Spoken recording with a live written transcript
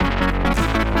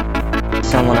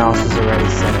else has already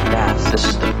said it best. This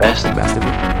is the best of it.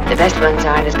 The best ones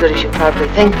aren't as good as you probably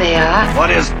think they are. What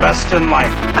is best in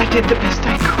life? I did the best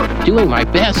I could. Doing my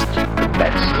best.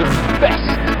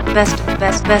 That's the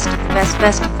best. Best.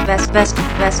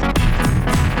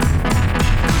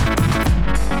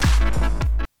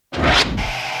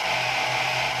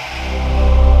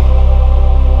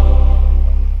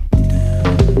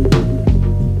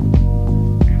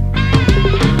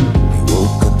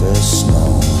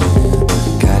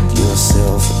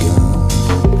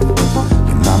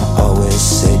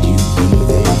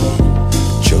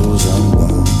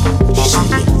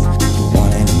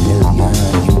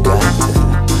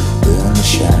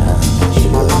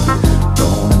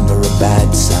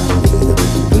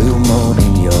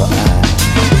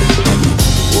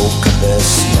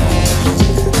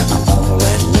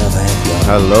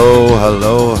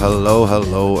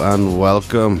 Hello, and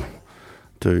welcome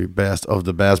to Best of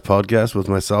the Best podcast with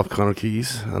myself, Connor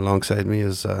Keys. Alongside me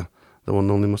is the one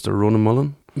and only Mr. Ronan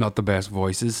Mullen. Not the best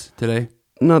voices today.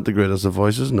 Not the greatest of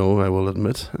voices, no, I will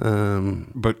admit.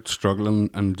 But struggling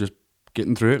and just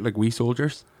getting through it like we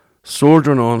soldiers.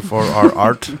 Soldiering on for our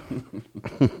art.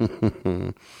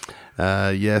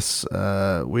 Yes,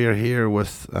 we are here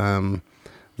with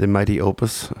the mighty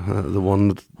Opus, the one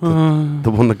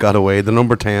that got away, the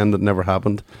number 10 that never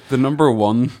happened. The number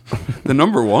one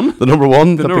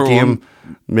that became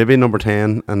maybe number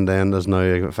 10, and then there's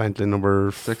now finally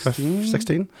number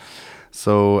 16.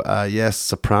 So yes,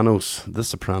 Sopranos, The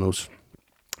Sopranos,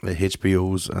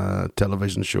 HBO's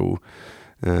television show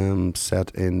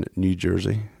set in New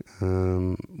Jersey,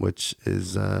 which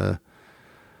is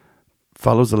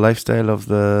follows the lifestyle of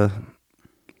the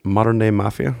modern day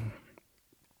mafia.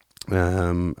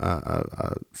 A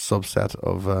subset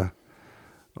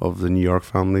of the New York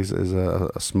families is a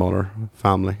smaller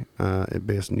family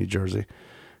based in New Jersey,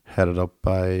 headed up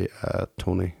by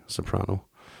Tony Soprano.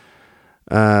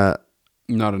 Not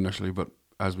initially, but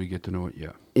as we get to know it,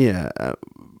 yeah. Yeah.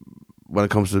 When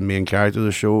it comes to the main character of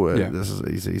the show, yeah.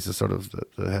 He's a sort of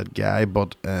the head guy,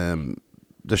 but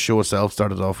the show itself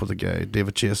started off with a guy,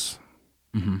 David Chase,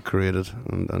 created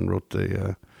and wrote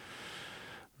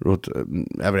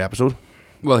every episode.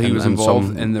 Well, he was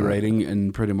involved in the writing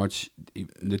and pretty much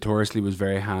notoriously was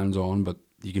very hands-on, but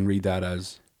you can read that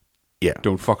as,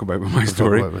 don't fuck about with my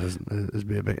story. His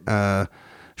baby.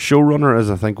 Showrunner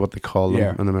is, I think, what they call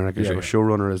them in America. Yeah.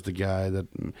 Showrunner is the guy that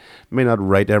may not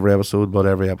write every episode, but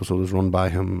every episode is run by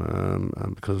him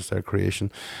because it's their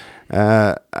creation.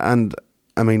 And,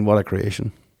 I mean, what a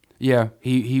creation. Yeah,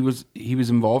 he was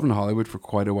involved in Hollywood for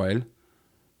quite a while.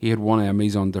 He had won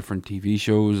Emmys on different TV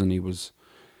shows, and he was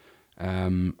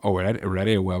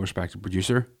already a well-respected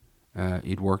producer.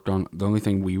 He'd worked on, the only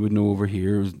thing we would know over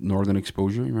here is Northern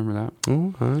Exposure. You remember that?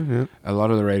 Oh, yeah. A lot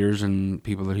of the writers and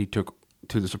people that he took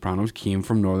to The Sopranos came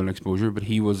from Northern Exposure, but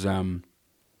he was sort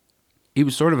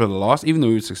of at a loss. Even though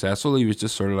he was successful, he was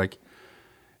just sort of like,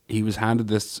 he was handed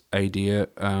this idea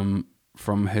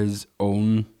from his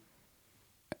own,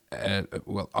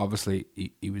 well, obviously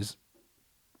he was,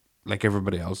 like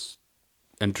everybody else,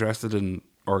 interested in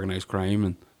organised crime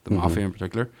and the mafia in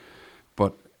particular,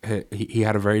 but he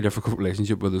had a very difficult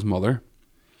relationship with his mother,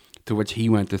 to which he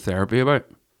went to therapy about,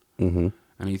 and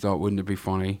he thought, wouldn't it be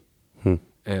funny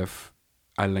if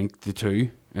I linked the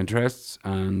two interests?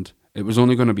 And it was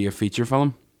only going to be a feature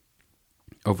film,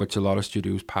 of which a lot of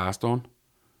studios passed on,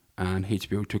 and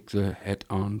HBO took the hit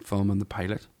on filming the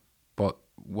pilot, but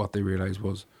what they realised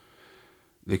was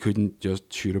they couldn't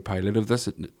just shoot a pilot of this.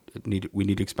 We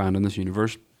need to expand on this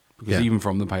universe, because even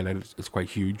from the pilot, it's quite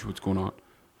huge what's going on.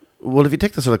 Well, if you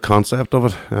take the sort of concept of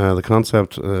it,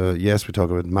 yes, we talk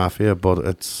about mafia, but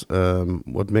it's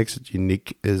what makes it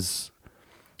unique is,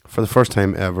 for the first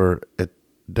time ever, it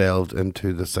delved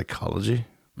into the psychology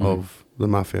of the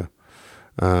mafia.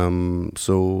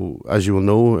 So, as you will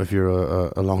know, if you're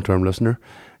a long-term listener,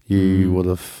 you would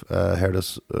have heard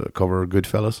us cover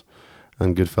Goodfellas,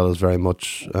 and Goodfellas very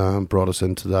much brought us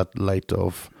into that light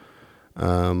of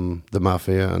the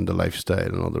mafia and the lifestyle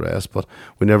and all the rest, but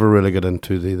we never really get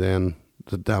into the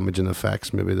damaging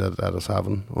effects maybe that is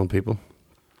having on people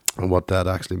and what that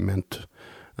actually meant,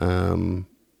 and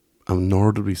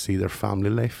nor did we see their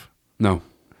family life. No.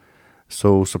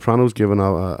 So Sopranos given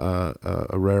a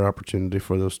rare opportunity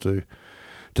for those to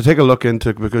take a look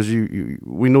into, because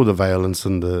we know the violence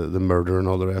and the murder and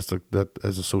all the rest that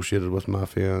is associated with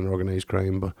mafia and organised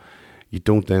crime, but you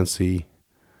don't then see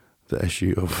the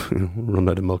issue of run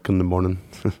out of milk in the morning.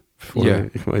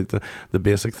 The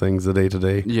basic things, the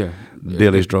day-to-day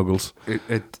daily struggles.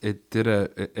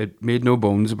 It made no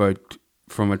bones about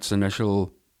from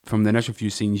the initial few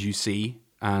scenes you see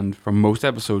and from most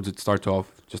episodes, it starts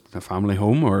off just in a family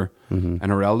home or in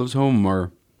a relative's home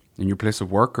or in your place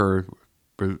of work, or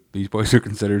where these boys are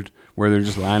considered where they're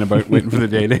just lying about waiting for the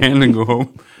day to end and go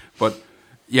home. But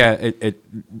yeah, and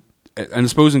I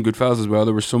suppose in Goodfellas as well,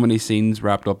 there were so many scenes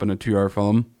wrapped up in a 2-hour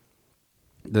film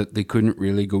that they couldn't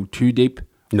really go too deep.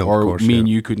 No, or of course, me and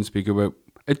you couldn't speak about.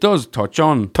 It does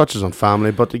touches on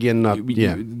family, but again, not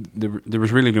There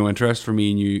was really no interest for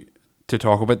me and you to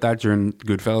talk about that during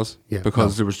Goodfellas,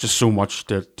 because there was just so much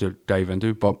to dive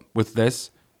into. But with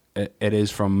this, it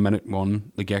is from minute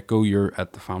one, the get go. You're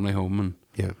at the family home, and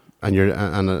and you're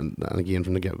and again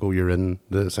from the get go, you're in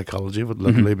the psychology of it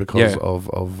literally because of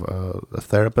a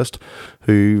therapist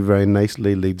who very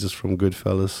nicely leads us from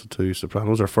Goodfellas to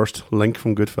Sopranos. Our first link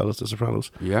from Goodfellas to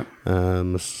Sopranos.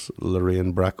 Miss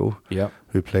Lorraine Bracco,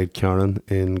 who played Karen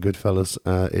in Goodfellas,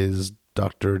 is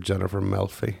Dr. Jennifer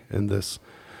Melfi in this,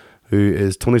 who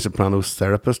is Tony Soprano's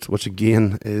therapist, which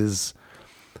again is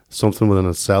something within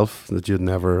itself that you'd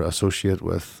never associate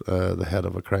with the head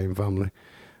of a crime family.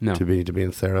 No. To be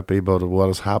in therapy, but what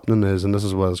is happening is, and this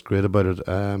is what is great about it,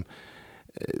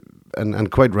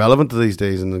 and quite relevant to these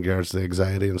days in regards to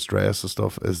anxiety and stress and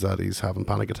stuff, is that he's having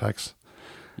panic attacks.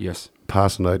 Yes.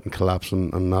 Passing out and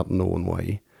collapsing and not knowing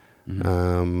why.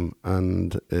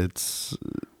 And it's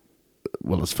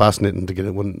fascinating to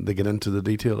get when they get into the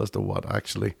detail as to what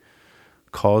actually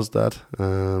caused that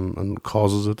and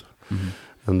causes it,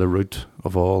 and the root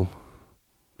of all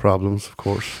problems, of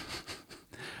course.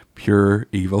 Pure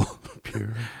evil.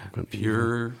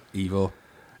 Pure evil.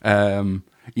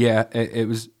 It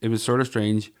was sort of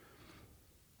strange.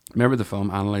 Remember the film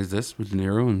Analyze This with De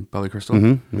Niro and Billy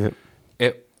Crystal?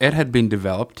 It had been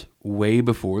developed way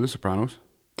before The Sopranos.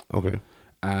 Okay.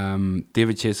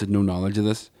 David Chase had no knowledge of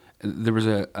this. There was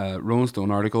a Rolling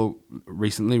Stone article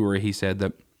recently where he said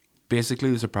that basically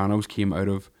The Sopranos came out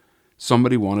of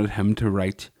somebody wanted him to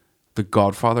write the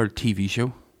Godfather TV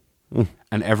show.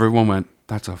 And everyone went,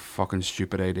 that's a fucking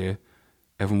stupid idea.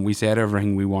 When we said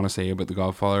everything we want to say about The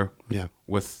Godfather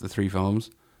with the 3 films.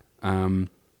 So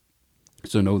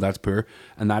no, that's poor.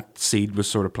 And that seed was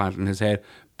sort of planted in his head.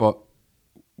 But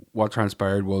what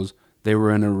transpired was they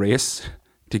were in a race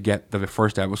to get the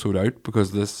first episode out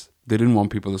because they didn't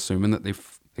want people assuming that they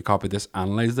copied this,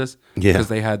 analysed this. Because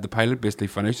they had the pilot basically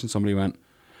finished and somebody went,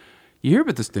 you hear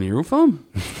about this De Niro film?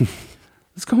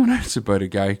 It's coming out. It's about a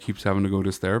guy who keeps having to go to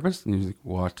his therapist. And he's like,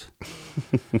 what?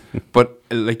 But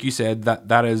like you said,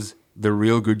 that is the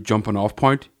real good jumping off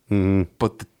point.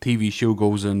 But the TV show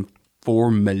goes in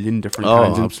 4 million different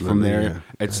tangents from there. Yeah.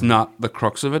 It's not the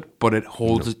crux of it, but it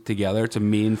holds it together. It's a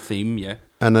main theme,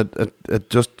 And it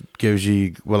just gives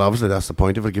you, well, obviously that's the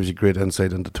point of it. It gives you great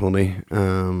insight into Tony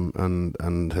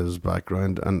and his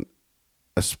background, and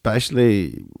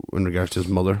especially in regards to his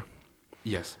mother.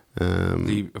 Yes.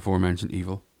 The aforementioned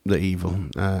evil. The evil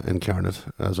incarnate,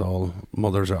 as all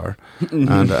mothers are.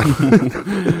 And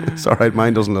it's all right,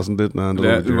 mine doesn't listen to it.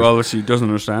 Well, she doesn't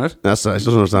understand it. That's right, she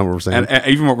doesn't understand what we're saying. And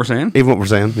even what we're saying? Even what we're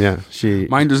saying, yeah.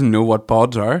 Mine doesn't know what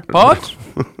pods are. Pod?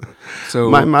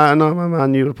 So my man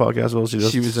knew what podcast was.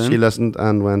 She was in. She listened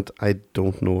and went, I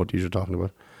don't know what you're talking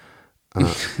about.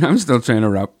 I'm still trying to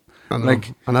rap. And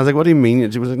I was like, what do you mean?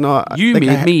 And she was like, no. You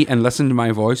made me and listened to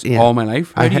my voice all my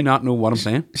life. How do you not know what I'm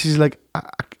saying? She's like,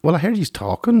 well, I heard you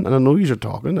talking, and I know you're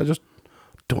talking. I just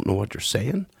don't know what you're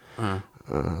saying. I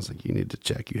was like, you need to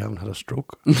check. You haven't had a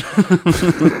stroke.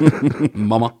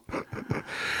 Mama.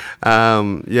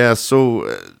 So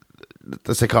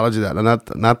the psychology of that, and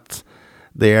that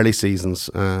the early seasons,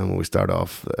 when we start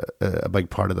off, a big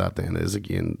part of that then is,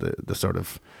 again, the sort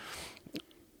of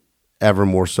ever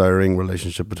more souring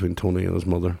relationship between Tony and his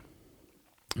mother,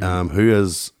 who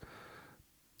is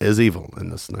evil in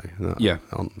this now.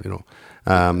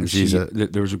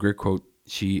 There was a great quote.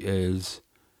 She is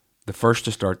the first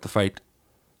to start the fight,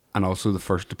 and also the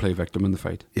first to play victim in the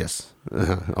fight. Yes.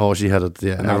 She had it.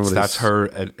 Yeah, and that's her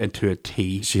into a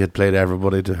T. She had played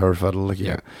everybody to her fiddle.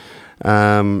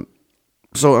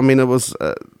 So I mean, it was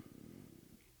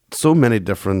so many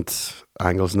different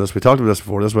angles in this. We talked about this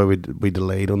before. That's why we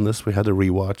delayed on this. We had to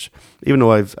rewatch, even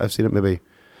though I've seen it. Maybe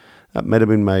that might have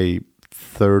been my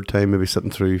 3rd time, maybe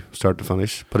sitting through start to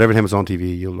finish. But every time it's on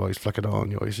TV, you'll always flick it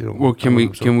on. You always, Well, can we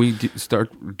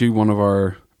do one of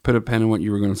our, put a pen on what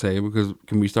you were going to say, because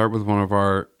can we start with one of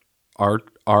our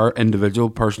individual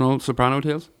personal Soprano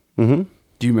tales? Mm-hmm.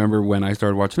 Do you remember when I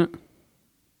started watching it?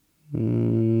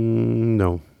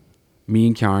 No. Me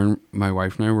and Karen, my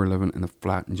wife and I, were living in a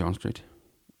flat in John Street.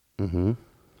 Mm-hmm.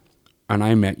 And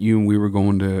I met you and we were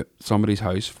going to somebody's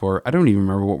house for, I don't even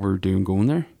remember what we were doing going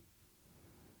there.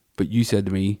 But you said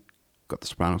to me, got the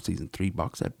Sopranos season 3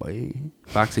 box set by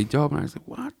Backseat Job, and I was like,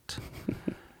 what?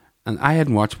 And I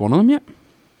hadn't watched one of them yet,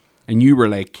 and you were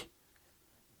like,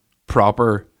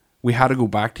 proper. We had to go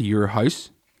back to your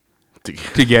house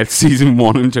to get season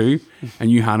 1 and 2, and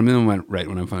you handed me them and went, right,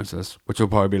 when I finish this, which will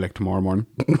probably be like tomorrow morning,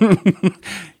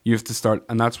 you have to start,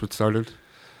 and that's what started.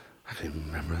 I don't even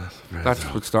remember that. That's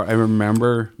what started. I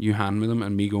remember you handing me them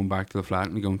and me going back to the flat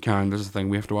and going, Karen, this is the thing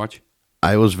we have to watch.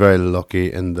 I was very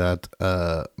lucky in that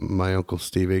my uncle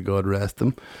Stevie, God rest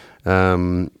him,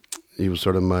 he was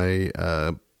sort of my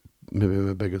maybe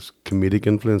my biggest comedic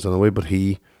influence in a way, but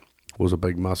he was a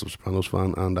big, massive Sopranos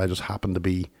fan, and I just happened to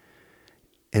be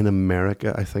in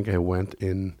America. I think I went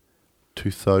in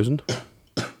 2000,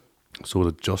 so it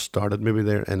had just started maybe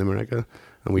there in America,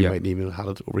 and we mightn't even have had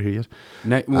it over here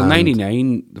yet.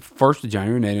 99, the 1st of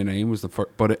January 99 was the first,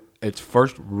 but its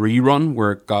first rerun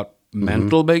where it got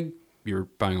mental big. You're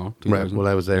bang on. 2000. Right. Well,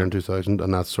 I was there in 2000,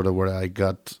 and that's sort of where I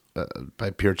got,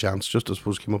 by pure chance, just I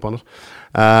suppose, came up on it.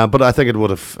 But I think it would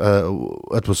have.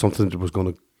 It was something that was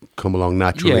going to come along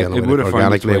naturally. Yeah, and it would have organically.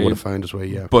 found its way. It would have found its way.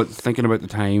 Yeah. But thinking about the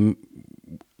time,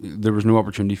 there was no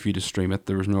opportunity for you to stream it.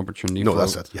 There was no opportunity. No, for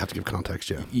that's it. You have to give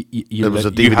context. Yeah. You There was a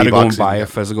you had DVD to go and box buy in, a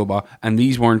physical box, and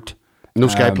these weren't No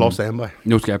Sky Plus then, by.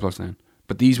 no Sky Plus then.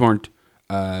 But these weren't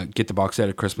get the box set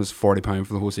at Christmas, £40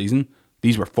 for the whole season.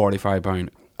 These were £45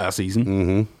 a season.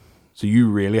 Mm-hmm. So you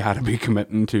really had to be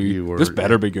committing to this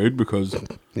better be good because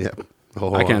Yeah.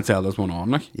 Oh, I can't sell this one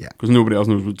on, like, Yeah. because nobody else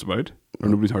knows what it's about or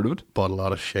nobody's heard of it. Bought a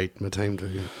lot of shit in my time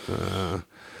too.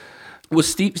 Was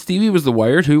Stevie was the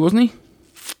Wire too, wasn't he?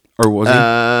 Or was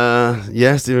he?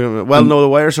 Yes. Well, no, The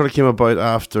Wire sort of came about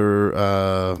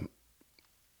after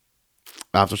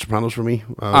Sopranos for me.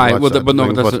 Aye, well, but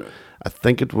no, but that's I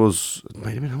think it was. It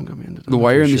might have been Homecoming. I'm the not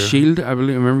Wire too and the sure. Shield. I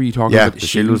remember you talking about the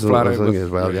Shield was flat the out thing with, as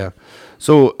well. Yeah.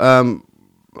 So,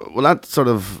 well, that sort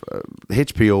of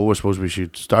HBO. I suppose we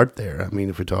should start there. I mean,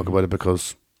 if we talk about it,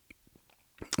 because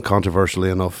controversially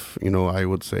enough, I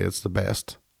would say it's the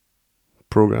best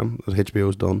program that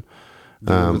HBO's done.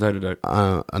 without a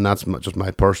doubt. And that's just my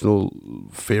personal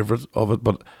favourite of it.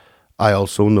 But I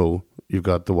also know you've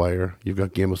got The Wire, you've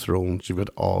got Game of Thrones, you've got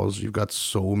Oz, you've got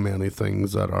so many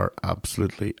things that are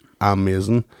absolutely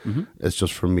amazing. Mm-hmm. It's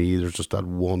just, for me, there's just that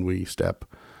one wee step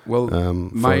Well,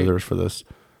 further for this.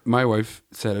 my wife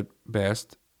said it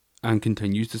best and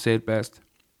continues to say it best.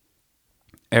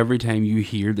 Every time you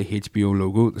hear the HBO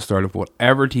logo at the start of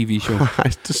whatever TV show,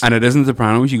 and it isn't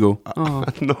Sopranos, you go, oh.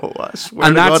 No, I swear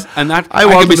And to that's, God. and that, I I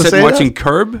could wanted be to sitting say watching that.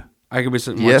 Curb, I could be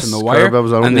sitting Yes, watching The Wire, Curb I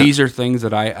was on, and yeah. these are things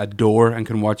that I adore and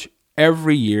can watch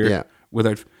every year Yeah.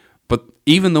 without, but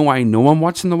even though I know I'm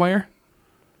watching The Wire,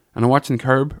 and I'm watching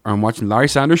Curb, or I'm watching Larry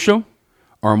Sanders Show,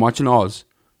 or I'm watching Oz,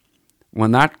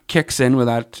 when that kicks in with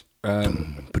that,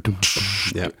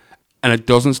 Yeah. and it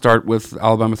doesn't start with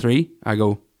Alabama 3, I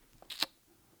go,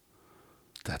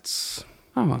 That's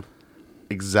oh man.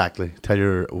 exactly. Tell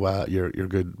your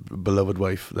good beloved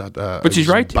wife that. But she's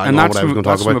is right, bang and on that's what I was from- gonna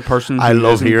that's talk from about. a person I who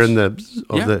love isn't- hearing the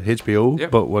Yeah. HBO, Yeah.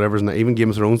 but whatever's not, even Game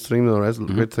of Thrones theme, the rest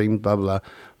Mm-hmm. great theme, blah blah blah.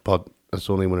 But it's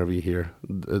only whenever you hear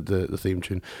the theme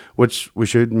tune, which we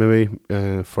should maybe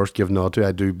first give nod to.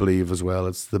 I do believe as well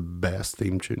it's the best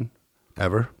theme tune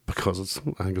ever, because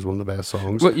I think it's one of the best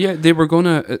songs. Well, yeah, they were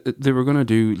gonna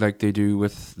do like they do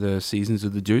with the seasons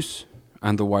of The Juice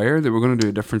and The Wire. They were gonna do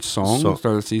a different song at the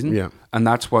start of the season. Yeah. And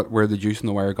that's where The Juice and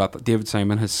The Wire got that. David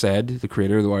Simon has said, the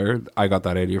creator of The Wire, I got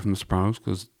that idea from The Sopranos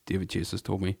because David Chase has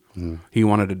told me he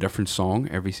wanted a different song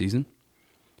every season.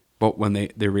 But when they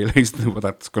realized what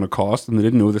that's going to cost, and they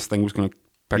didn't know this thing was going to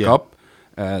pick Yeah. up,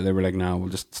 they were like, "No, we'll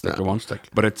just stick to Nah, one." stick.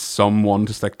 But it's someone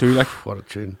to stick to. Like, What a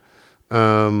tune.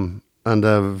 And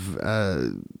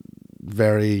a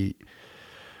very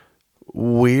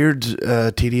weird,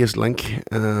 tedious link.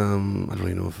 I don't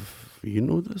really know if you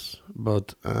know this,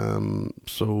 but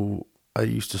so I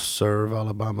used to serve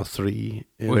Alabama 3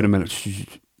 wait a minute.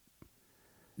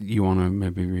 You want to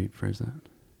maybe rephrase that?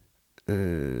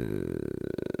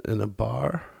 in a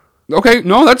bar. Okay,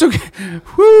 no, that's okay.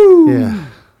 Woo! Yeah.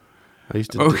 I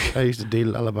used to Okay. I used to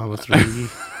deal Alabama 3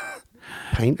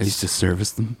 pints. I used to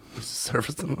service them.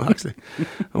 service them, actually.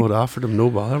 I would offer them no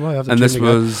bother. Why have to And this tune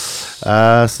again? was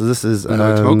So this is In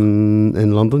Oak Smoke?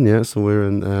 in London, yeah. So we're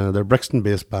in they're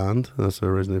Brixton-based band. That's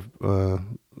where originally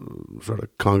sort of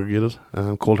congregated.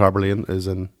 Cold Harbour Lane is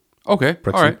in. okay.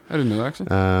 Brixton. All right, I didn't know that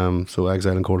actually. So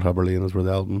Exile in Cold Harbour Lane is where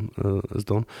the album is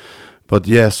done. But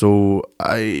yeah, so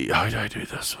how do I do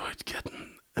this without getting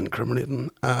incriminating?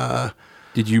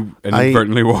 Did you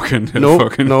inadvertently walk into No, a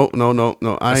fucking no.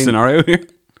 a scenario here?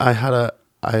 I had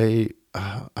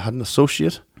an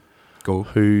associate Go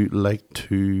who liked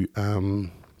to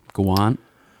on.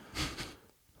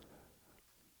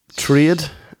 trade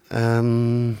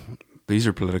These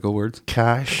are political words.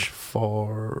 cash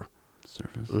for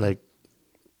Surface. like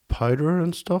powder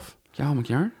and stuff. Cal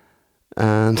McCarran?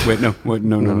 And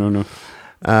No.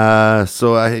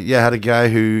 so I had a guy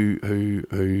who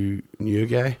knew a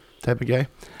guy, type of guy,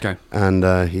 Okay.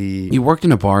 and he He worked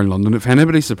in a bar in London. If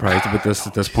anybody's surprised about this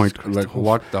at this point, like,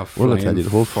 what the what did I tell you? The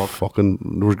whole fuck?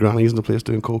 fucking there was grannies in the place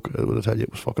doing coke. What did I tell you?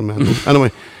 It was fucking mental.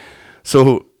 Anyway,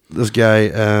 so this guy,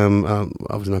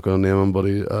 obviously not going to name him, but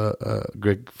he a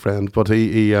great friend. But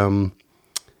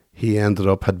he ended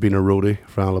up had been a roadie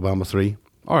for Alabama 3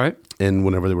 All right. in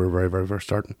whenever they were very very very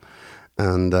starting,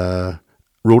 and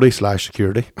roadie /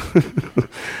 security.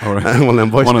 All right. One of them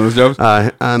boys. One of those jobs.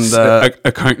 And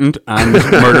Accountant and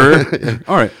murderer.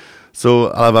 All right.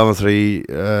 so Alabama 3,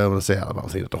 when I say Alabama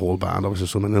 3, not the whole band, obviously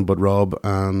so many, but Rob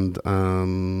and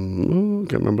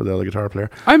can't remember the other guitar player.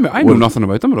 I know nothing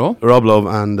about them at all. Rob Love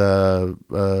and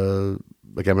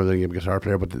I can't remember the name of the guitar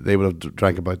player, but they would have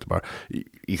drank about the bar.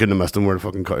 You couldn't have missed him wearing a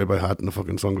fucking cowboy hat and the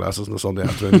fucking sunglasses on a Sunday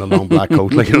afternoon and a long black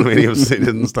coat. Like, you know what I mean? He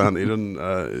didn't stand. He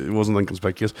wasn't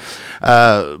inconspicuous.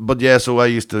 But yeah, so I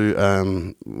used to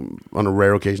on a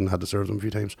rare occasion had to serve them a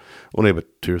few times, only about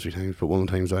 2 or 3 times. But one of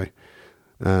the times I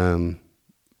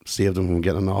saved him from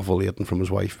getting an awful eating from his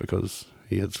wife because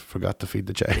he had forgot to feed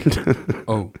the child.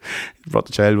 Oh. He brought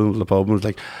the child with him to the pub and was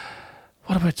like,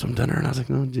 "What about some dinner?" And I was like,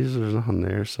 "No, Jesus, there's nothing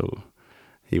there." So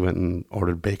he went and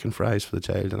ordered bacon fries for the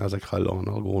child, and I was like, "How long?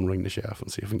 I'll go and ring the chef and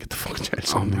see if I can get the fucking child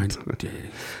Oh my something."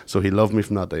 days. So he loved me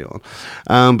from that day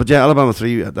on. But yeah, Alabama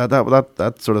 3,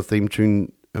 that sort of theme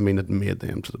tune, I mean, it made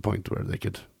them to the point where they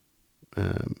could,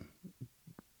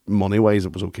 money wise,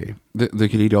 it was okay. They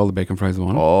could eat all the bacon fries they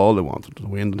wanted. All they wanted.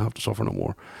 Wayne didn't have to suffer no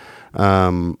more.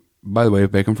 By the way,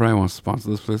 if Bacon Fry wants to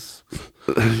sponsor this place,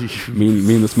 me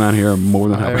and this man here are more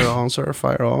than happy. Fire on, sir.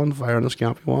 Fire on. Fire on the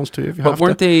scamp he wants to if you But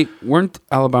have to. weren't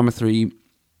Alabama 3,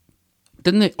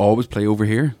 didn't they always play over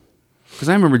here? Because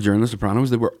I remember during The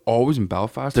Sopranos, they were always in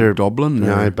Belfast or Dublin.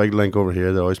 Yeah, or, big link over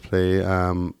here. They always play.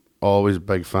 Always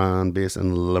big fan base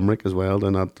in Limerick as well.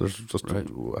 Then there's just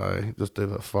Right. just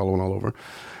a following all over.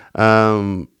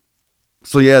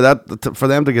 So yeah, for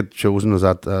them to get chosen as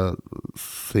that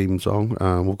theme song,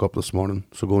 woke up this morning.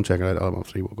 So go and check it out. Alabama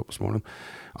 3, woke up this morning.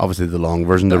 Obviously the long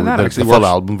version, the actually full works.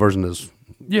 album version is.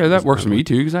 yeah, that works for me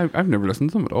too, because I've never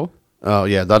listened to them at all. Oh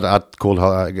yeah, that at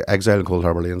Exile and Cold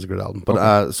Harbour Lane is a good album. But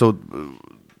Okay. so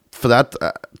for that,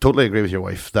 totally agree with your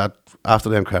wife. That after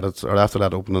them credits or after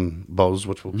that opening buzz,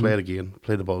 which we'll play it again,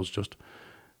 play the buzz just.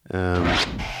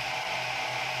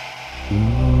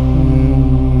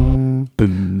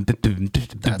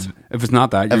 If it's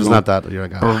not that, If it's going, not that, you're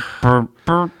like, ah. or,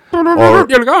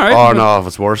 you're like, all right. Or no, if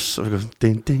it's worse, if it goes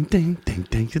ding ding ding ding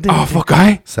ding ding. Oh, fuck,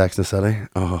 guy. Sex and the City.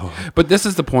 Oh, But this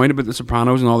is the point about The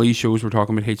Sopranos and all these shows we're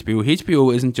talking about HBO.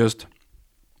 HBO isn't just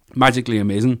magically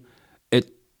amazing.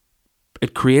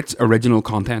 It creates original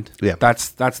content. Yeah. That's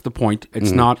the point.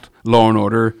 It's not Law and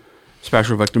Order,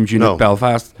 Special Victims Unit, No.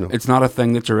 Belfast. No. It's not a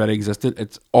thing that's already existed.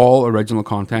 It's all original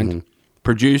content.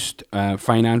 Produced,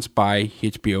 financed by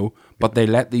HBO, but they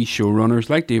let these showrunners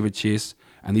like David Chase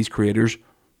and these creators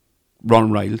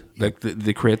run wild. Like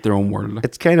they create their own world.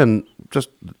 it's kind of just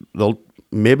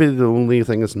maybe the only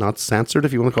thing that's not censored,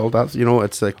 if you want to call it that. You know,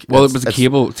 it's like Well, it's, it was a it's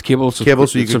cable. It's cable.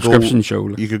 so you could subscription go, show.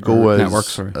 You could or go network.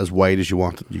 Sorry. as wide as you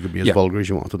wanted. You could be as Yeah. vulgar as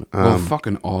you wanted. Well,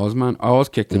 fucking Oz, man. Oz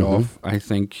kicked it off. I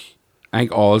think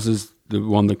Oz is the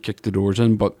one that kicked the doors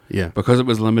in, but Yeah. because it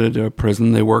was limited to a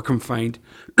prison, they were confined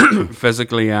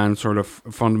physically and sort of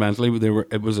fundamentally.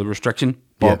 It was a restriction.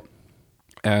 But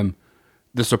The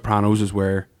Sopranos is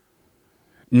where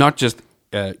not just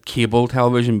cable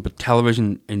television, but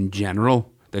television in general.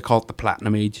 They call it the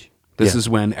Platinum Age. This Yeah. is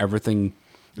when everything.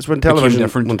 It's when became television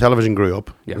different. when television grew up.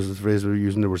 Yeah. Was the phrase we were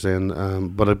using. They were saying,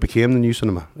 but it became the new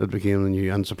cinema. It became the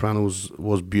new, and Sopranos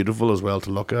was beautiful as well to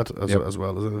look at, as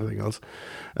well as anything else.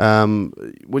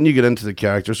 When you get into the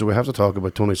character, so we have to talk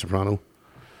about Tony Soprano.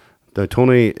 Now,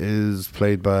 Tony is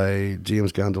played by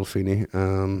James Gandolfini,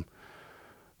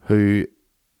 who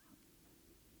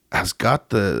has got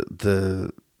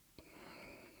the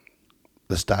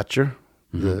stature,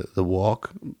 the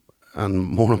walk, and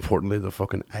more importantly, the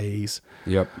fucking eyes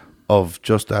Yep. of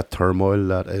just that turmoil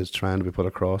that is trying to be put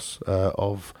across,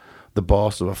 of the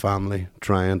boss of a family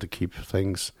trying to keep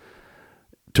things.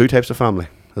 Two types of family: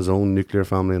 his own nuclear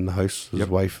family in the house, his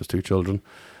wife, his 2 children.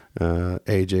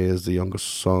 AJ is the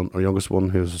youngest one,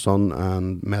 who's a son,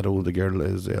 and Meadow, the girl,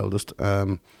 is the eldest.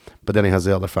 But then he has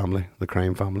the other family, the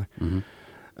crime family.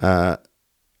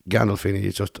 Gandolfini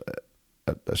is just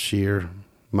a sheer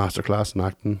masterclass in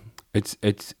acting. It's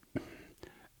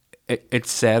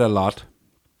said a lot,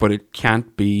 but it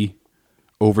can't be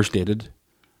overstated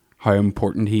how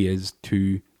important he is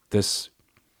to this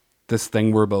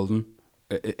thing we're building.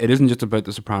 It isn't just about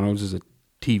The Sopranos as a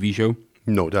TV show,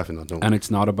 No, definitely not. No. and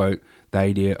it's not about the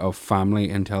idea of family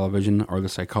in television or the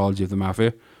psychology of the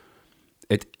mafia.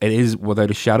 It is,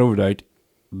 without a shadow of a doubt,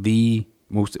 the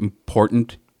most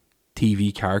important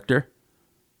TV character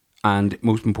and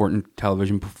most important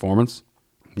television performance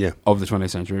Yeah. of the 20th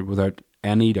century, without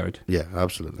any doubt. Yeah,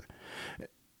 absolutely.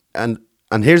 And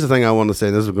here's the thing I want to say.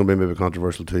 This is going to be maybe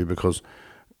controversial too, because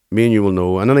me and you will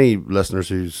know, and any listeners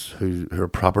who are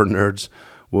proper nerds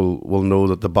will know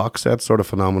that the box set sort of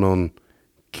phenomenon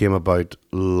came about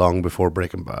long before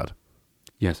Breaking Bad.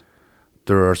 Yes.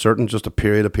 There are just a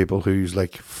period of people whose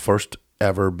like first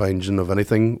ever binging of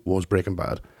anything was Breaking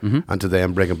Bad, and to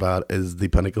them Breaking Bad is the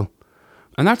pinnacle,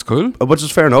 And that's cool. which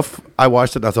is fair enough. I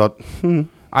watched it and I thought,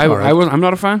 I'm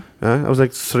not a fan. I was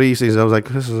like 3 seasons. I was like,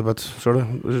 this is a bit sort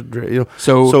of, you know.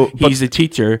 So but- he's a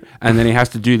teacher, and then he has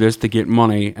to do this to get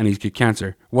money, and he's got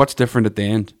cancer. What's different at the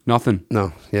end? Nothing.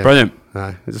 No, yeah, Brilliant.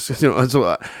 It's just, you know,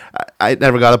 so I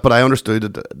never got it, but I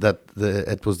understood that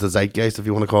it was the zeitgeist, if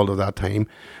you want to call it, at that time.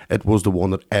 It was the one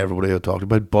that everybody had talked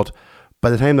about. But by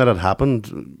the time that had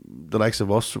happened, the likes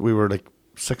of us, we were like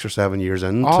 6 or 7 years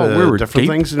into we were different deep.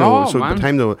 things. You know, Oh, so by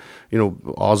man. the time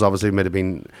Oz obviously might have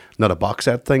been not a box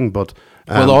set thing, but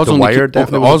Oz The Wire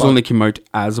definitely was a only came out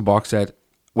as a box set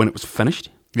when it was finished.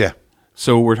 yeah.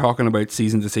 So we're talking about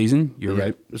season to season. You're Yeah.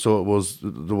 right. So it was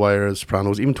The Wire,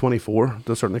 Sopranos, even 24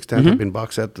 to a certain extent had been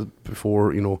box set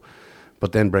before, you know.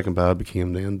 But then Breaking Bad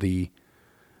became then the,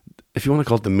 if you want to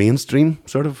call it the mainstream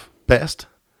sort of best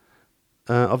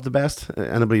of the best.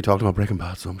 Anybody talking about Breaking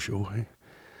Bad, some show, hey?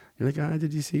 You're like,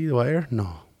 did you see The Wire?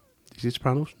 No. Did you see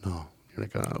Sopranos? No. You're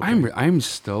like, okay. I'm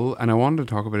still, and I wanted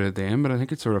to talk about it at the end, but I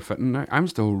think it's sort of fitting now. I'm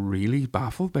still really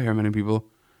baffled by how many people,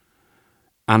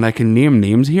 and I can name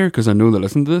names here because I know they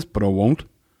listen to this, but I won't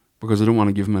because I don't want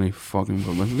to give them any fucking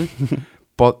publicity.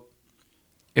 But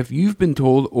if you've been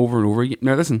told over and over again,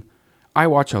 now listen, I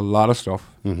watch a lot of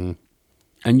stuff, and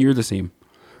you're the same.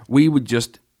 We would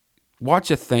just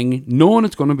watch a thing knowing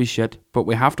it's going to be shit, but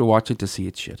we have to watch it to see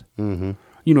it's shit.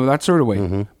 You know, that sort of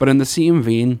way. But in the same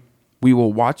vein, we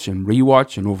will watch and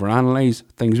rewatch and overanalyze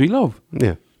things we love.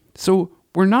 Yeah. So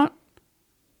we're not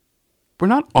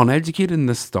uneducated in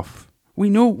this stuff. We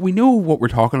know what we're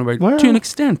talking about Well, to an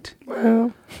extent.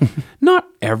 Well, Not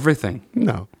everything.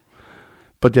 no.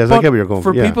 But yes, I But get where you're going.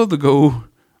 for yeah. people to go,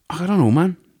 I don't know,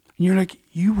 man. And you're like,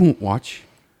 you won't watch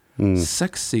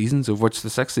 6 seasons, of which the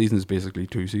 6th season is basically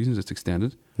 2 seasons. It's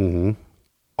extended.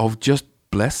 Of just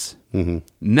bliss.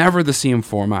 Never the same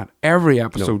format. Every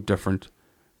episode different.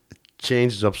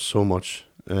 changes up so much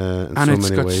in And so it's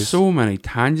many got ways. so many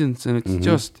tangents, and it's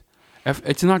just, if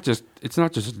it's not just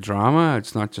a drama,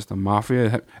 it's not just a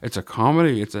mafia, it's a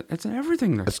comedy, it's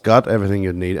everything. Like. It's got everything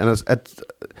you need, and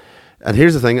and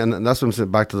here's the thing, and that's what I'm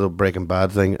saying. Back to the Breaking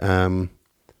Bad thing.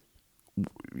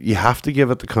 You have to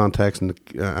give it the context,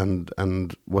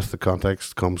 and with the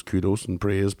context comes kudos and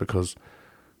praise, because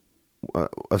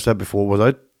I've said before,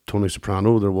 without Tony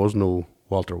Soprano, there was no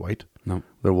Walter White. No.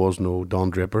 There was no Don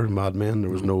Draper, Mad Men. There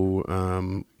was no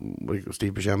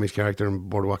Steve Buscemi's character in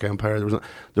Boardwalk Empire.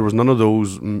 There was none of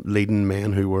those leading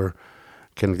men who were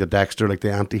kind of the Dexter, like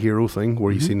the anti-hero thing,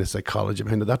 where you seen the psychology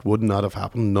behind it. That would not have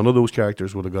happened. None of those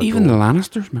characters would have got Even going. the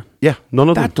Lannisters, man. Yeah, none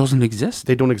of That them. doesn't exist.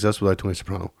 They don't exist without Tony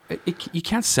Soprano. You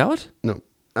can't sell it. No,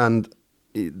 and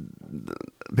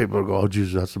people are going, "Oh,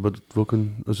 Jesus, that's a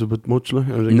bit much." Like,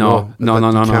 I was like, No.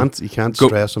 You can't Go-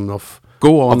 stress enough.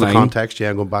 Go Of the online. context,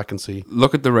 yeah, go back and see.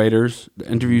 Look at the writers, the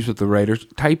interviews with the writers.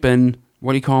 Type in,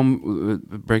 what do you call him,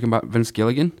 Breaking Bad, Vince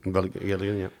Gilligan?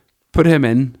 Yeah. Put him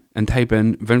in and type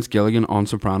in Vince Gilligan on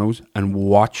Sopranos and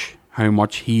watch how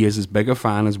much he is as big a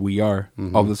fan as we are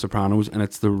of The Sopranos, and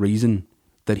it's the reason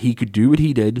that he could do what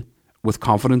he did with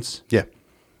confidence, Yeah,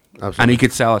 absolutely. and he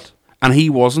could sell it. And he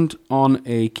wasn't on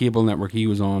a cable network; he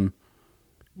was on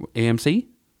AMC.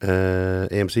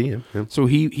 AMC, yeah. So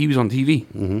he was on TV.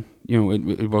 You know,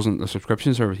 it wasn't a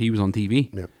subscription service. He was on TV.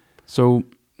 Yeah. So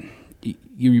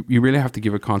you really have to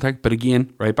give it contact. But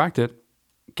again, right back to it,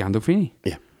 Gandolfini.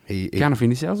 Yeah, he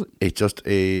Gandolfini sells it. it's just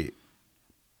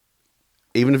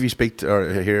even if you speak to,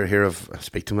 or hear of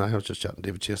speak to him. I was just chatting to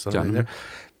David Chase the other day there.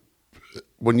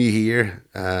 When you hear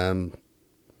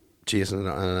Jason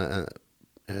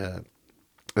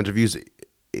interviews,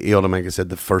 he automatically said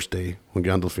the first day when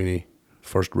Gandolfini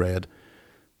first read,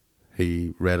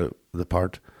 he read the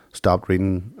part, stopped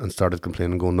reading and started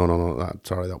complaining, going, no,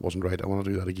 that wasn't right, I want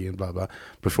to do that again, blah, blah.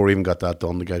 Before he even got that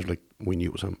done, the guys were like, we knew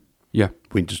it was him. Yeah.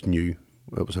 We just knew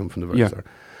it was him from the very Yeah. start.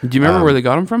 Do you remember where they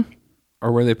got him from?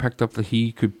 Or where they picked up that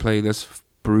he could play this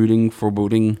brooding,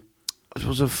 foreboding. It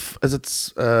was is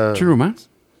it True Romance.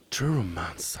 True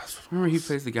Romance? That's what Remember, he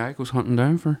plays the guy, goes hunting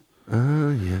down for,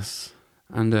 yes,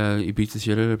 and he beats the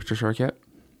shit out of Patricia Arquette.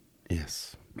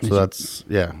 yes. Yes. So that's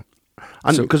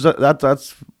and So- because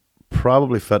that's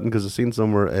probably fitting because I've seen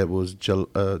somewhere it was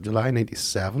July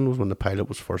 '97 was when the pilot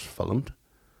was first filmed.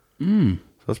 So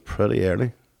that's pretty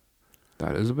early.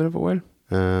 That is a bit of a while.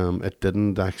 It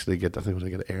didn't actually get. I think it was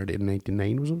like it aired in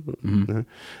 '99, was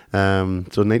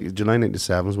it? So July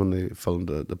 '97 is when they filmed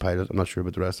the pilot. I'm not sure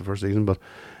about the rest of the first season, but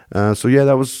so yeah,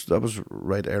 that was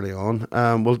right early on.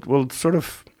 We'll sort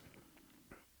of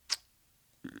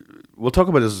talk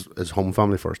about his home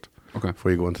family first. Okay.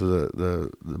 Before you go into the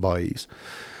boys.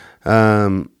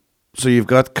 So you've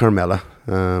got Carmela,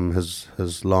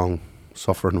 his long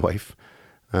suffering wife,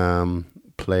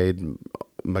 played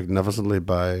magnificently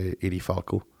by Edie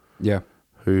Falco, Yeah.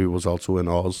 who was also in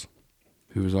Oz,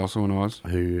 Who was also in Oz.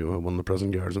 who won the prison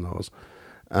guards in Oz,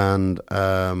 and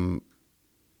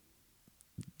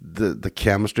the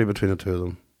chemistry between the two of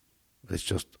them is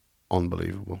just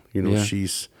unbelievable. You know, Yeah.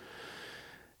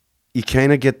 you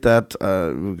kind of get that.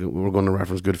 We're going to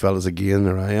reference Goodfellas again,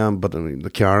 or I am, but I mean, the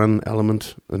Karen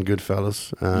element in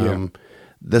Goodfellas. Yeah.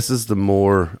 This is the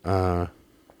more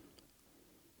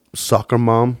soccer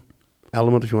mom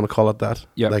element, if you want to call it that.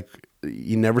 Yep. Like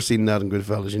you never seen that in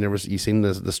Goodfellas. You seen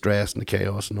the stress and the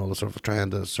chaos and all the sort of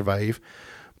trying to survive.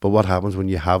 But what happens when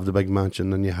you have the big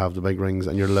mansion and you have the big rings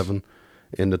and you're living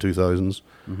in the 2000s,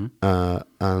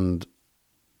 and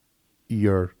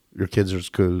your kids are at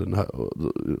school, and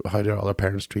how do other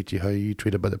parents treat you, how you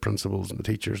treated by the principals and the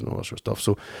teachers and all that sort of stuff.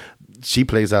 So she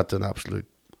plays that to an absolute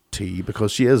T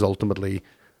because she is ultimately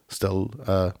still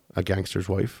a gangster's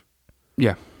wife.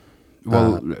 Yeah.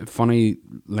 Well, funny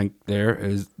link there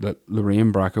is that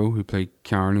Lorraine Bracco, who played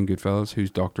Karen in Goodfellas, who's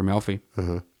Dr. Melfi,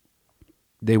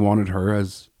 they wanted her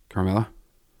as Carmela.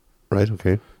 Right,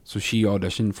 okay. So she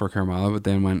auditioned for Carmela, but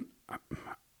then went,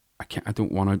 I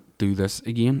don't want to do this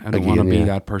again. I don't want to Again, be yeah.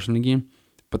 that person again.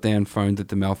 But then found that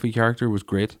the Melfi character was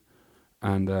great.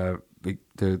 And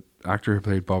the actor who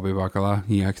played Bobby Bacala,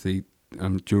 he actually,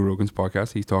 on Joe Rogan's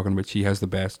podcast, he's talking about she has the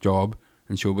best job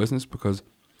in show business because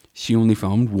she only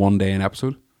filmed one day an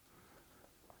episode.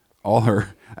 All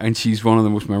her. And she's one of the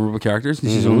most memorable characters.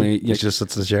 And she's only... She just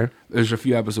sits in the chair. There's a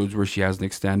few episodes where she has an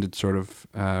extended sort of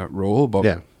role, but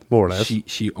Yeah, more or less.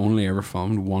 she only ever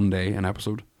filmed one day an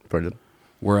episode. Brilliant.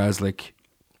 Whereas like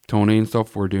Tony and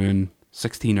stuff were doing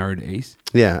 16-hour days.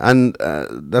 Yeah, and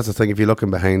that's the thing. If you're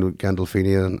looking behind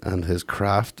Gandolfini and his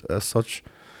craft as such,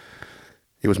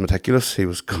 he was meticulous. He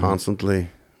was constantly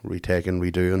retaking,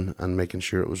 redoing, and making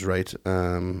sure it was right.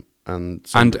 And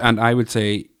I would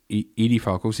say Edie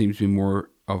Falco seems to be more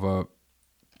of a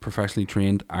professionally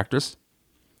trained actress.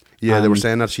 yeah, they were and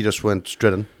saying that she just went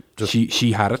straight in. Just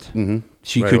She had it.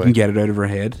 She Right couldn't away. get it out of her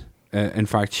head. In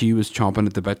fact, she was chomping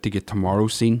at the bit to get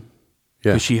tomorrow's scene.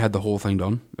 yeah, Because she had the whole thing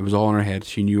done. It was all in her head.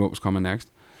 She knew what was coming next.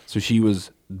 So she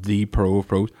was the pro of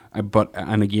pros.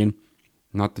 And again,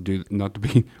 not to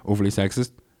be overly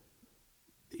sexist,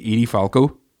 Edie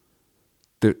Falco,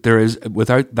 there is,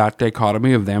 without that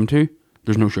dichotomy of them two,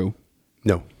 there's no show.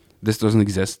 no, This doesn't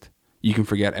exist. You can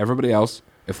forget everybody else.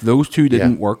 If those two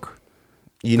didn't work,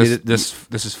 you this, needed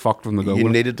this is fucked from the go. you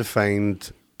needed to find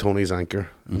Tony's anchor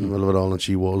in the middle of it all, and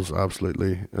she was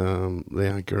absolutely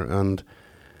the anchor. And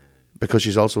because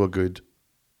she's also a good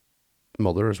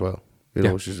mother as well, you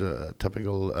know, Yeah. she's a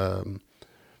typical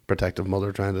protective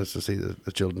mother trying to see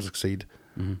the children succeed,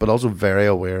 but also very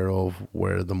aware of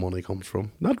where the money comes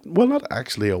from. Not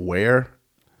actually aware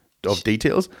of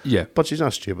details. Yeah. But she's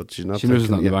not stupid. She's not. She knows it's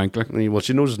thinking- not in the bank, like. Well,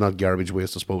 she knows it's not garbage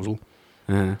waste disposal,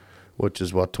 Uh, which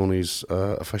is what Tony's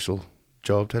official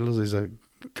job title is. He's a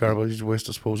garbage waste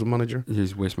disposal manager.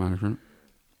 He's waste management.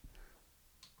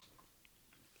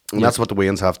 And that's what the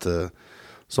Wayans have to.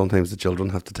 Sometimes the children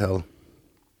have to tell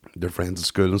their friends at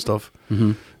school and stuff.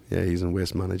 Mm-hmm. Yeah, he's in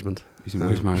waste management. He's in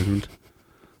waste management.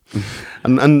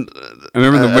 And I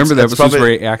remember it's the episodes probably- where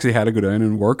he actually had to go down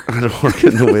and work. I don't work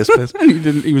in the waste place. And he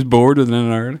didn't. He was bored within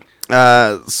an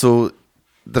hour. So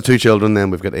the two children, then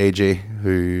we've got AJ,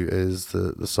 who is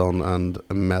the son, and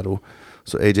Meadow.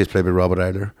 So AJ's played by Robert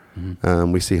Eiler.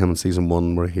 We see him in season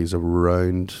 1 where he's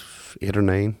around 8 or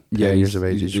 9, 10 years of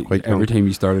age. He's quite young. every time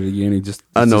he started again, he just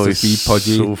I know, just he's a wee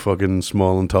pudgy, so fucking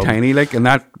small and tall. tiny, like, and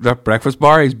that breakfast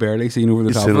bar, he's barely seen over the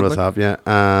He's top. seen of over it, the like. top,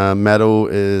 yeah. Meadow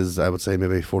is, I would say,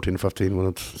 maybe 14 or 15 when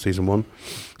it's season 1.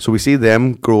 So we see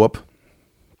them grow up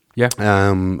Yeah,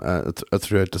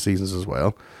 throughout the seasons as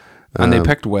well. And they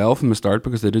picked well from the start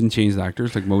because they didn't change the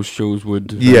actors like most shows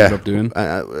would Yeah, end up doing.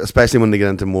 especially when they get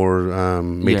into more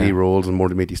meaty Yeah. roles and more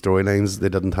meaty storylines, they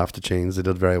didn't have to change. They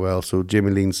did very well. So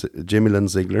Jamie Lynn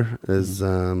Ziegler is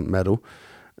Meadow,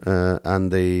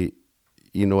 and they,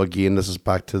 again, this is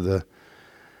back to the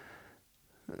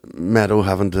Meadow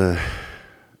having to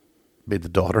be the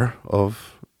daughter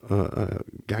of a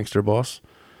gangster boss,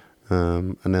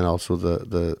 and then also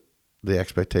the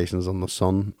expectations on the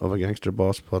son of a gangster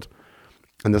boss.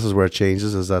 And this is where it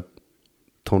changes, is that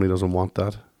Tony doesn't want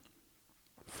that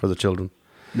for the children.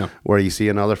 No. Where you see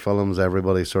in other films,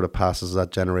 everybody sort of passes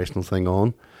that generational thing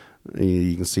on.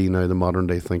 You can see now the modern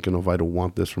day thinking of, I don't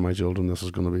want this for my children. This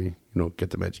is going to be, get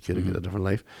them educated, get a different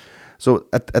life. So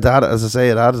as I say,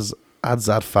 it adds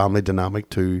that family dynamic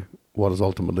to what is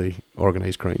ultimately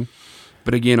organised crime.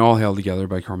 But again, all held together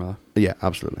by Carmela. Yeah,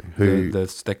 absolutely. The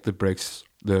stick that breaks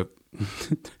the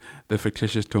the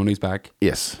fictitious Tony's back.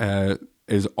 Yes.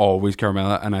 Is always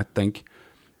Carmela, and I think,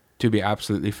 to be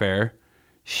absolutely fair,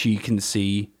 she can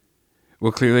see.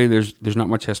 Well, clearly, there's not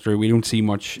much history. We don't see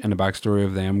much in the backstory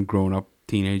of them growing up,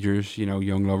 teenagers,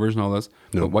 young lovers and all this.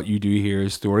 No. But what you do hear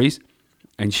is stories,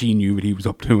 and she knew what he was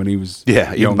up to when he was Yeah,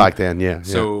 young. even back then, yeah.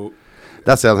 So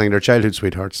that's the other thing. They're childhood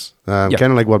sweethearts. Kind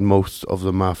of like what most of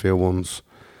the mafia ones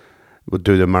would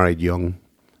do. They're married young.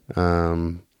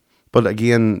 But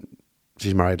again,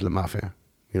 she's married to the mafia.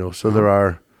 So there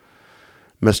are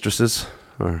mistresses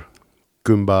or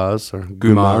goombas or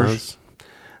Goomars.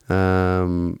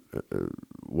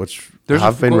 which there's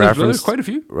have been there's referenced quite a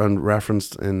few. and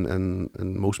referenced in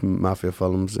most mafia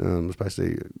films,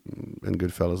 especially in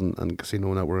Goodfellas and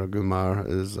Casino Network. A goomar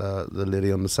is the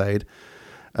lady on the side,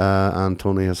 and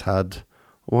Tony has had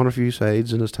one or few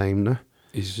sides in his time now.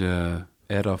 He's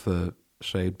ate off the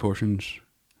side portions,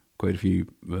 quite a few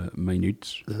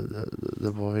minutes.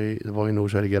 The boy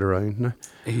knows how to get around now.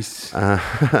 He's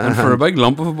and for a big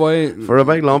lump of a boy, For a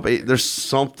big lump, there's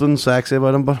something sexy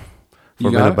about him, but for You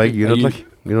being a got big it? unit, You- like,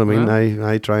 you know what I mean? Well.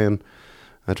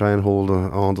 I try and hold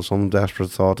on to some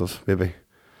desperate thought of maybe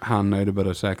handing out a bit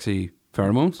of sexy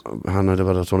pheromones. handing out a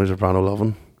bit of Tony Soprano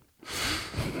loving.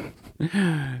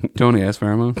 Tony S.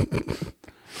 Pheromone.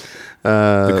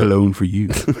 The cologne for you.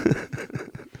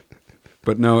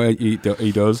 But no, he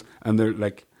does, and they're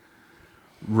like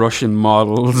Russian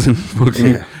models and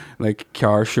fucking like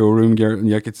car showroom gear. And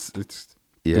like it's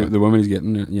the woman he's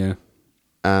getting. Yeah,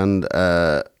 And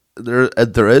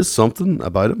there is something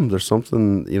about him. There's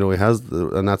something, he has,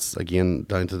 and that's again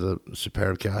down to the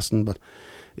superb casting. But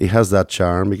he has that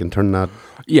charm. He can turn that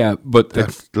yeah, but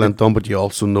it's glint on. But you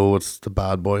also know it's the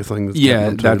bad boy thing. That's getting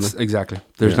him too, that's like. exactly.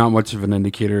 There's Yeah. not much of an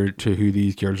indicator to who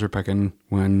these girls are picking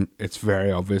when it's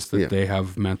very obvious that Yeah. they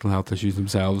have mental health issues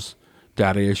themselves,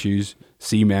 daddy issues.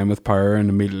 See men with power and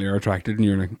immediately are attracted, and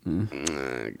you're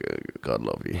like, God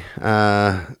love you.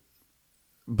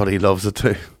 But he loves it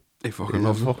too. he fucking He's a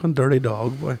loves it. fucking dirty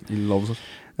dog, boy. He loves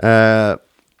it.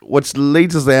 Which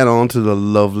leads us then on to the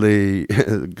lovely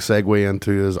segue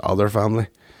into his other family,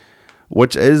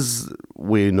 which is,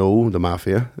 we know, the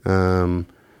mafia. And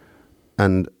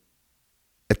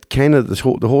it kind of,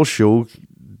 the whole show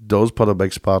does put a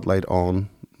big spotlight on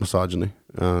misogyny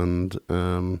and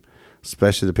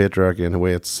especially the patriarchy and the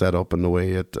way it's set up and the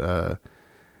way it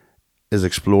is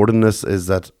explored in this, is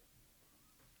that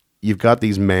you've got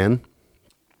these men,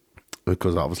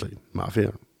 because obviously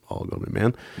mafia, all going to be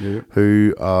men, Yeah.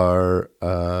 who are,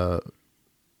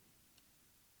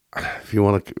 if you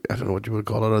want to, I don't know what you would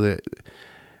call it, are they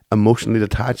emotionally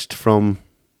detached from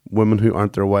women who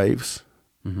aren't their wives?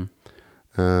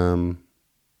 Mm-hmm.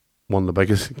 One of the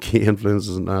biggest key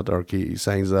influences in that, or key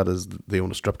signs of that, is they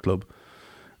own a strip club.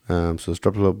 So a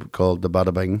strip club called the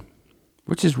Bada Bing,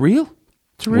 Which is real.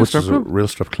 It's a real which strip is club. a real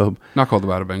strip club. Not called the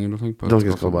Bada Bing, I don't think. But Don't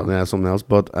think it's called that, something else.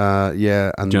 But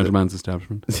yeah, and Gentleman's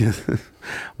establishment.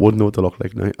 wouldn't know what they look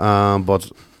like now. But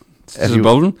Is this a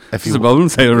building? if Is this you- a building?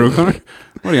 Sailor O'Connor?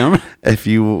 What are you on? if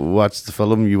you watch the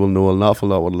film, you will know an awful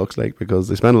lot what it looks like, because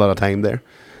they spend a lot of time there.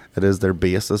 It is their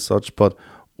base as such. But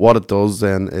what it does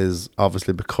then is,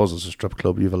 obviously, because it's a strip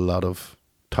club, you have a lot of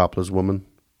topless women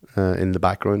in the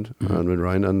background and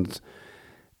around. And,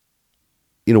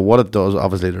 what it does,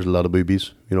 obviously, there's a lot of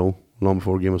boobies, long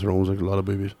before Game of Thrones, like a lot of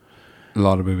boobies. A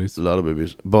lot of movies. A lot of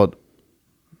boobies. But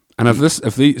And if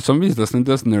somebody's listening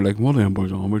to this and they're like, what am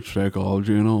boys on with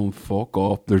psychology and all, fuck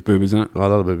off, there's boobies in it. a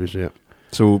lot of boobies, yeah.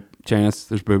 So, Chance,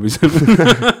 there's boobies in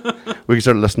it. We can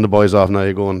start listening to boys off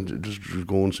now. Just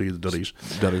go and see the duddies.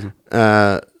 That isn't.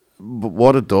 But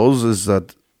what it does is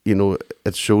that,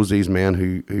 it shows these men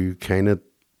who kind of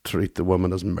treat the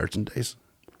women as merchandise.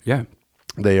 Yeah.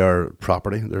 They are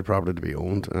property. They're property to be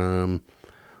owned.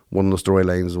 one of the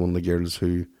storylines is one of the girls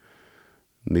who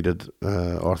needed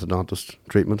orthodontist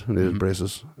treatment, who needed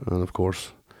braces, and of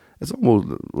course, it's almost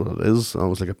it is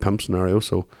almost like a pimp scenario.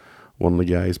 So one of the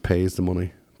guys pays the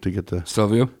money to get the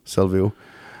Silvio,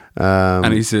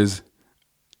 and he says,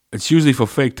 "It's usually for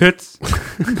fake tits."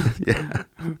 yeah,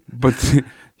 but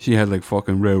she had like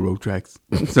fucking railroad tracks,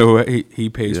 so he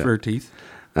pays for her teeth.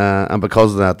 And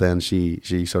because of that, then she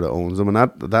sort of owns them, and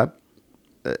that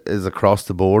is across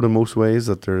the board in most ways,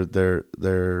 that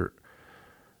they're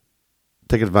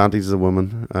take advantage of the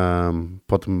women,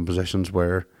 put them in positions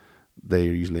where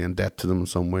they're usually in debt to them in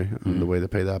some way, and the way they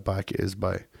pay that back is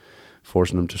by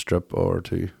forcing them to strip or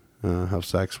to have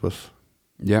sex with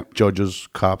judges,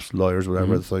 cops, lawyers,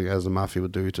 whatever the thing as the mafia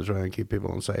would do to try and keep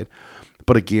people on side.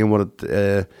 But again,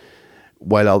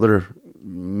 while other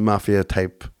mafia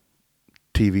type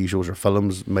TV shows or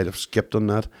films might have skipped on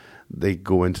that, they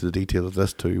go into the detail of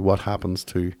this too. What happens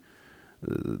to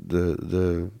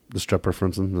the stripper, for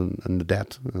instance, and the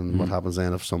debt, and what happens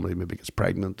then if somebody maybe gets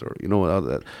pregnant, or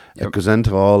it goes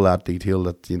into all that detail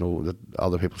that that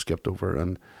other people skipped over,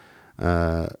 and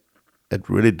it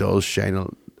really does shine.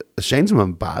 It shines them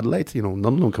in bad light. None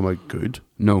of them come out good.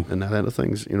 No, in that end of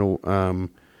things.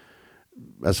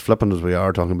 As flippant as we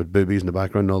are talking about boobies in the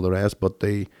background and all the rest, but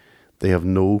they have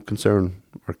no concern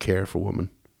or care for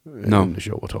women in the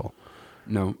show at all.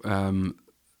 No,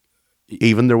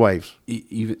 even their wives.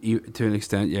 Even to an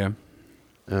extent, yeah.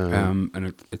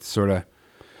 And it's sort of,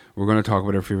 we're going to talk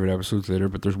about our favorite episodes later,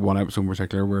 but there's one episode in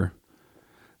particular where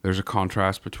there's a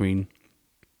contrast between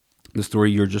the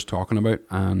story you're just talking about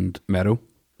and Meadow,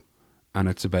 and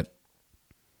it's a bit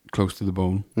close to the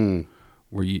bone,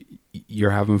 where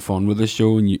you're having fun with the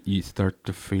show and you start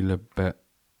to feel a bit.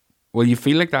 Well, you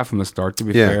feel like that from the start. To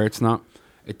be fair,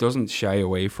 it doesn't shy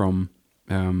away from.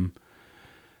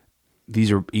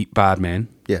 These are bad men,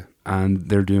 and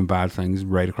they're doing bad things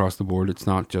right across the board. It's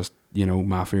not just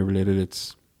mafia related.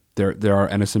 It's there are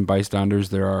innocent bystanders.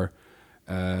 There are,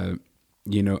 I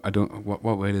don't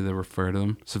what way do they refer to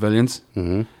them? Civilians.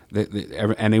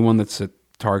 Mm-hmm. Anyone that's a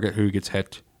target who gets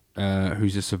hit,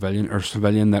 who's a civilian or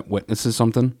civilian that witnesses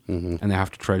something, and they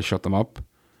have to try to shut them up.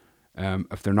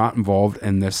 If they're not involved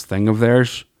in this thing of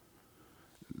theirs,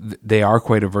 they are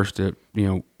quite averse to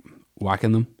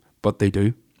whacking them, but they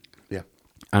do.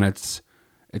 And it's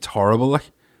horrible, like.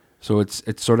 So it's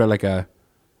sort of like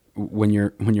when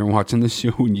you're watching this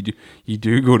show and you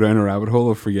do go down a rabbit hole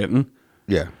of forgetting.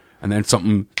 Yeah. And then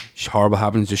something horrible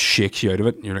happens, just shakes you out of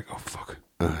it, and you're like, oh fuck.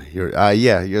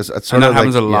 Yes, it's sort and that of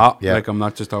happens like, a lot. Yeah. Like, I'm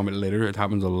not just talking about it later. It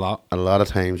happens a lot. A lot of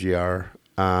times you are.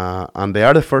 And they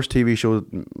are the first TV show,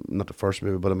 not the first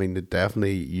maybe, but I mean they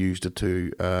definitely used it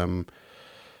to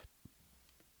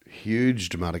huge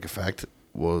dramatic effect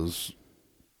was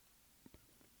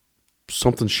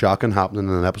something shocking happening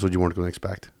in an episode you weren't going to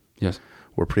expect. Yes.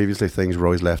 Where previously things were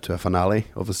always left to a finale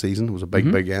of the season. It was a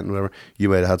big end, whatever. You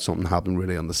might have had something happen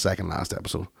really on the second last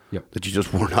episode that you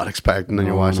just were not expecting, and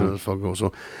you're watching it as fuck go.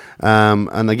 So,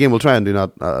 and again, we'll try and do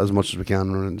that as much as we can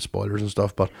around spoilers and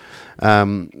stuff. But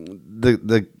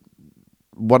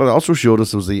what it also showed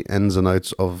us was the ins and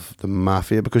outs of the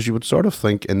mafia, because you would sort of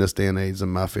think in this day and age the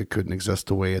mafia couldn't exist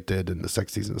the way it did in the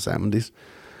 60s and the 70s.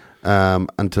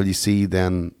 Until you see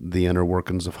then the inner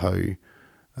workings of how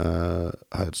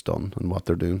it's done and what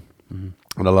they're doing. And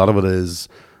a lot of it is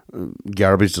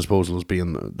garbage disposal as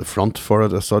being the front for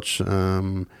it as such.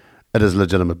 It is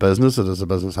legitimate business, it is a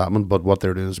business happening, but what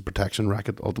they're doing is a protection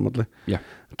racket ultimately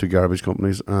to garbage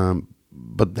companies.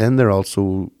 But then they're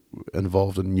also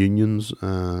involved in unions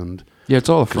and it's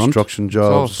all a construction front.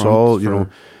 jobs. It's all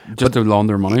just to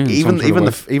launder money. Even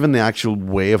the actual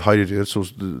way of how to do it. So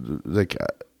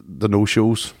the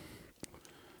no-shows.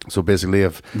 So basically,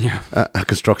 if a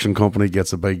construction company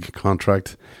gets a big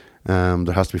contract,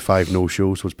 there has to be 5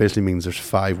 no-shows, which basically means there's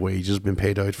 5 wages being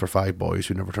paid out for 5 boys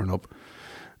who never turn up.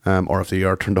 Or if they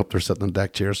are turned up, they're sitting in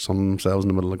deck chairs, sunning themselves in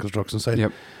the middle of the construction site.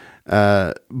 Yep.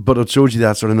 But it shows you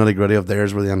that sort of nitty-gritty of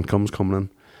theirs where the income's coming in,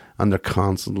 and they're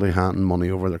constantly handing money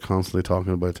over. They're constantly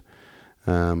talking about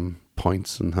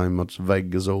points and how much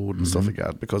vig is owed and stuff like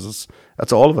that, because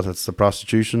it's all of it. It's the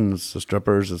prostitution, it's the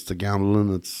strippers, it's the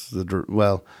gambling, it's the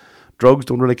drugs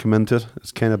don't really come into it.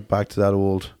 It's kind of back to that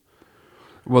old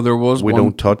there was we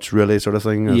don't touch really sort of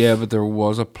thing. But there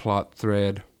was a plot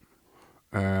thread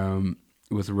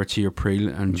with Richie April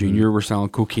and Junior were selling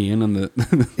cocaine and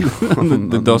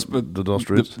the dust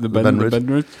routes, the bin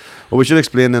routes. Well, we should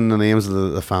explain then the names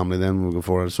of the family, then we'll go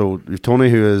forward. So you've Tony,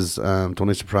 who is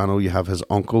Tony Soprano. You have his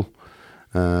uncle,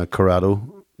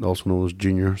 Corrado, also known as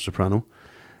Junior Soprano.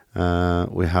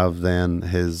 We have then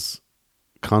his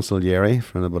consigliere.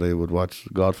 For anybody who would watch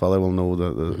Godfather will know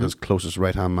that his closest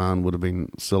right-hand man would have been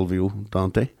Silvio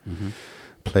Dante,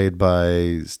 played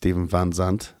by Stephen Van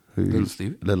Zandt, who's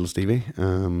Little Stevie,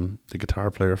 the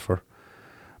guitar player for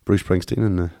Bruce Springsteen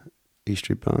in the E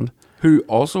Street Band. Who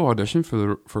also auditioned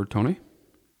for Tony.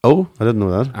 Oh, I didn't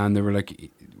know that. And they were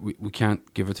like, we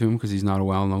can't give it to him because he's not a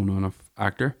well-known enough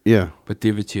actor. Yeah. But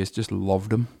David Chase just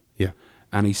loved him. Yeah.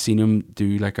 And he's seen him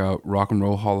do like a Rock and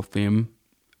Roll Hall of Fame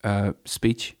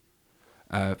speech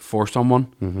for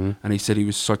someone. And he said he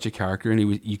was such a character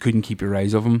and you couldn't keep your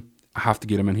eyes off him. I have to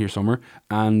get him in here somewhere.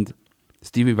 And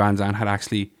Stevie Van Zandt had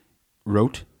actually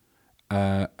wrote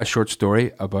a short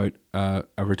story about a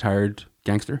retired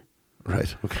gangster.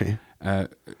 Right, okay.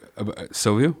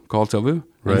 Silvio, called Silvio.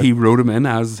 Right. And he wrote him in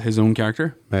as his own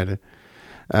character. Maybe.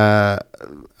 I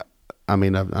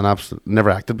mean, I've never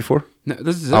acted before. No,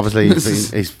 this is it. Obviously,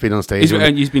 he's been on stage.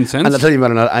 He's been since. And I'll tell you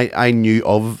about it, I knew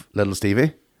of Little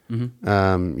Stevie.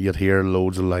 You'd hear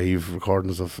loads of live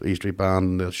recordings of E Street Band,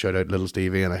 and they'll shout out Little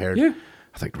Stevie, and I heard,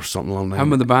 I think there was something along the line. Him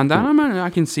with the bandana, man, I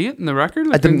can see it in the record.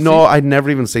 I didn't know. I'd never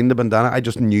even seen the bandana. I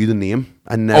just knew the name.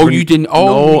 I never. Oh, you didn't. Oh,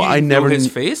 no, you I didn't never know his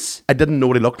face. I didn't know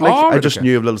what he looked like. Oh, I just okay.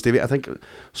 knew of Little Stevie. I think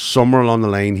somewhere along the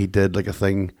line he did like a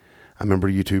thing. I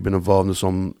remember YouTube being involved in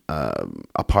some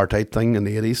apartheid thing in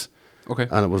the 80s. Okay.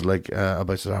 And it was like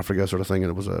about South Africa sort of thing,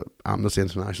 and it was a Amnesty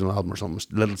International album or something.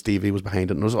 Little Stevie was behind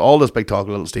it, and there was all this big talk of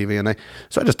Little Stevie, and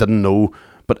so I just didn't know.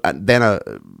 But then I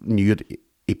knew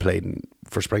he played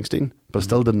for Springsteen, but I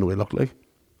still didn't know what he looked like.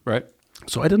 Right.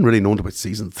 So I didn't really know until about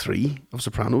season 3 of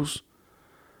Sopranos,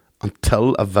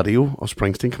 until a video of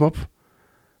Springsteen came up,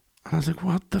 and I was like,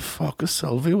 "What the fuck is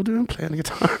Silvio doing playing a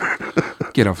guitar?"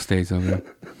 Get off stage, Silvio.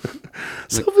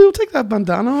 Silvio, take that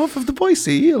bandana off. If the boy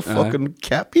see you, he'll fucking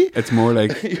cap you. It's more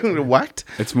like You're gonna get whacked.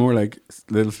 It's more like,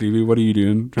 Little Stevie, what are you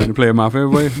doing? Trying to play a mafia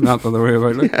boy? Not the other way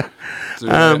about it. Yeah. So,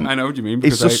 I know what you mean.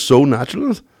 It's just so natural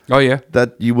in it. Oh, yeah.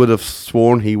 That you would have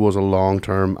sworn he was a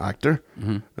long-term actor,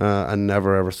 and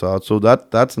never ever saw it. So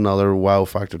that's another wow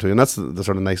factor too, and that's the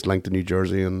sort of nice link to New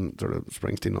Jersey and sort of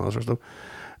Springsteen and all that sort of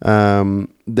stuff.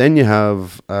 Then you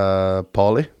have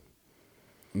Paulie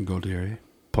Gualtieri.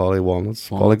 Walnuts,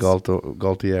 Paulie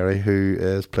Gualtieri, who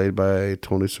is played by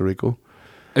Tony Sirico.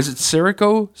 Is it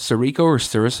Sirico, or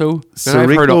Siriso?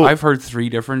 Sirico. I've heard 3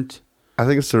 different. I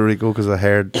think it's Sirico because I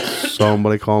heard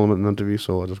somebody call him in an interview,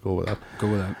 so I'll just go with that. Go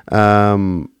with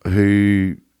that.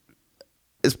 Who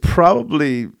is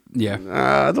probably,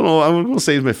 I don't know, I'm going to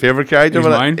say he's my favourite character, He's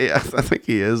but mine? I think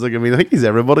he is. Like, I mean, I think he's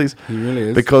everybody's. He really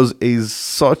is. Because he's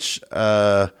such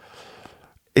a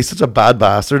bad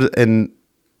bastard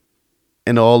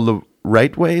in all the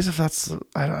right ways, if that's,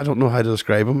 I don't know how to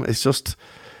describe him. It's just,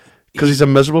 because he's a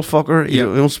miserable fucker. He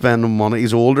don't spend no money.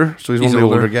 He's older, so he's one of the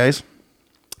older guys.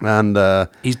 And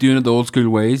he's doing it the old school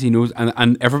ways. He knows,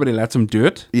 and everybody lets him do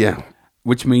it. Yeah.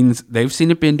 Which means they've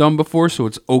seen it being done before, so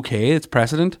it's okay. It's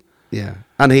precedent. Yeah.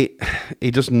 And he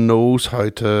just knows how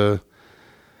to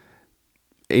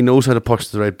push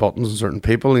the right buttons on certain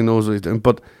people. He knows what he's doing.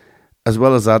 But as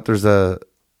well as that, there's a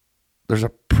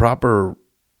proper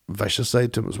vicious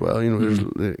side to him as well. You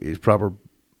know, he's proper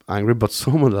angry, but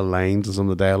some of the lines and some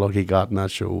of the dialogue he got in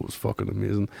that show was fucking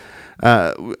amazing.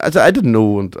 I didn't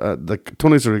know, and like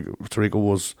Tony Sirico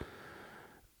was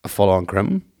a full-on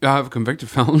criminal. I have a convicted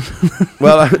felon.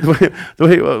 Well, the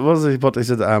way what was he? But he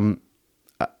said,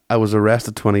 I was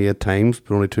arrested 28 times,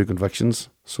 but only 2 convictions.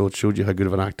 So it showed you how good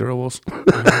of an actor I was.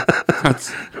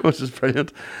 Which is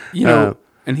brilliant. You know,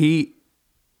 and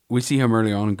we see him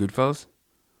early on in Goodfellas,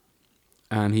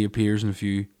 and he appears in a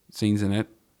few scenes in it.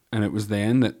 And it was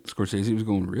then that Scorsese was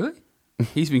going, really?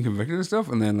 He's been convicted of stuff?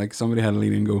 And then like somebody had to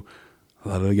lean in and go, a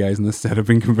lot of the guys in this set have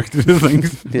been convicted of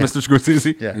things, Mr.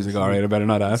 Scorsese. Yeah. He's like, all right, I better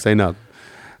not ask. Say not.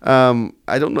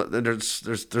 I don't know.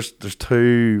 There's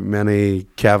too many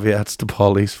caveats to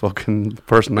Paulie's fucking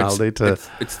personality.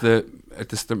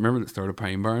 Remember the start of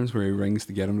Pine Barrens where he rings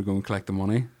to get him to go and collect the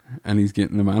money, and he's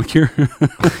getting the manicure.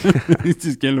 He's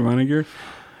just getting the manicure.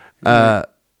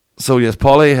 So yes,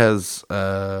 Paulie has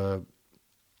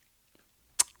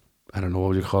I don't know what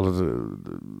would you call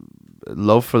it,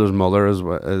 love for his mother as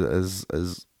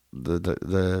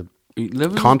the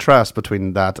contrast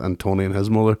between that and Tony and his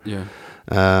mother. Yeah.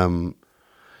 Paulie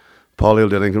will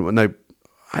do anything. Now,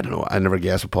 I don't know, I never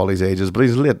guess what Paulie's age is, but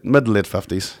he's mid to late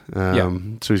 50s.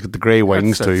 So he's got the grey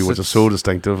wings too, which is so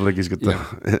distinctive. Like he's got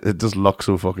it just looks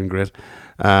so fucking great.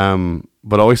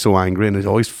 But always so angry, and he's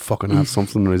always fucking had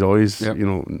something, and he's always and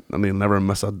he'll never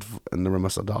miss a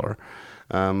dollar.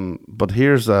 But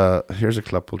here's a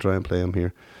clip. We'll try and play him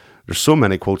here. There's so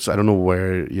many quotes. I don't know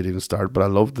where you'd even start, but I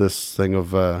love this thing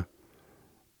of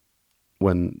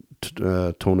when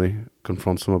Tony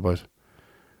confronts him about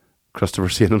Christopher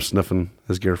seeing him sniffing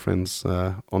his girlfriend's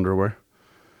underwear.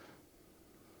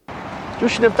 You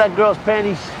sniff that girl's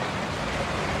panties?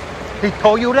 He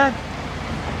told you that?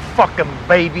 Fucking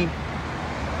baby.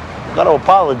 Gotta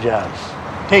apologize.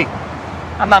 T,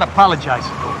 I'm not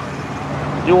apologizing.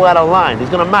 You out of line. He's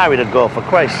gonna marry the girl, for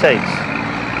Christ's sakes.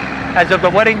 As of the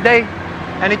wedding day,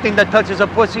 anything that touches a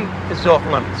pussy is off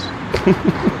limits.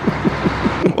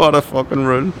 What a fucking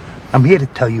rule. I'm here to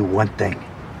tell you one thing.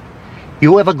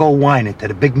 You ever go whining to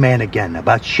the big man again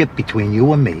about shit between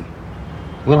you and me,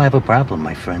 we'll have a problem,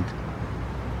 my friend.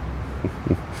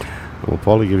 Well,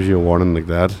 Paulie gives you a warning like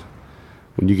that.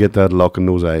 When you get that look in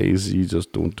those eyes, you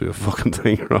just don't do a fucking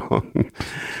thing wrong.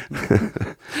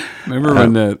 Remember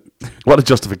when what a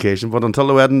justification, but until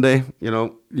the wedding day, you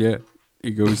know. yeah,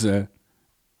 he goes, a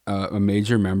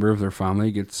major member of their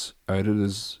family gets outed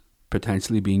as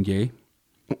potentially being gay,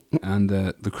 and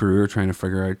the crew are trying to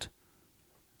figure out,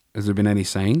 has there been any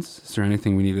signs? Is there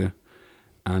anything we need to...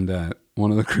 And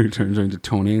one of the crew turns around to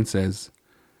Tony and says,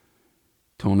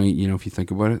 Tony, you know, if you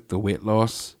think about it, the weight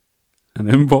loss. And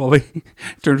then Paulie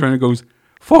turns around and goes,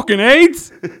 fucking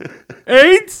AIDS!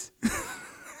 AIDS!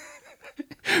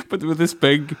 But with this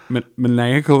big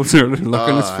maniacal sort of look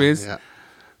on his face. Yeah.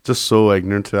 Just so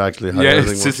ignorant to actually how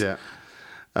everything was. Yeah.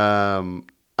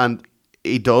 And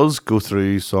he does go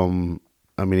through some,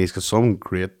 I mean, he's got some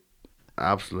great,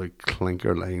 absolute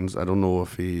clinker lines. I don't know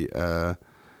if he...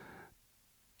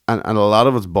 And a lot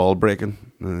of it's ball breaking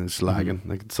and slagging.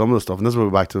 Like some of the stuff, and this will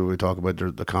go back to we talk about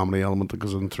the comedy element that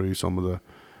goes in through some of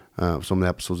the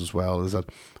episodes as well. Is that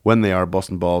when they are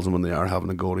busting balls and when they are having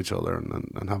a go at each other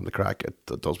and having to crack it,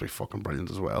 it does be fucking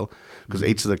brilliant as well. Because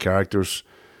each of the characters,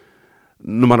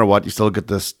 no matter what, you still get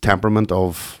this temperament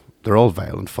of they're all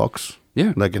violent fucks.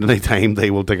 Yeah, like at any time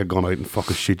they will take a gun out and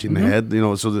fucking shoot you in the head. You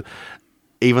know, so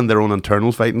even their own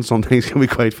internal fighting sometimes can be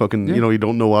quite fucking, you know, you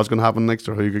don't know what's going to happen next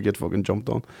or who you could get fucking jumped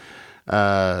on.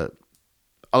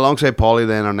 Alongside Paulie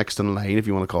then, our next in line, if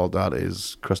you want to call it that,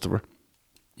 is Christopher.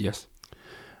 Yes.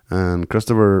 And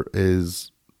Christopher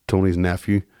is Tony's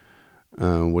nephew,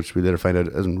 which we later find out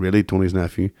isn't really Tony's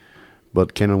nephew,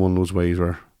 but kind of one of those ways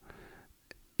where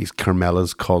he's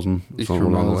Carmela's cousin, somewhere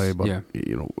along the way. But,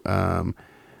 you know,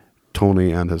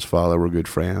 Tony and his father were good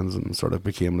friends and sort of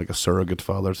became like a surrogate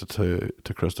father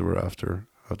to Christopher after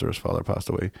his father passed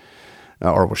away,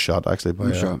 or was shot actually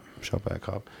by shot by a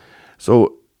cop.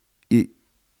 So you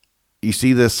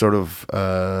see this sort of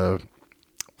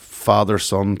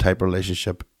father-son type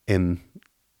relationship in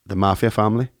the mafia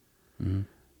family, and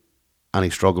he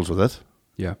struggles with it.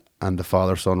 Yeah, and the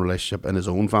father-son relationship in his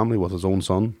own family with his own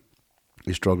son,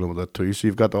 he's struggling with it too. So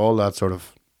you've got all that sort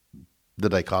of the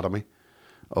dichotomy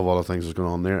of all the things that's going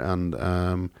on there,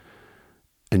 and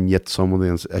yet some of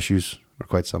the issues are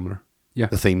quite similar. Yeah,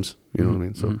 the themes, you know what I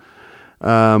mean. So,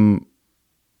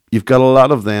 you've got a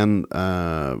lot of then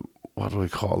what do we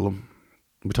call them?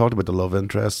 We talked about the love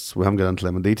interests. We haven't got into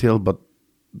them in detail, but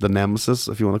the nemesis,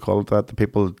 if you want to call it that, the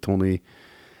people Tony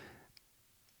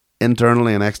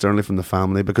internally and externally from the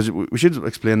family, because we should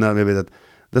explain that maybe that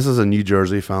this is a New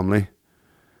Jersey family.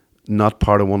 Not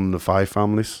part of one of the 5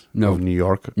 families of New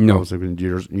York. No. Obviously New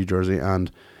Jersey,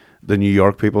 and the New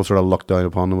York people sort of look down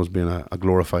upon them as being a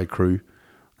glorified crew.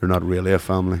 They're not really a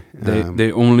family.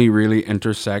 They only really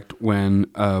intersect when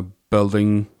a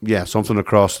building... Yeah, something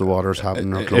across the waters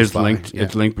happening or close by. Linked. Yeah.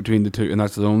 It's linked between the two, and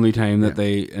that's the only time that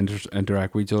they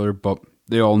interact with each other, but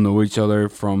they all know each other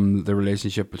from the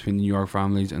relationship between the New York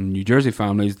families and the New Jersey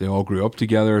families. They all grew up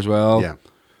together as well. Yeah.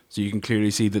 So you can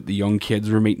clearly see that the young kids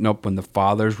were meeting up when the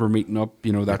fathers were meeting up,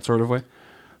 you know, that sort of way.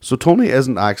 So Tony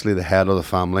isn't actually the head of the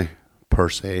family per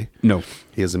se. No.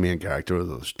 He is the main character of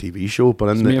the TV show.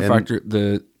 But the main factor,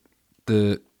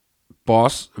 the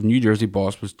boss of New Jersey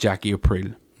boss was Jackie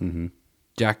Aprile. Mm-hmm.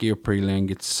 Jackie Aprile then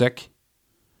gets sick.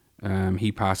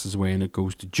 He passes away and it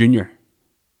goes to Junior.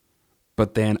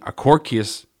 But then a court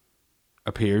case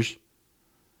appears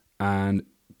and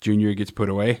Junior gets put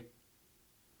away.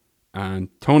 And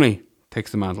Tony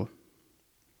takes the mantle.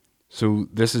 So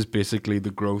this is basically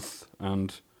the growth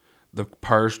and the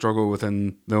power struggle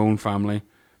within their own family,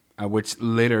 which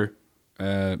later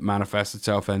manifests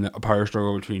itself in a power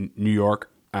struggle between New York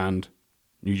and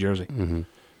New Jersey. Mm-hmm.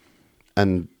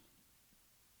 And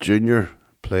Junior,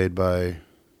 played by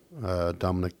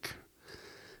Dominic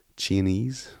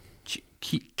Chianese.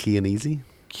 Chianese.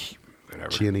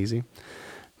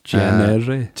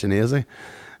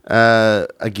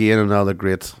 Again, another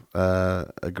great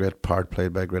part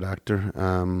played by a great actor.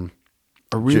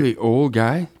 A really old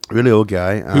guy really old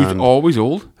guy. who's And always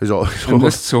old. who's always In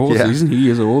this whole Yeah. season, he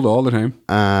is old all the time.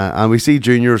 And we see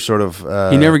Junior sort of.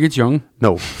 He never gets young.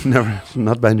 No, never.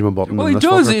 Not Benjamin Button. Well, in he this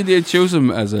does. fucker. It shows him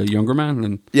as a younger man.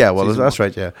 And Yeah, well, that's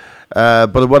right. Yeah,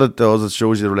 but what it does, it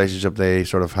shows you the relationship they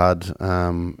sort of had,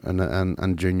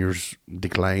 and Junior's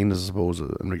decline, I suppose,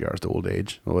 in regards to old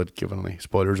age. I would give any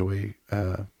spoilers away.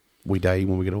 We die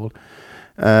when we get old.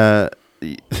 Well,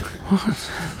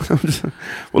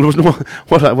 there was no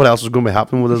what else was going to be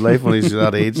happening with his life when he's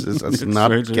that age. It's It's not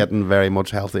very true. getting very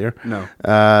much healthier. No.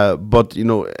 But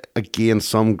again,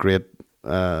 some great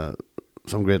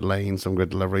lines, some great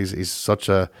deliveries. He's such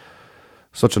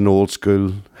an old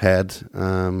school head.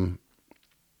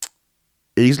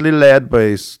 Easily led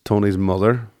by Tony's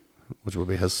mother, which will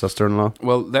be his sister-in-law.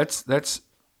 Well, let's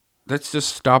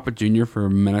just stop at Junior for a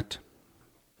minute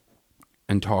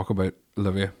and talk about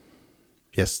Olivia.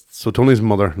 Yes, so Tony's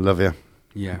mother, Livia,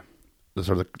 Yeah. the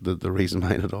sort of the reason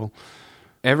behind it all.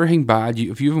 Everything bad,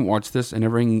 if you haven't watched this, and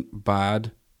everything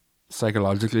bad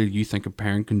psychologically you think a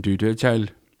parent can do to a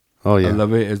child, Oh yeah,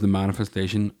 Olivia is the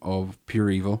manifestation of pure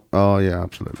evil. oh yeah,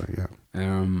 absolutely, yeah.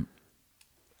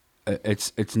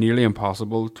 It's nearly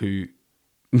impossible to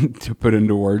to put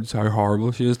into words how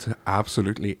horrible she is to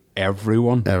absolutely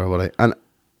everyone. Everybody, and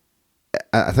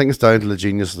I think it's down to the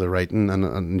genius of the writing,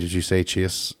 and as you say,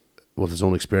 Chase with his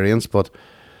own experience, but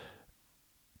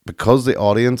because the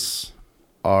audience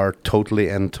are totally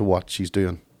into what she's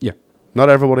doing. Yeah. Not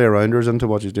everybody around her is into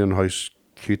what she's doing, how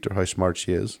cute or how smart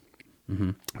she is.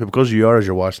 Mm-hmm. But because you are, as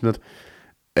you're watching it,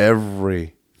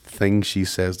 everything she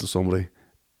says to somebody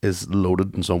is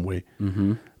loaded in some way.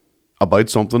 Mm-hmm. About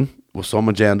something, with some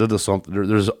agenda to something.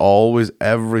 There's always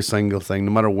every single thing,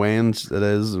 no matter when it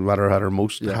is, no matter at her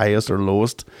most highest or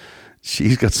lowest,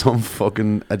 she's got some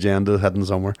fucking agenda hidden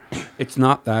somewhere. It's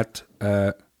not that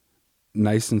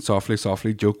nice and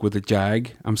softly joke with a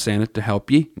jag. I'm saying it to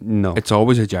help you. No. It's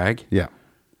always a jag. Yeah.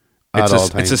 It's At all it's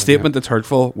times, a statement that's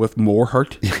hurtful with more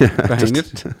hurt behind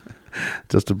it.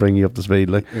 Just to bring you up to speed,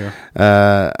 like.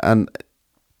 Yeah. And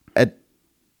it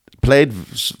played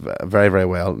very, very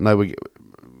well. Now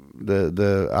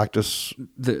the actress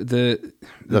The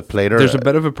that played her. there's a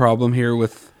bit of a problem here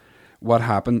with what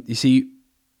happened. You see,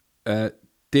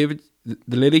 David,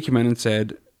 the lady came in and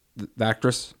said, the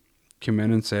actress came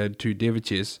in and said to David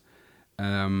Chase,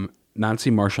 Nancy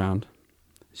Marchand,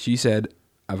 she said,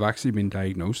 I've actually been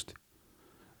diagnosed,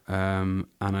 and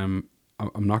I'm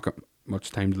not got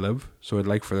much time to live, so I'd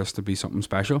like for this to be something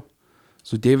special.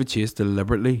 So David Chase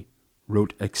deliberately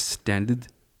wrote extended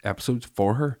episodes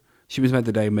for her. She was meant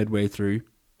to die midway through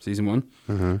season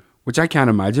 1, which I can't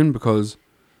imagine because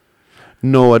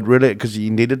No, it really, because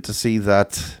you needed to see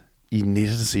that. You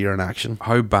needed to see her in action.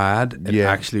 how bad it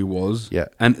Yeah. actually was. Yeah.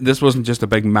 And this wasn't just a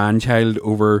big man-child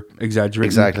over exaggerating.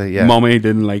 Exactly, yeah. Mommy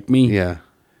didn't like me. Yeah.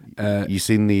 You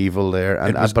seen the evil there,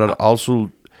 and it was- but it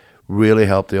also really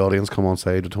helped the audience come on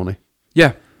side with Tony.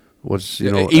 Yeah. Which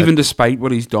Even despite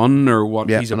what he's done or what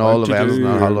yeah, he's and about all the to evidence do.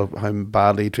 and or- how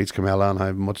badly he treats Camilla and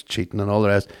how much cheating and all the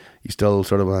rest, he still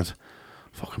sort of went,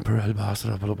 fucking poor old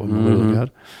bastard, I put up on my little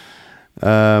God.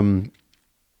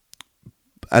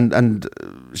 And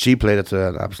she played it to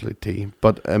an absolute T.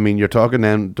 But I mean, you're talking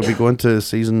then, did we go into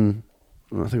season,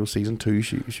 I think it was season 2,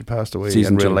 she passed away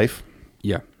Season in real 2. life.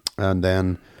 Yeah. And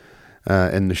then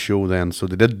in the show then, so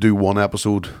they did do one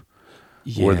episode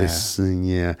where they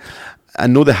yeah. I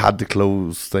know they had to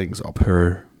close things up.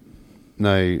 Her.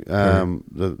 Now,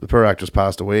 the poor actress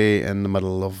passed away in the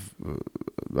middle of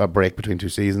a break between 2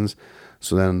 seasons.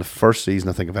 So then in the first season,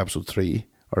 I think of episode 3,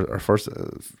 or first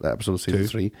episode of season 2.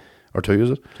 3, or 2 is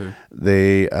it? 2.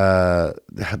 They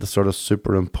had to sort of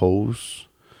superimpose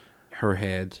Her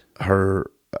head. a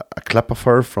clip of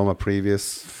her from a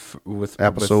previous With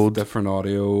episode. different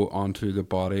audio onto the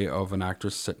body of an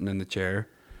actress sitting in the chair.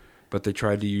 But they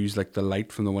tried to use like the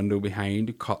light from the window behind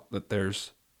to cut that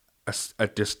there's a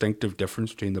distinctive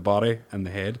difference between the body and the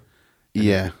head.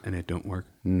 And it don't work.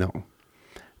 No.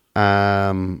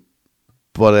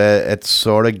 But it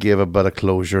sort of gave a bit of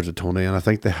closure to Tony, and I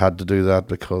think they had to do that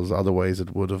because otherwise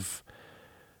it would have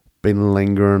been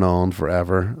lingering on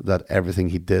forever that everything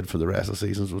he did for the rest of the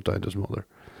seasons was down to his mother.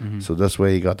 So this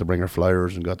way he got to bring her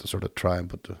flowers and got to sort of try and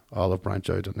put the olive branch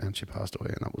out, and then she passed away,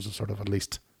 and that was a sort of at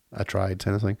least I tried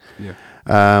kind of thing. Yeah.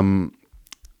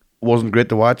 Wasn't great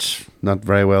to watch, not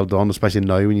very well done, especially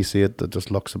now when you see it. It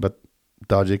just looks a bit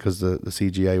dodgy because the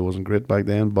CGI wasn't great back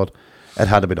then, but it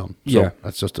had to be done. So Yeah.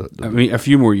 that's just I mean, a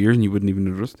few more years and you wouldn't even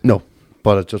notice. no,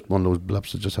 but it's just one of those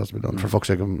blips that just has to be done. For fuck's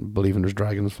sake, I'm believing there's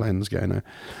dragons flying in the sky now.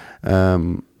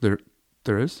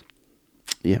 There is.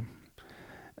 Yeah.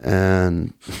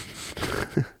 And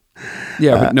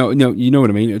Yeah, but no, you know what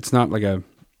I mean. It's not like a.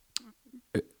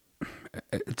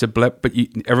 It's a blip, but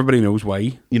everybody knows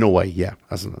why. You know why? Yeah.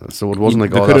 So it wasn't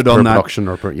like They oh, could that's have done that. production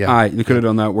or yeah. Aye, they could have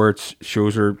done that where it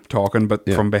shows her talking, but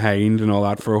Yeah. from behind and all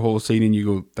that for a whole scene, and you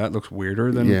go, that looks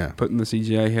weirder than Yeah. putting the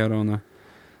CGI head on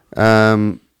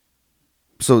there.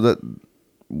 So that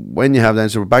when you have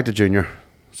that, so we're back to Junior.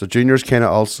 So Junior's kind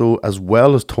of also, as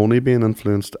well as Tony being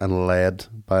influenced and led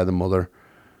by the mother,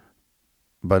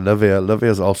 by Livia.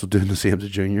 Livia's also doing the same to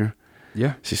Junior.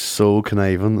 Yeah, She's so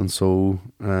conniving and so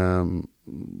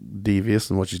devious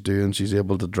in what she's doing. She's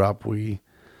able to drop wee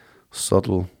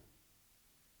subtle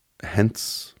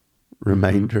hints,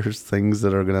 reminders, things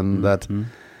that are going to that.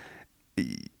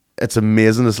 It's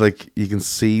amazing. It's like you can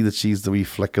see that she's the wee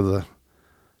flick of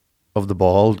the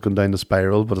ball going down the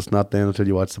spiral, but it's not then until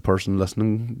you watch the person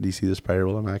listening. Do you see the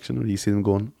spiral in action, or do you see them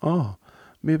going, "Oh,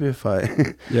 maybe if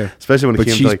I," yeah. Especially when it But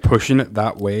came she's to like pushing it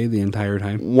that way the entire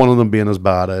time. one of them being as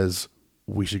bad as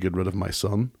we should get rid of my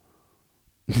son.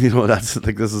 You know, that's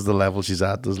like this is the level she's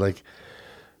at. There's like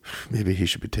maybe he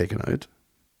should be taken out,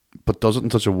 but does it in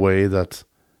such a way that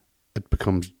it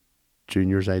becomes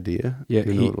Junior's idea. Yeah,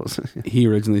 you know it was. he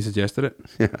originally suggested it.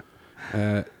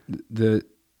 Yeah,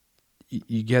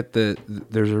 You get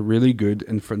there's a really good,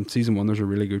 and from season 1 there's a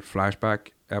really good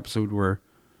flashback episode where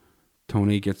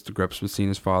Tony gets to grips with seeing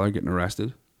his father getting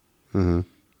arrested, mm-hmm.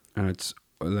 and it's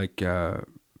like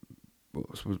what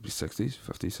was supposed to be 60s,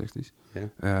 50s, 60s.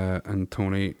 Yeah. And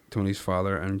Tony's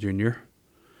father and Junior,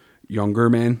 younger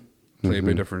men, played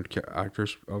by different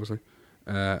actors, obviously,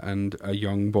 and a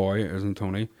young boy isn't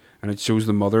Tony, and it shows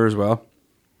the mother as well,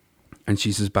 and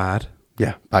she's as bad.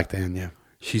 Yeah, back then, yeah.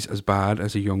 She's as bad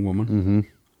as a young woman.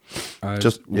 Mm-hmm.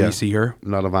 Just when you see her. A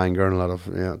lot of anger and a lot of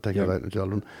taking it out on the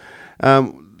children.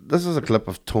 This is a clip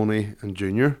of Tony and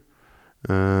Junior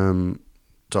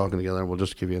talking together. We'll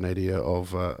just give you an idea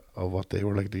of what they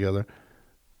were like together.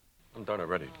 I'm done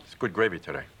already. It's good gravy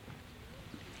today.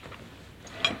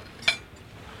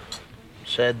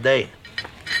 Sad day.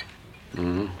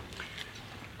 Mm-hmm.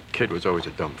 Kid was always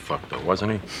a dumb fuck, though,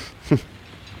 wasn't he?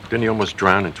 Didn't he almost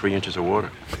drown in 3 inches of water?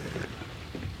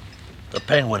 The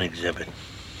penguin exhibit.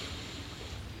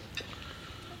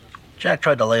 Jack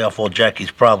tried to lay off all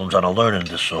Jackie's problems on a learning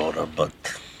disorder, but...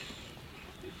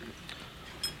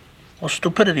 Well,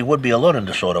 stupidity would be a learning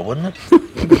disorder, wouldn't it?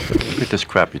 Look at this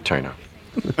crappy turnout.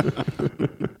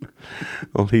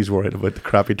 Well, he's worried about the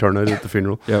crappy turnout at the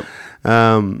funeral. Yep.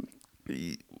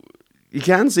 You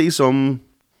can see some,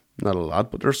 not a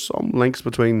lot, but there's some links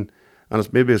between,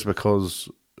 and maybe it's because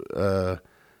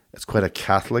it's quite a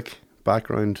Catholic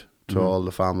background to all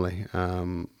the family,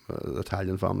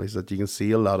 Italian families, that you can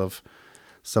see a lot of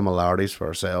similarities for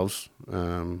ourselves,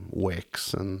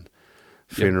 wakes and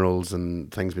funerals and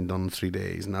things being done in 3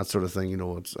 days and that sort of thing, you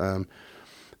know. It's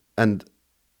and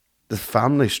the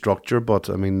family structure, but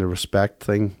I mean the respect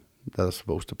thing that is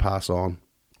supposed to pass on.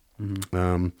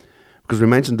 Because we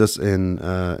mentioned this in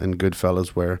Goodfellas,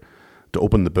 where to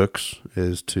open the books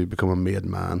is to become a made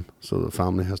man. So the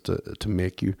family has to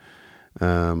make you,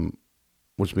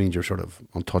 which means you're sort of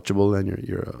untouchable, and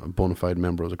you're a bona fide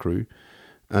member of the crew.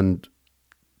 And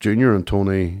Junior and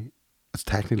Tony, it's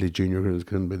technically Junior who's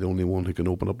going to be the only one who can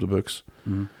open up the books.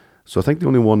 So I think the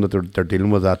only one that they're dealing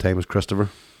with that time is Christopher.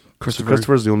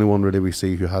 Christopher's the only one really we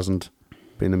see who hasn't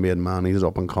been a made man. He's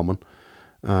up and coming.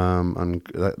 And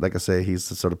like I say, he's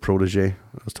the sort of protege,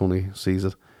 as Tony sees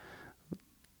it.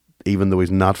 Even though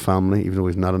he's not family, even though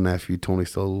he's not a nephew, Tony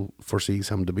still foresees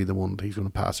him to be the one that he's going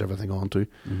to pass everything on to.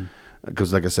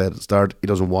 Because like I said at the start, he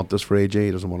doesn't want this for AJ,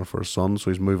 he doesn't want it for his son,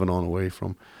 so he's moving on away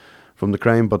from the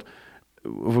crime. But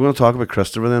if we're going to talk about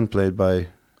Christopher then, played by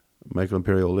Michael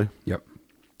Imperioli. Yep.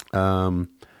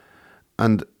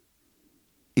 And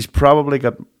he's probably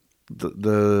got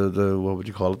the what would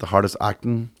you call it, the hardest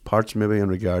acting parts maybe in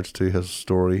regards to his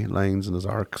storylines and his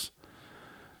arcs.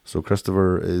 So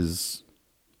Christopher is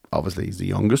obviously he's the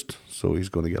youngest, so he's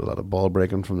going to get a lot of ball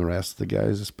breaking from the rest of the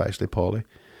guys, especially Paulie.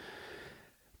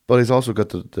 But he's also got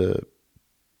the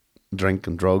drink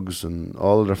and drugs and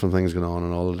all the different things going on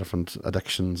and all the different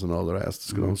addictions and all the rest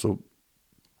that's going on. So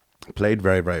played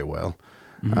very, very well.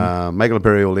 Michael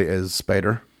Imperioli is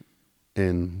Spider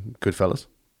in Goodfellas.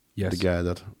 Yes. The guy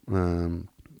that... and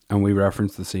we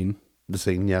referenced the scene. The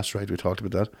scene, yes, right. We talked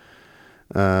about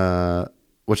that.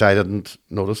 Which I didn't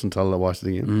notice until I watched it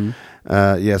again.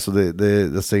 So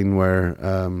the scene where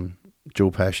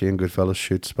Joe Pesci in Goodfellas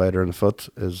shoots Spider in the foot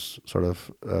is sort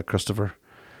of Christopher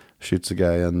shoots a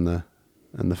guy in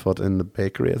the foot in the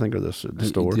bakery, I think, or the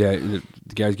store. Yeah, the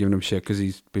guy's giving him shit because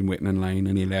he's been waiting in line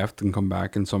and he left and come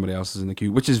back and somebody else is in the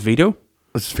queue, which is Vito.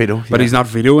 It's Vito, but he's not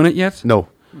Vito in it yet. No.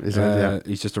 Is it? Yeah.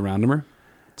 He's just a randomer.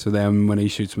 So then when he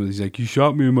shoots him, he's like, "You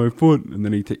shot me in my foot," and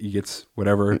then he gets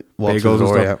whatever Walks to bagels the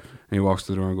door, and yeah. stuff, and he walks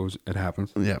to the door and goes, "It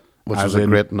happens." Yeah, which As was a in,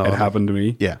 great nod. It happened to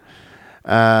me. Yeah.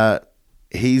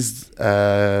 He's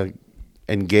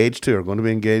engaged to, or going to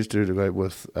be engaged to go out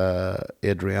with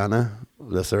Adriana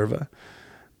Lacerva,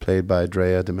 played by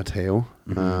Drea De Matteo.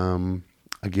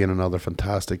 Again, another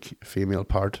fantastic female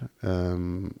part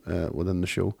within the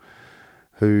show.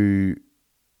 Who,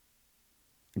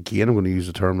 again, I'm going to use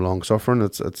the term long suffering.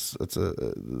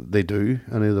 They do.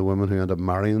 Any of the women who end up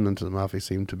marrying into the mafia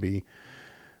seem to be.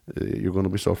 You're going to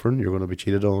be suffering. You're going to be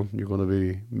cheated on. You're going to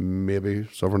be maybe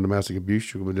suffering domestic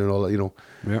abuse. You're going to be doing all that,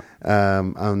 Yeah.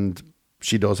 And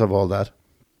she does have all that,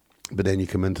 but then you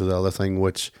come into the other thing,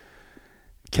 which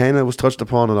kind of was touched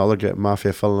upon in other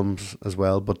mafia films as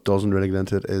well, but doesn't really get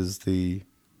into it, is the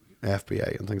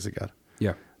FBI and things like that.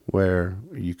 Yeah. Where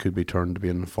you could be turned to be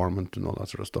an informant and all that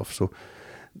sort of stuff. So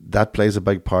that plays a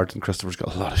big part, and Christopher's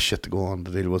got a lot of shit to go on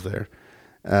to deal with there.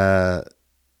 And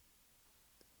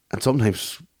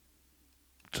sometimes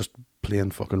just plain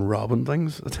fucking robbing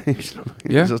things at times.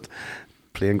 Yeah. Just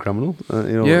plain criminal.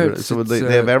 Yeah, So it's, they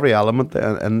have every element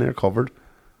in there covered.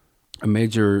 A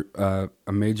major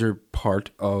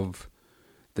part of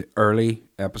the early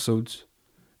episodes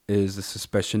is the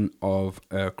suspicion of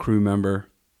a crew member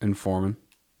informang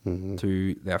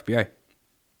to the FBI.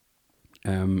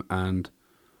 And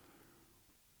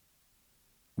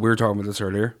we were talking about this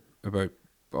earlier about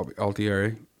Bobby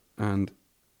Altieri, and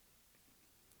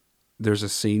there's a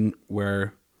scene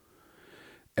where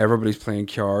everybody's playing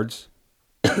cards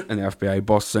and the FBI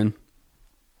busts in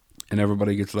and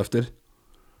everybody gets lifted.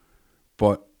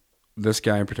 But this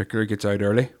guy in particular gets out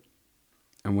early.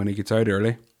 And when he gets out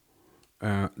early,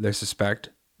 they suspect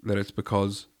that it's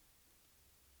because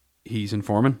he's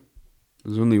informing.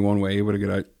 There's only one way he would have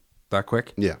got out that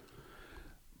quick. Yeah.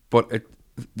 But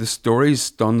the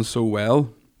story's done so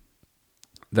well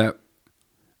that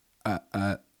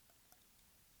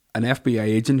an FBI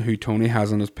agent who Tony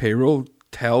has on his payroll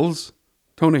tells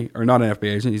Tony, or not an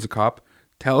FBI agent, he's a cop,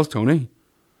 tells Tony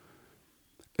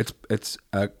it's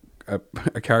a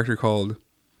character called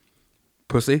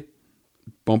Pussy,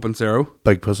 Bumpin' Zero.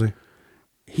 Big Pussy.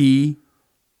 He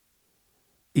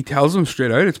tells him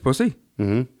straight out it's Pussy.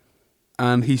 Mm-hmm.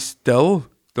 And he still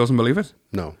doesn't believe it.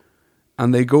 No.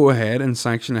 And they go ahead and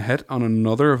sanction a hit on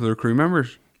another of their crew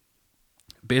members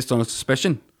based on a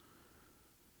suspicion.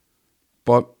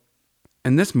 But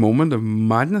in this moment of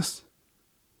madness,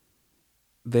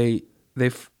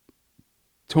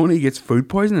 Tony gets food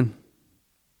poisoning.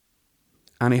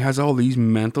 And he has all these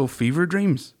mental fever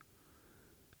dreams.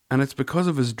 And it's because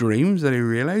of his dreams that he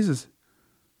realizes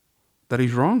that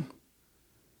he's wrong.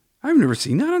 I've never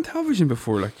seen that on television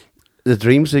before. Like, the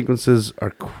dream sequences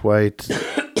are quite.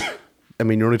 I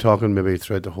mean, you're only talking maybe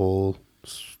throughout the whole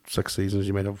 6 seasons.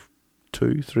 You might have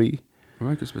 2, 3. I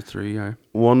think it's with 3. Yeah.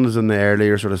 One is in the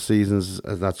earlier sort of seasons,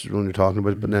 as that's the one you're talking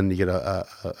about. But then you get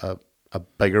a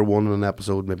bigger one in an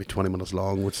episode, maybe 20 minutes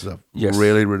long, which is a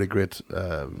really, really great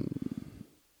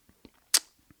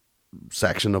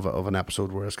section of an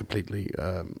episode where it's completely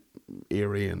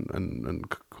eerie and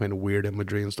kind of weird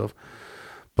imagery and stuff.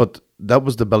 But that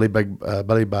was the Billy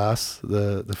Bass,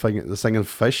 the singing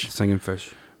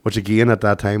fish. Which again, at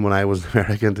that time when I was in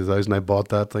America in 2000, I bought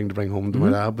that thing to bring home to my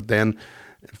dad. But then,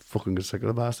 I fucking got sick of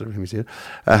the bastard every time you see it.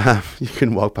 You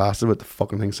can walk past it with the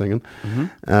fucking thing singing.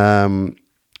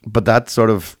 But that sort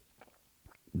of,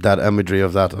 that imagery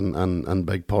of that and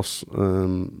Big Puss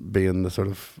being the sort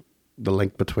of the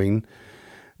link between,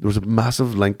 there was a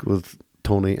massive link with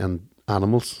Tony and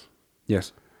animals.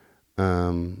 Yes.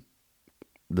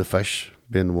 The fish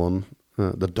being one,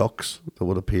 the ducks that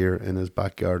would appear in his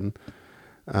back garden.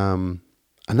 And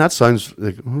that sounds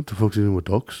like, what the fuck's he doing with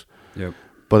ducks? Yep.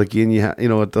 But again,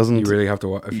 it doesn't. You really have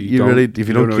to. If you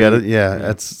don't know get it,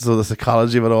 it's so the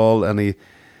psychology of it all, and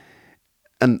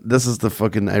this is the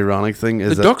fucking ironic thing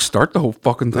is the ducks start the whole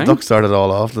fucking thing. The ducks started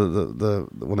all off the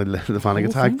when they led the panic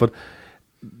attack, but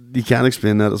you can't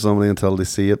explain that to somebody until they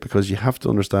see it, because you have to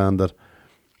understand that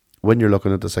when you're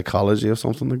looking at the psychology of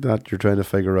something like that, you're trying to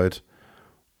figure out,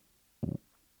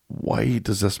 why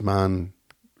does this man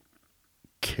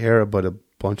care about a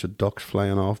bunch of ducks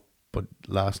flying off, but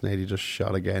last night he just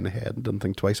shot a guy in the head and didn't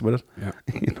think twice about it. Yeah.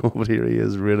 But here he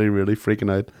is really, really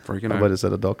freaking out about out. a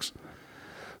set of ducks.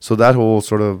 So that whole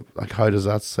sort of, like, how does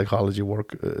that psychology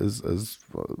work is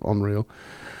unreal.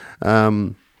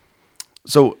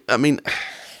 So, I mean,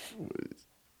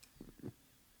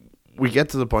 we get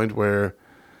to the point where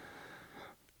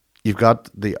you've got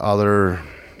the other,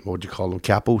 what would you call them,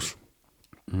 capos.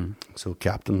 So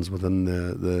captains within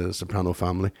the Soprano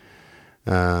family,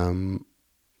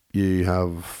 You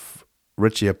have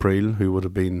Richie Aprile, who would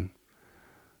have been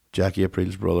Jackie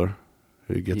Aprile's brother,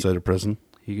 who gets out of prison.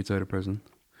 He gets out of prison.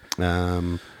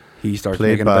 He starts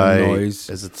played making by, a bit of noise.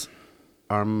 Is it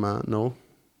no,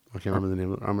 I can't remember the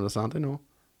name. Armand Asante? No,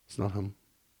 it's not him.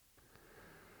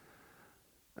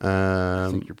 I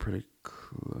think you're pretty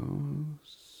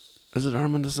close. Is it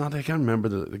Armand Asante? I can't remember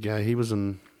the guy. He was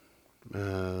in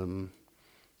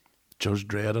Judge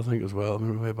Dredd, I think, as well. I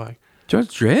remember way back.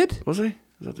 Judge Dredd? Was he? Is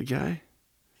that the guy?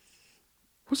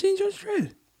 Was he in Judge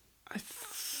Dredd?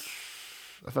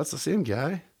 If that's the same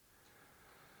guy,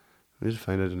 we need to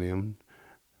find out the name.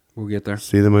 We'll get there.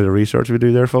 See the amount of research we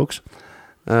do there, folks.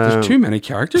 There's too many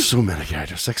characters. So many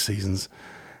characters. 6 seasons.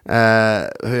 Who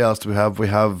else do we have? We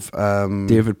have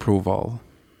David Proval.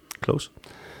 Close.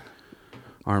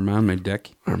 Our man, my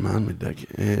dick.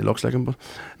 He looks like him, but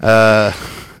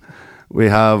we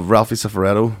have Ralphie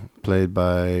Cifaretto, played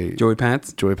by Joey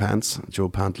Pants. Joe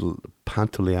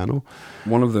Pantoliano.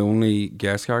 One of the only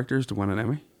guest characters to win an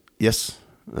Emmy. Yes,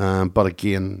 but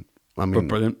again, I mean,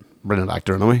 brilliant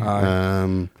actor anyway.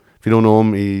 If you don't know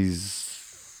him,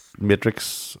 he's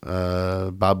Matrix,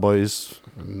 Bad Boys,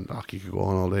 and you could go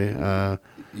on all day.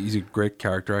 He's a great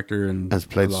character actor and has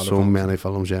played so many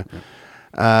films. Yeah.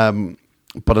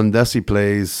 But in this, he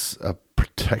plays a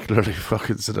particularly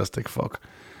fucking sadistic fuck.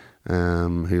 He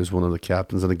was one of the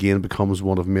captains, and again becomes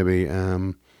one of maybe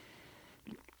a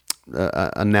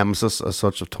nemesis as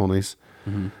such of Tony's.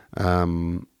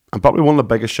 And probably one of the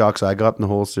biggest shocks I got in the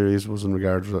whole series was in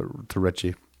regard to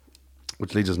Richie,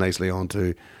 which leads us nicely on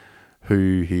to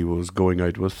who he was going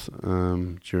out with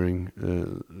during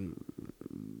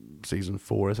season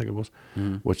 4, I think it was,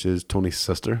 which is Tony's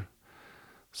sister.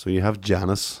 So you have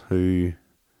Janice, who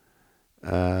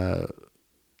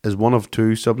is one of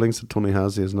 2 siblings that Tony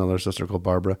has. He has another sister called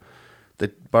Barbara.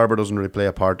 Barbara doesn't really play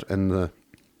a part in the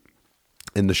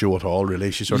show at all,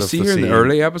 really. She sort you of see her in the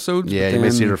early episodes. Yeah, you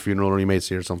may see her funeral, or you may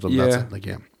see her something. Yeah. That's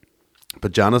it.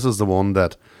 But Janice is the one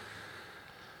that,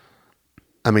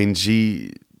 I mean,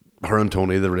 her and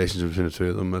Tony, the relationship between the two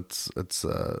of them, it's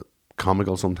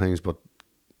comical sometimes, but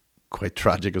quite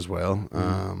tragic as well.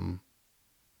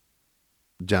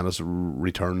 Janice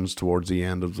returns towards the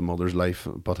end of the mother's life,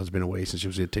 but has been away since she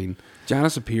was 18.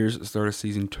 Janice appears at the start of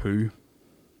season 2,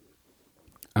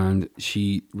 and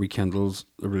she rekindles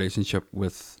a relationship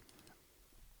with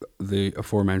the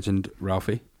aforementioned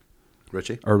Richie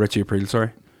Aprile,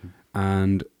 sorry,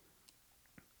 and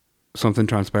something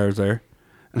transpires there,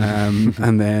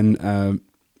 and then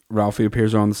Ralphie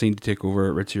appears on the scene to take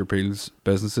over Richie Aprile's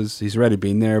businesses. He's already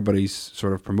been there, but he's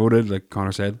sort of promoted, like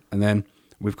Connor said, and then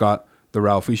we've got the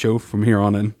Ralphie show from here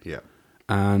on in. Yeah.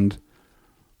 And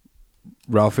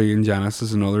Ralphie and Janice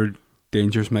is another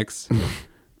dangerous mix.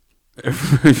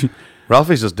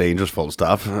 Ralphie's just dangerous, full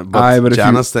stop. But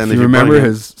Janice, if you remember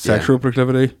his sexual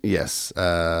proclivity. Yes.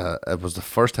 It was the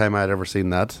first time I'd ever seen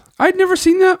that. I'd never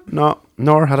seen that. No,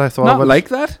 nor had I thought Not about like it.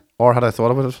 that. Or had I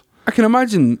thought about it. I can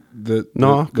imagine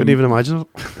couldn't even imagine it.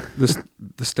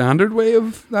 the standard way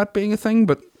of that being a thing,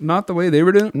 but not the way they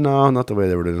were doing it. No, not the way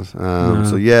they were doing it.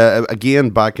 So yeah,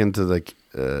 again, back into like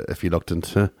if you looked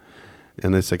into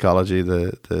in the psychology,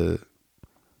 the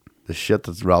shit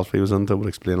that Ralphie was into would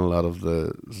explain a lot of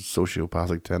the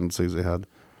sociopathic tendencies they had.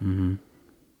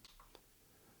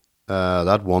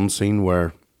 That one scene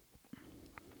where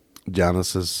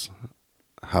Janice is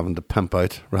having to pimp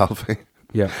out Ralphie.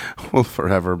 Yeah, will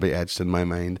forever be etched in my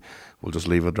mind. We'll just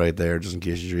leave it right there, just in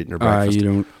case you're eating your breakfast.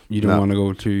 You don't want to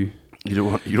go too. You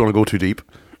don't want to go too deep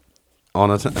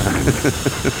on it.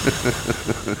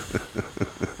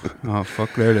 Oh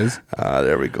fuck! There it is.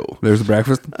 There we go. There's the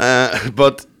breakfast.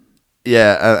 But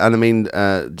yeah, and I mean,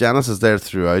 Janice is there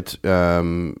throughout.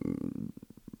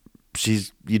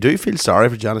 You do feel sorry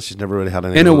for Janice. She's never really had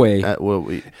any. In a way,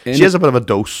 she has a bit of a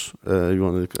dose. You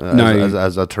want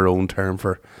as her own term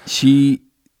for.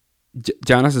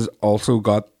 Janice has also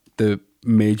got the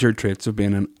major traits of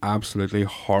being an absolutely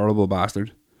horrible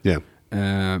bastard. Yeah.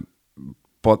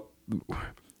 But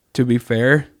to be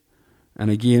fair, and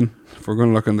again, if we're going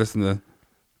to look on this in the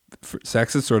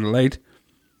sexist sort of light,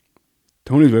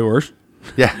 Tony's way worse.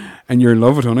 Yeah. And you're in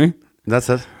love with Tony. That's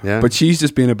it. Yeah. But she's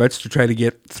just being a bitch to try to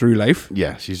get through life.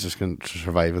 Yeah, she's just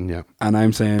surviving. Yeah. And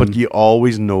I'm saying, but you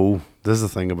always know. This is the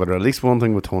thing about her. At least one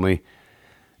thing with Tony.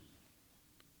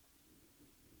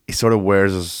 He sort of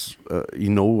wears his, you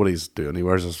know what he's doing. He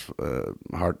wears his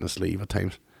heart in his sleeve at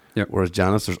times. Yep. Whereas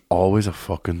Janice, there's always a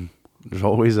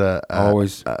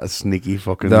sneaky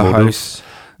fucking. The motive. house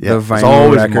Yeah, the it's vinyl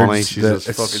always records. money. She's the- just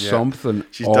it's fucking, yeah. something.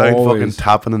 She's down fucking always.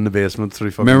 tapping in the basement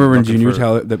through fucking. Remember when looking Junior for-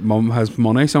 tell it that Mum has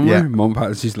money somewhere?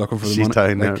 Yeah. She's looking for the She's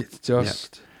money. down Like, there. it's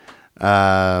just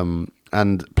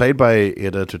And played by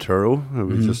Ada Turturro, who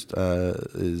Mm-hmm. just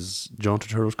is John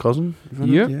Turturro's cousin. isn't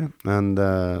it? Yeah. Yeah.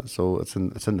 And so it's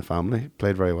in the family.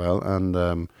 Played very well,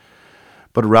 and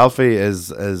but Ralphie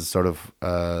is sort of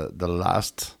the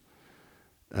last.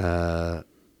 No,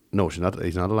 she's not.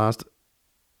 He's not the last.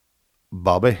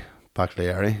 Bobby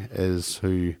Pagliari is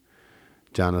who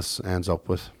Janice ends up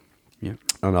with. yeah.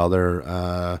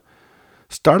 Another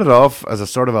started off as a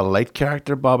sort of a light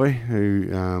character, Bobby,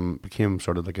 who became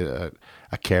sort of like a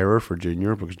carer for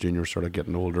Junior because Junior's sort of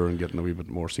getting older and getting a wee bit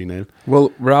more senile.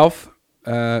 Well, Ralph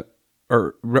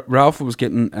was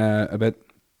getting a bit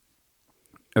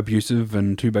abusive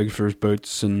and too big for his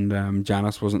boots, and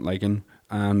Janice wasn't liking,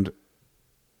 and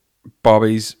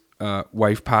Bobby's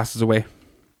wife passes away,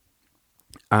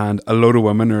 and a load of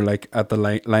women are like at the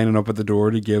lining up at the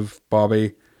door to give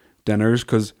Bobby dinners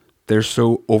because they're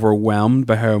so overwhelmed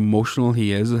by how emotional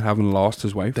he is at having lost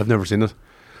his wife. They've never seen it.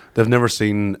 They've never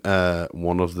seen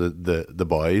one of the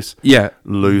boys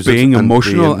lose being it and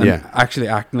emotional being- and actually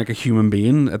acting like a human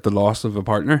being at the loss of a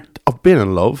partner. of being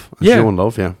in love. Yeah. Showing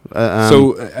love, yeah.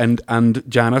 So and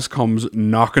Janice comes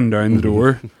knocking down the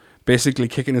door, basically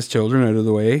kicking his children out of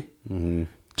the way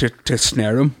to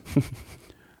snare him,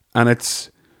 and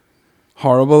it's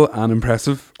horrible and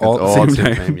impressive all at the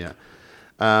same time. yeah.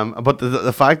 But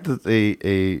the fact that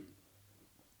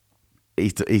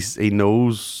he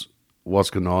knows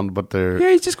what's going on, but Yeah,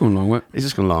 he's just going along with it. he's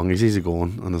just going along. He's easy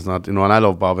going, and it's not, and I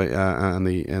love Bobby,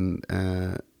 and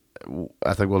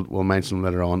I think we'll mention him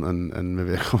later on, and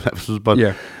maybe a couple of episodes. But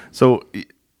Yeah. so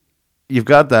you've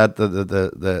got that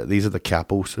the these are the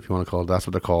capos, if you want to call it. That's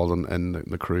what they're called in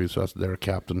the crew. So that's their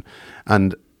captain,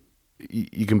 and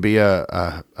you can be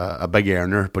a big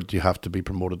earner, but you have to be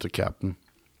promoted to captain.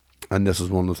 And this is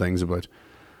one of the things about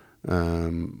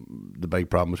the big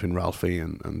problem between Ralphie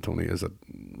and Tony is that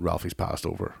Ralphie's passed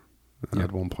over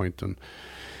at one point, and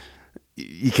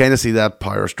you kind of see that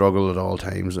power struggle at all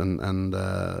times. And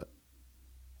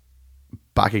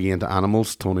back again to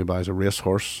animals, Tony buys a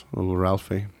racehorse over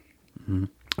Ralphie,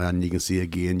 and you can see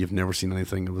again you've never seen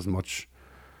anything of as much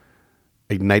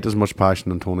ignite as much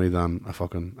passion in Tony than a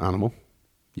fucking animal.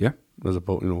 Yeah. As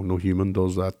about, no human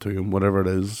does that to him, whatever it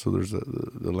is. So there's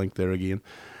the link there again.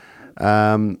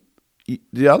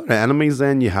 The other enemies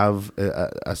then you have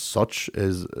as such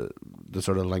is the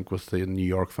sort of link with the New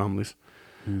York families.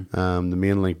 The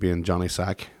main link being Johnny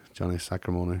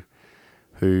Sacramone,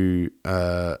 who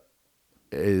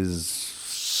is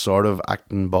sort of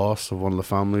acting boss of one of the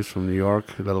families from New York,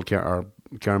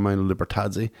 Carmine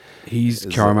Libertazzi. He's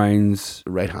is Carmine's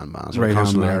right hand man, right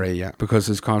hand man, consigliere, yeah. because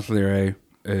his consigliere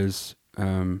is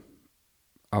isn't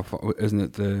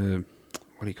it the,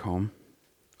 what do you call him,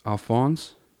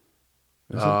 Alphonse?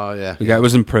 Is it? Yeah. The guy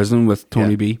was in prison with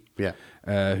Tony B. Yeah.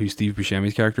 Who's Steve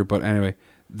Buscemi's character. But anyway,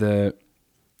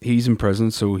 he's in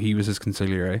prison, so he was his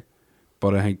consigliere.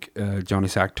 But I think Johnny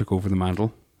Sack took over the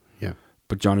mantle. Yeah.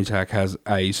 But Johnny Sack has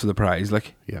eyes for the prize,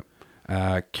 like.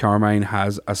 Yeah. Carmine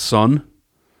has a son,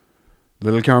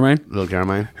 Little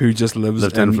Carmine, who just lives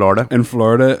in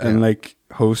Florida. And like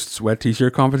hosts wet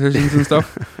t-shirt competitions and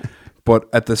stuff. But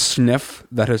at the sniff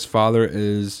that his father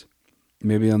is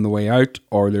maybe on the way out,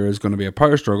 or there is going to be a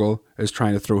power struggle, is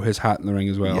trying to throw his hat in the ring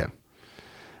as well.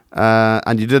 Yeah.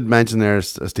 And you did mention there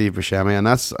Steve Buscemi, and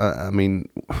that's, I mean,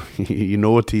 a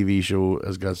TV show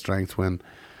has got strength when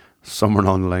somewhere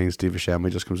along the line Steve Buscemi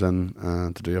just comes in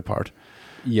to do a part.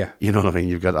 Yeah. You know what I mean?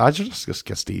 You've got, I should just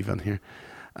get Steve in here.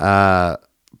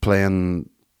 Playing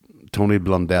Tony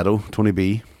Blundetto, Tony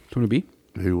B,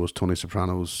 who was Tony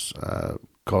Soprano's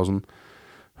cousin,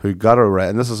 who got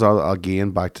arrested. And this is all, again,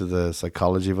 back to the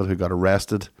psychology of it, who got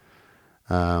arrested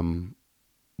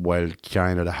while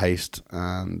carrying out a heist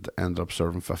and ended up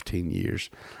serving 15 years.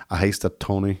 A heist that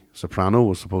Tony Soprano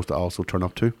was supposed to also turn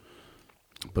up to,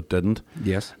 but didn't.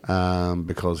 Yes.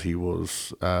 Because he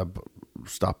was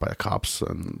stopped by the cops,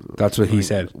 and that's what he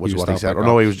said. Was what he said. Or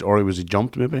no, he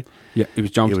jumped maybe. Yeah, he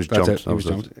was jumped. He was That's jumped. it. He was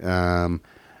jumped.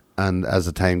 And as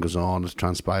the time goes on, it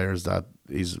transpires that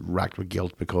he's racked with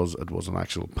guilt because it was an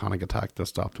actual panic attack that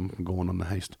stopped him from going on the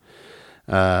heist.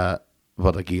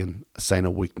 But again, a sign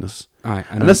of weakness. Aye,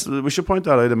 and this, we should point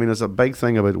that out. I mean, it's a big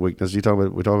thing about weakness. We talk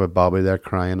about Bobby there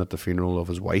crying at the funeral of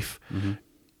his wife. Mm-hmm.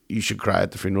 You should cry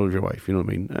at the funeral of your wife. You know what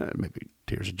I mean? Maybe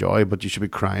tears of joy, but you should be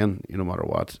crying, no matter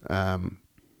what.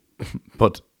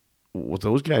 But what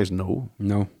those guys know,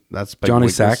 that's big Johnny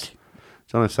weakness. Sack.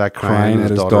 Johnny Sack crying at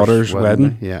his daughter's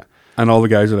wedding. Yeah. And all the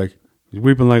guys are like, he's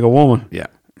weeping like a woman. Yeah.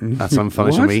 That's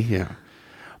unfinished What? with me, yeah.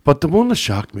 But the one that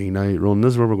shocked me now, Ron,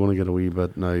 this is where we're going to get a wee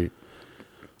bit now,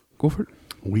 Go for it.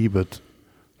 wee bit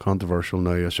controversial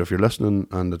now. So if you're listening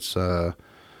and it's, we're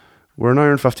an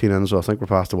hour and 15 in, so I think we're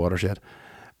past the watershed.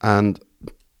 And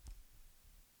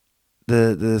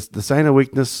the sign of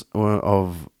weakness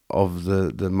of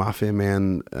the mafia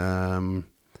men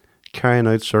carrying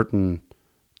out certain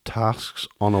tasks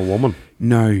on a woman.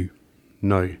 No.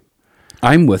 Now,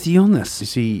 I'm with you on this. you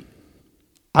see,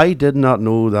 I did not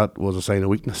know that was a sign of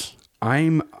weakness.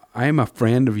 I'm a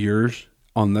friend of yours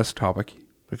on this topic.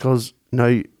 Because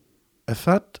now, if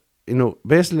that,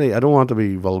 basically, I don't want to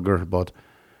be vulgar, but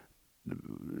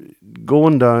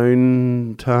going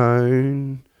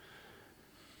downtown,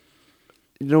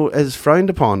 is frowned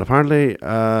upon. Apparently,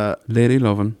 Lady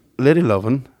loving lady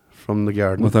loving from the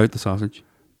garden without the sausage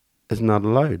is not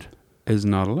allowed. is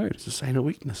not allowed. It's a sign of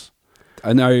weakness.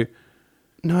 And now,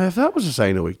 Now, if that was a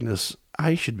sign of weakness,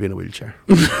 I should be in a wheelchair.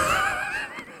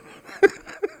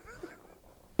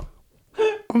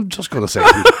 I'm just going to say,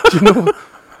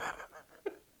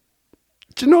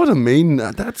 do you know what I mean?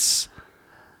 That's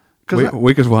because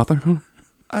weak as water.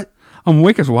 Huh? I'm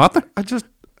weak as water.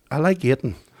 I like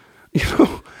eating.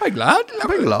 I'm glad.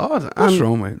 Big lad. What's And-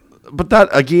 wrong, mate? But that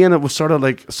again, it was sort of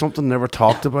like something never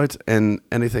talked about in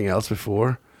anything else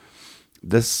before.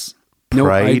 This No,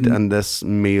 pride I- and this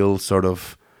male sort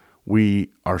of,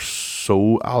 we are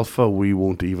so alpha, we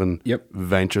won't even Yep.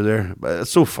 venture there. But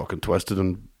it's so fucking twisted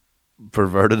and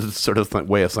perverted sort of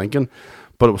way of thinking.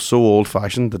 But it was so old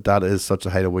fashioned that is such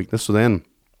a height of weakness. So then,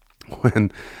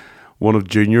 when one of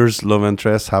Junior's love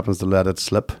interests happens to let it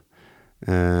slip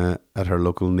at her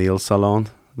local nail salon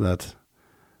that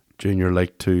Junior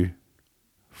liked to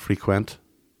frequent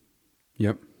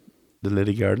Yep. the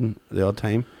lady garden the odd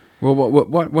time. Well,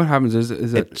 what happens is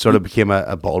It sort of became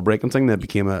a ball breaking thing. That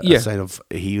became a Yeah. sign of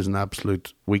he was an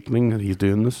absolute weakling that he's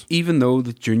doing this. even though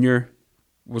the Junior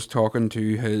was talking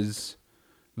to his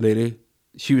lady,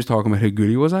 she was talking about how good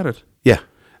he was at it. Yeah,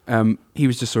 He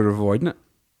was just sort of avoiding it.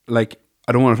 Like,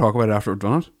 I don't want to talk about it after I've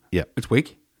done it. yeah, It's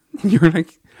weak. You're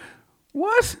like,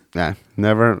 what? yeah.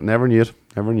 Never knew it.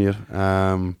 Never knew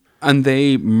it. And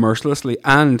they mercilessly,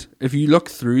 and if you look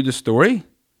through the story,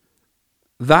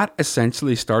 that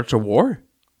essentially starts a war.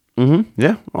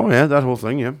 Yeah. Oh yeah, that whole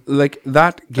thing. Yeah. Like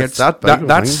that gets that big that, of a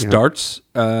that thing, yeah. starts.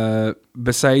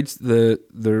 Besides the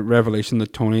revelation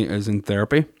that Tony is in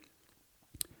therapy,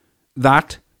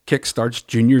 that kickstarts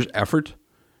Junior's effort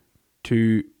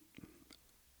to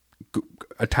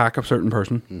attack a certain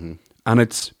person, and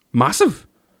it's massive.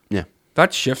 Yeah.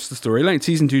 That shifts the storyline.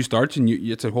 Season 2 starts, and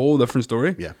it's a whole different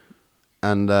story. Yeah.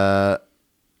 And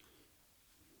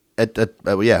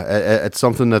it's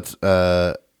something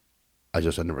that I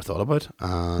just had never thought about.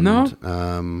 And, No.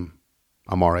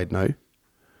 I'm all right now.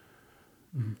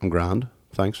 I'm grand,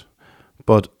 thanks.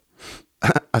 But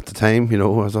at the time,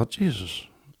 I thought, Jesus,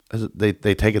 they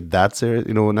take it that serious,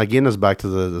 and again, it's back to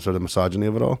the sort of misogyny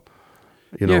of it all.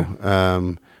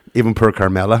 Even poor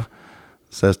Carmela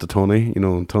says to Tony,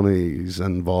 Tony's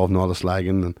involved in all the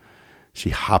slagging, and she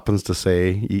happens to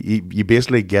say, you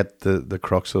basically get the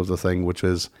crux of the thing, which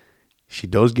is she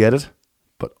does get it,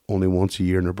 but only once a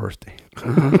year on her birthday.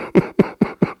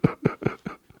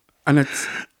 And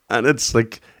it's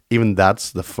like, even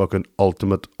that's the fucking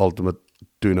ultimate,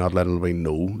 do not let anybody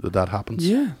know that happens.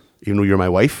 Yeah. Even though you're my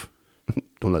wife,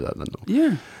 don't let that know.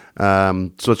 Yeah.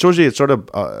 So it shows you it's sort of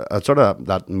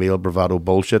that male bravado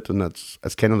bullshit, and it's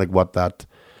kind of like what that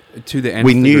To the end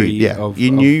we knew. degree Yeah, of,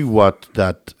 you knew what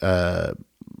that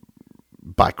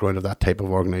background of that type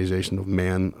of organization of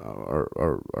men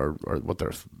or what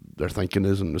their thinking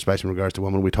is, and especially in regards to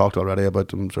women. We talked already about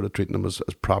them sort of treating them as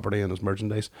property and as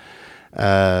merchandise.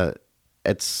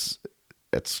 It's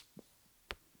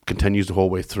continues the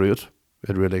whole way through it.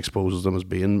 It really exposes them as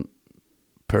being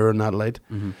poor in that light.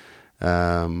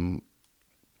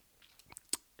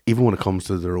 Even when it comes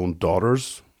to their own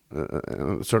daughters,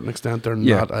 to a certain extent, they're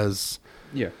not as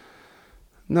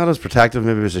protective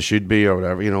maybe as they should be, or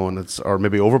whatever, and or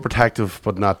maybe overprotective,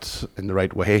 but not in the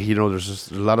right way. There's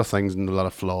just a lot of things and a lot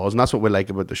of flaws, and that's what we like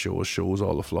about the show. It shows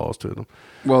all the flaws to them.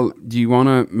 Well, do you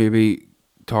want to maybe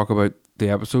talk about the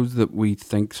episodes that we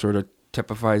think sort of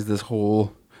typifies this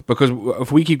whole? Because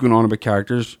if we keep going on about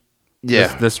characters,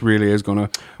 this really is gonna.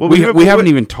 Well, we haven't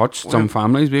even touched some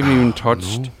families. We haven't even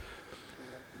touched.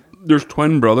 There's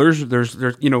twin brothers. There's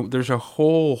a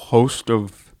whole host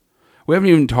of. We haven't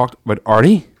even talked about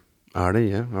Artie.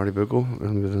 Artie Bucco,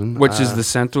 which is the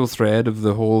central thread of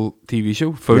the whole TV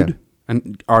show. Food,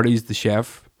 and Artie's the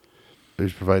chef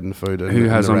who's providing the food, who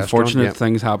has in the unfortunate restaurant.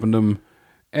 things happen to him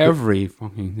every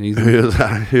fucking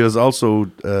season. Who is also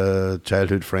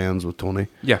childhood friends with Tony.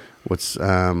 Yeah. Which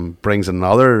brings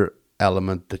another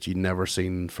element that you'd never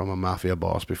seen from a mafia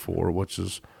boss before, which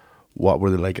is what were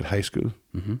they like at high school?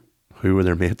 Mm-hmm. Who were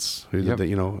their mates? Who did they,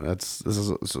 you know? It's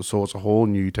a whole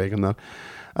new take on that.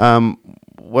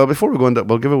 Well, before we go into,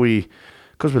 we'll give a wee,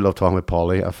 because we love talking about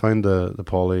Paulie. I found the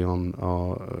Paulie on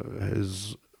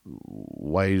his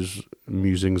wise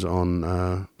musings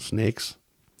on snakes.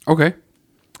 Okay.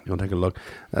 You want to take a look?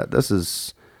 This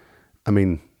is, I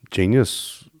mean,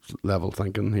 genius level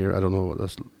thinking here. I don't know what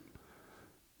this.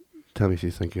 Tell me if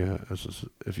you think,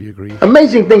 if you agree.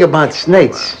 Amazing thing about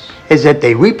snakes is that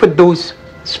they reproduce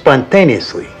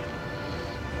spontaneously.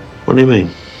 What do you mean?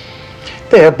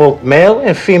 They have both male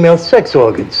and female sex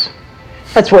organs.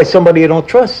 That's why somebody you don't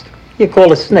trust, you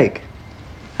call a snake.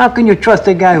 How can you trust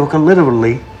a guy who can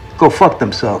literally go fuck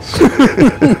themselves? Don't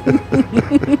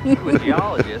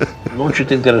you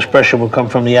think that expression will come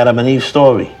from the Adam and Eve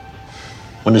story?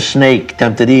 When the snake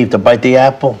tempted Eve to bite the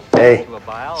apple? Hey,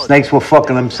 snakes were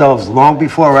fucking themselves long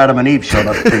before Adam and Eve showed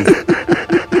up, Pete.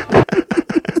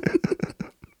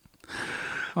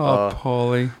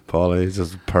 Paulie. Paulie,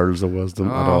 just pearls of wisdom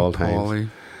at all Paulie.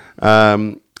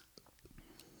 times.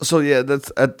 So yeah,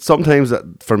 that's sometimes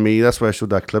that for me. That's why I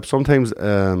showed that clip. Sometimes there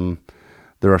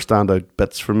are standout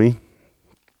bits for me.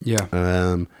 Yeah.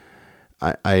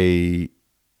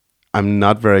 I'm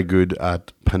not very good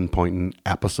at pinpointing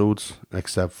episodes,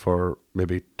 except for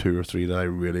maybe 2 or 3 that I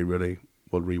really, really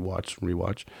will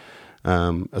rewatch.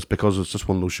 It's because it's just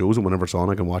one of those shows, and whenever it's on,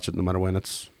 I can watch it no matter when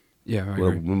it's. Yeah, I no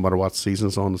agree. matter what season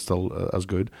it's on, it's still as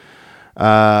good.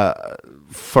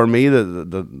 For me,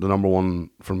 the number one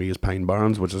for me is Pine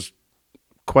Barrens, which is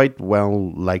quite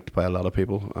well liked by a lot of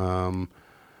people.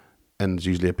 And it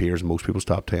usually appears in most people's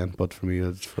top 10, but for me,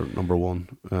 it's for number one.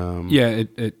 Yeah,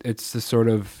 it's the sort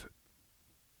of,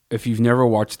 if you've never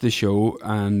watched the show,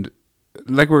 and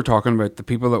like we were talking about, the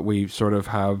people that we sort of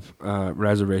have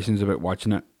reservations about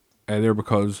watching it, either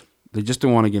because they just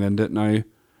don't want to get into it now,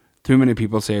 too many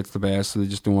people say it's the best, so they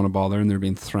just don't want to bother, and they're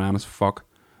being thrown as fuck,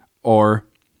 or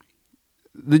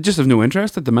they just have no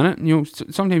interest at the minute. You know,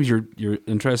 sometimes your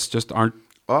interests just aren't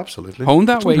absolutely honed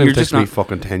that way. Sometimes You're it takes just me not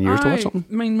fucking 10 years to watch something.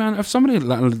 I mean, man, if somebody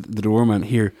landed the door, man,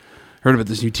 here, heard about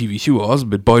this new TV show, was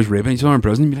about boys raping each other in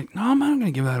prison, you'd be like, no, man, I'm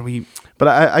going to give that a wee. But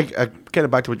I kind of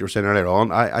back to what you were saying earlier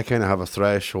on. I kind of have a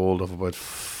threshold of about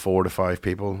 4 to 5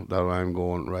 people that I'm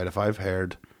going, right, if I've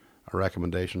heard a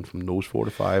recommendation from those 4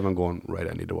 to 5, I'm going, right,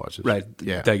 I need to watch this. Right,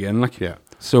 yeah. dig in, like. Yeah.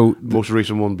 So most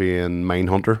recent one being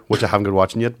Mindhunter, which I haven't got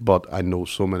watching yet, but I know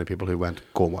so many people who went,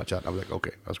 go and watch that. I was like,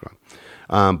 okay, that's grand.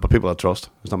 But people I trust.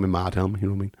 It's not me mad telling me, you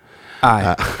know what I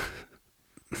mean?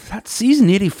 That season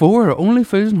 84, Only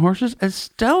Fools and Horses, is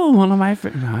still one of my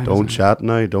favorite. No, don't chat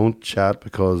now. Don't chat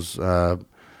because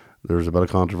there's a bit of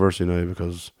controversy now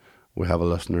because we have a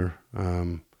listener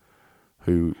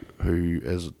who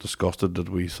is disgusted that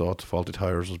we thought Faulty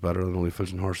Towers was better than Only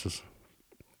Fools and Horses.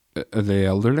 Are they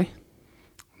elderly?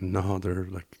 No, they're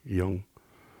like young.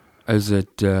 Is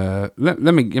it? Let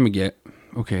me get.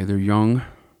 Okay, they're young.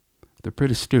 They're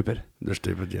pretty stupid. They're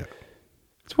stupid, yeah.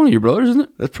 It's one of your brothers, isn't it?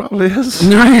 It probably is.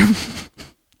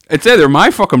 It's either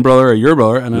my fucking brother or your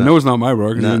brother, and I know it's not my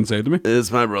brother because he didn't say it to me.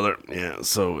 It's my brother, yeah.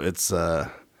 So it's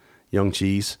Young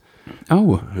Cheese.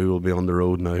 Oh. Who will be on the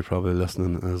road now, probably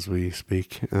listening as we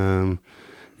speak.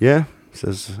 Yeah,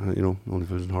 says, Only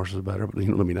Fools and Horses are better, but you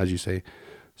know what I mean, as you say,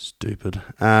 stupid.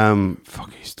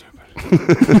 Fuck, he's stupid.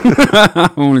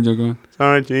 I'm only joking.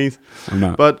 Sorry, Cheese. I'm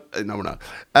not. But, no, we're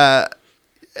not.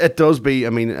 It does be, I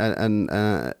mean,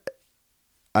 and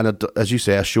it, as you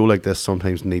say, a show like this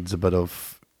sometimes needs a bit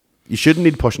of. You shouldn't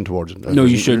need pushing towards it. No,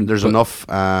 you shouldn't. There's enough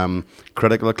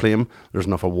critical acclaim. There's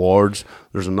enough awards.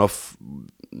 There's enough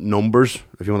numbers,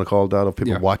 if you want to call it that, of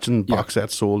people watching, box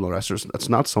sets sold, and the rest. It's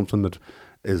not something that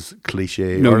is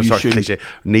cliche. No,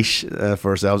 niche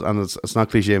for ourselves, and it's not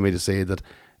cliche of me to say that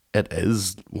it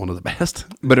is one of the best.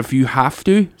 But if you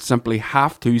simply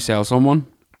have to sell someone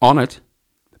on it,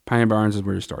 Pine Barrens is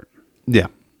where you start. Yeah,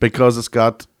 because it's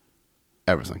got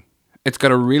everything. It's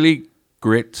got a really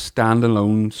great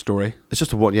standalone story. It's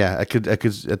just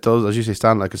it does, as you say,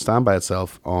 it could stand by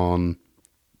itself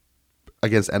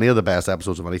against any of the best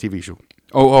episodes of any TV show.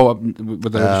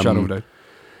 Without a shadow of a doubt.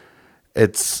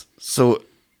 It's so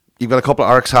you've got a couple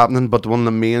of arcs happening, but one of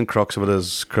the main crux of it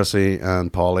is Chrissy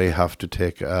and Paulie have to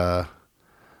take a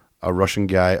Russian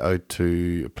guy out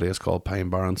to a place called Pine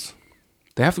Barrens.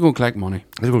 They have to go and collect money.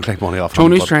 They have to go and collect money off.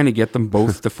 Tony's trying to get them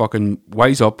both to fucking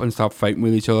wise up and stop fighting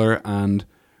with each other and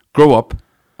grow up.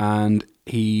 And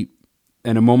he,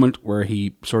 in a moment where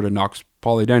he sort of knocks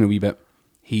Paulie down a wee bit,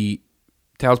 he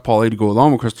tells Paulie to go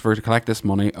along with Christopher to collect this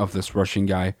money of this Russian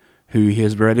guy who he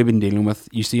has already been dealing with.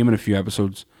 You see him in a few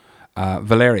episodes,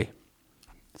 Valery.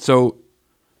 So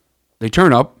they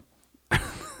turn up,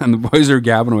 and the boys are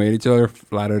gabbing away at each other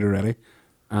flat out already.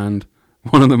 And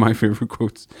one of my favourite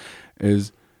quotes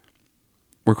is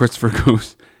where Christopher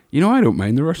goes, "You know, I don't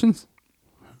mind the Russians."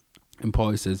 And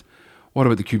Paulie says, "What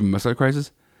about the Cuban Missile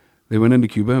Crisis? They went into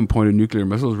Cuba and pointed nuclear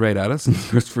missiles right at us." And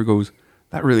Christopher goes,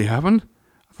 "That really happened?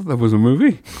 I thought that was a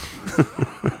movie."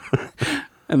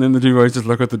 And then the two boys just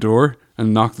look at the door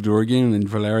and knock the door again, and then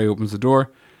Valery opens the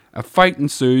door. A fight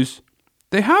ensues.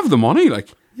 They have the money, like,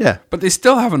 Yeah. but they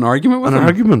still have an argument with An him.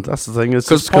 argument, that's the thing.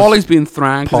 Because Paulie's being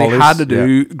thrown because he had to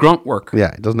do grunt work.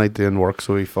 Yeah, he doesn't like doing work,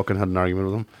 so he fucking had an argument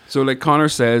with him. So, like Connor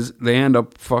says, they end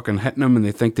up fucking hitting him and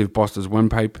they think they've busted his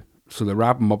windpipe. So they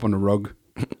wrap him up on a rug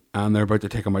and they're about to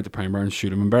take him out to Pine Bar and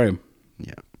shoot him and bury him.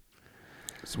 Yeah.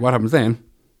 So what happens then?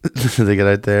 They get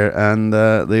out there and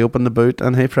they open the boot,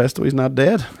 and hey presto, he's not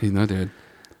dead. He's not dead.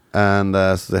 And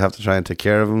so they have to try and take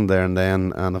care of him there and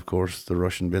then. And of course, the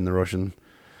Russian being the Russian,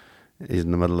 he's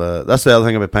in the middle of... That's the other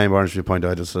thing about Pine Barn, should point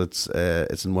out, is it's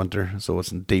in winter, so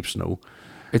it's in deep snow.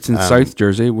 It's in South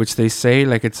Jersey, which they say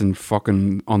like it's in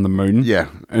fucking on the moon. Yeah.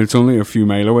 And it's only a few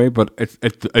mile away, but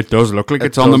it does look like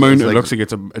it's on the moon. It looks like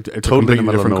it's a totally completely in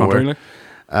the middle of different country. nowhere.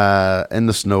 Like. In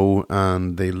the snow,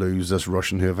 and they lose this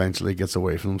Russian who eventually gets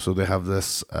away from them. So they have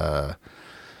this a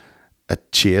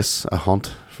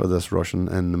hunt for this Russian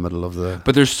in the middle of the...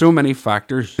 But there's so many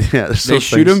factors. Yeah, there's they those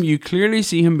shoot things. him. You clearly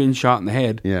see him being shot in the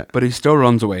head. Yeah. But he still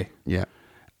runs away. Yeah.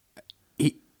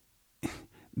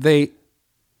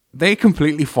 They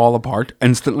completely fall apart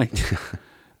instantly.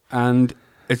 And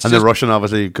it's And just, the Russian,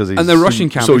 obviously, because he's and the Russian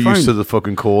can't so be used found. to the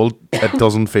fucking cold, it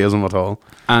doesn't faze him at all.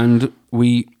 And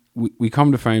we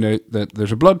come to find out that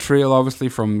there's a blood trail, obviously,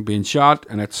 from being shot,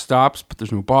 and it stops, but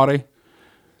there's no body.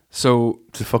 So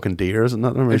It's a fucking deer, isn't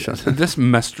that? this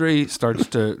mystery starts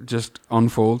to just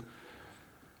unfold.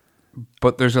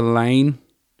 But there's a line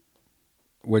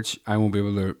which I won't be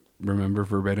able to remember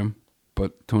verbatim,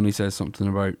 but Tony says something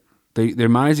about they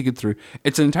manage to get through.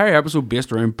 It's an entire episode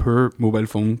based around poor mobile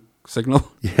phone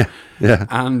signal. Yeah, yeah.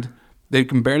 And they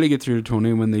can barely get through to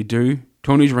Tony. When they do,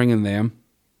 Tony's ringing them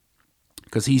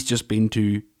because he's just been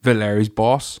to Valery's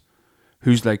boss,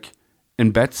 who's like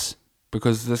in bits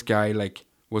because this guy like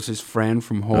was his friend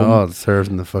from home. Oh, it serves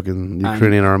in the fucking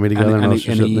Ukrainian army together and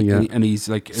he's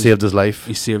like saved his life.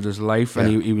 He saved his life,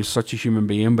 and he was such a human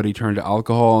being, but he turned to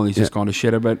alcohol, and he's just gone to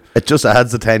shit a bit. It just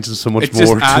adds the tension so much It just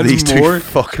more to adds these more. two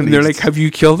fucking... And they're like, "Have you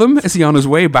killed him? Is he on his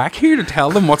way back here to tell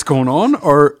them what's going on,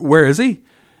 or where is he?"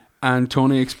 And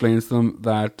Tony explains to them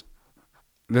that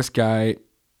this guy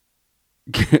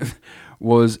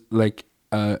was like,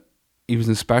 he was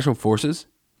in special forces,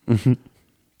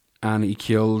 and he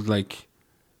killed like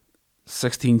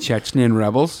 16 Chechnyan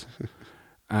rebels,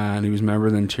 and he was a member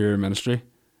of the Interior Ministry.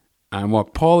 And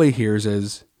what Paulie hears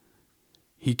is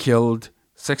he killed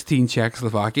 16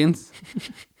 Czechoslovakians,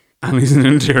 and he's an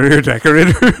interior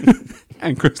decorator.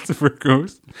 And Christopher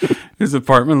goes, his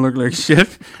apartment looked like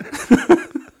shit.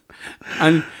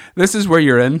 And this is where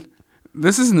you're in.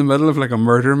 This is in the middle of like a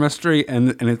murder mystery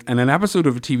and an episode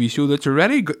of a TV show that's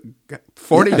already got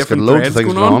 40 different threads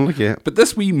going on. Like, yeah. But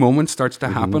this wee moment starts to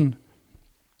happen.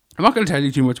 I'm not going to tell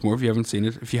you too much more if you haven't seen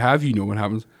it. If you have, you know what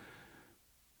happens.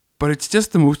 But it's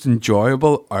just the most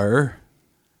enjoyable hour.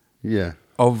 Yeah.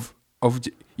 Of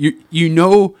you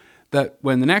know that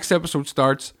when the next episode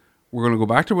starts, we're going to go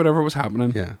back to whatever was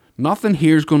happening. Yeah. Nothing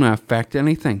here is going to affect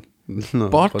anything. No,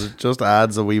 But- but it just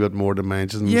adds a wee bit more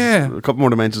dimensions. Yeah. A couple more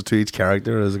dimensions to each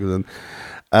character as it goes in.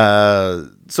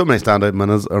 So many standout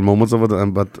minutes or moments of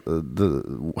it, but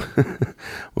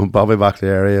when Bobby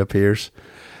Baclieri appears,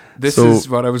 This So- is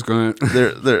what I was going to...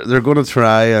 they're going to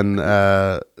try and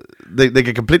they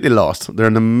get completely lost. They're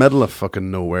in the middle of fucking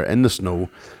nowhere in the snow,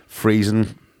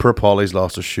 freezing. Poor Paulie's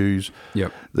lost his shoes.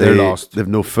 Yep, they're lost. They've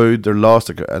no food. They're lost,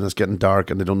 and it's getting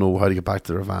dark, and they don't know how to get back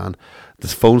to their van.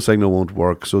 This phone signal won't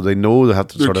work, so they know they have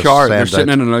to sort of They're send sitting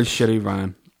out. in a nice shitty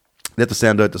van. They have to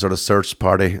send out the sort of search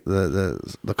party,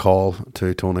 the call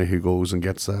to Tony, who goes and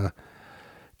gets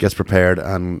prepared,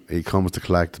 and he comes to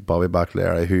collect Bobby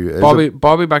Baclieri, who is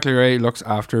Bobby Baclieri looks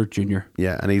after Junior.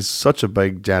 yeah, and he's such a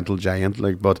big, gentle giant,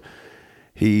 like, but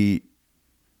he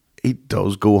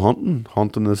does go hunting.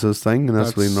 Hunting is his thing, and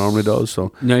that's what he normally does.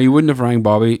 So Now, he wouldn't have rang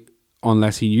Bobby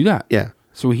unless he knew that. yeah,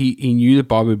 So he knew that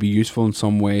Bobby would be useful in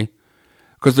some way.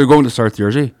 Because they're going to South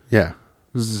Jersey. yeah,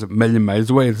 This is a million miles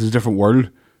away. This is a different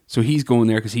world. So he's going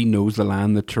there because he knows the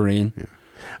land, the terrain.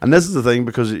 and this is the thing,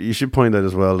 because you should point out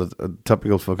as well that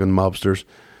typical fucking mobsters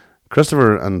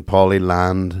Christopher and Polly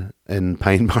land in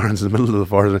Pine Barrens in the middle of the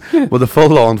forest with a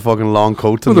full-on fucking long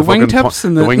coat and the wingtips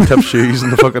and the wingtip shoes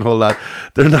and the fucking whole lot.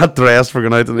 They're not dressed for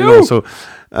going out, you know.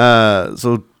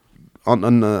 So,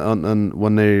 on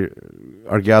when they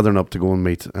are gathering up to go and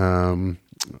meet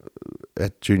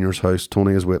at Junior's house,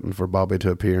 Tony is waiting for Bobby to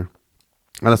appear,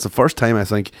 and it's the first time I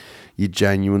think you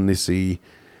genuinely see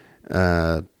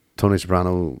Tony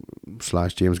Soprano /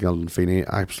 James Gandolfini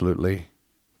absolutely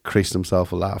creased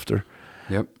himself with laughter.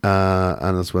 Yep.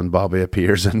 And it's when Bobby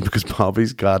appears in, because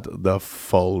Bobby's got the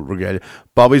full regalia.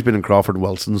 Bobby's been in Crawford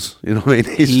Wilson's, you know what I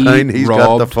mean? He's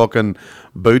got the fucking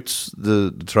boots,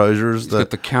 the trousers. He's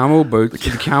got the camo boots,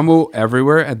 the camo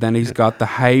everywhere, and then he's got the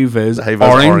high-vis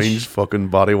orange fucking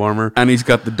body warmer. And he's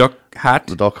got the duck hat.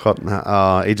 The duck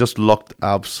hat. He just looked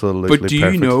absolutely But do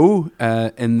perfect. you know,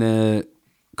 in the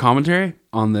commentary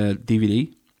on the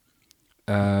DVD...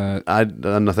 and I think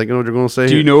I know what you're going to say.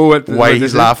 Do you know why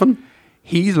he's laughing?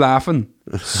 He's laughing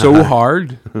so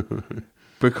hard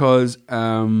because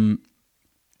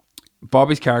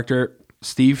Bobby's character,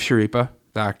 Steve Sharipa,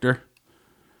 the actor,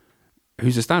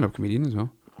 who's a stand-up comedian as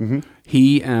well,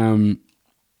 he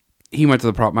went to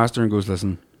the prop master and goes,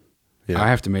 "Listen, I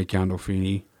have to make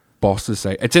Gandolfini boss this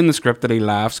site." It's in the script that he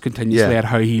laughs continuously at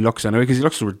how he looks anyway, because he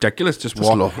looks so ridiculous. Just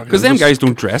walk, because them guys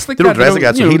don't dress like they that. Don't dress like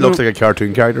that, so he looks like a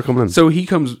cartoon character coming in. So he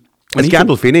comes. It's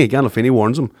Gandolfini. Gandolfini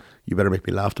warns him, "You better make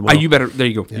me laugh tomorrow." You better. There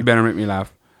you go. Yeah. You better make me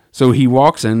laugh. So he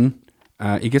walks in.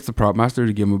 He gets the prop master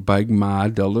to give him a big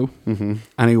mad dildo,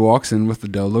 and he walks in with the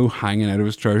dildo hanging out of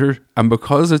his trousers. And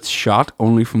because it's shot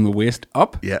only from the waist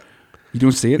up, you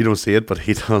don't see it. You don't see it, but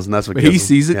he does, and that's what. But he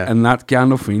sees it, and that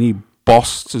Gandolfini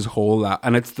busts his whole laugh,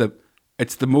 and it's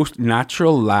the most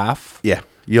natural laugh. Yeah,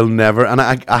 you'll never. And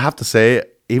I have to say,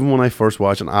 even when I first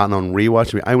watched it and on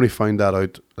rewatching, I only found that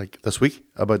out like this week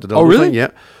about the dildo thing. Yeah,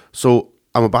 so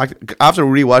I went back after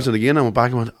rewatching it again. I went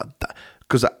back and went,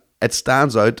 because it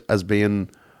stands out as being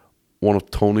one of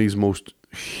Tony's most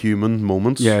human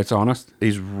moments. Yeah, it's honest.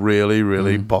 He's really,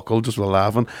 really buckled just with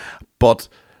laughing. But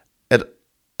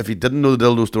if you didn't know the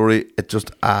dildo story, it just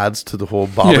adds to the whole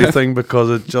Bobby thing, because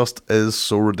it just is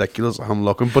so ridiculous. I'm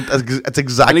looking, but it's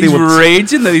exactly and he's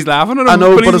raging that he's laughing at him. I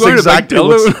know, but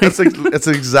it's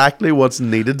exactly what's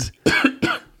needed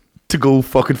to go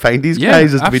fucking find these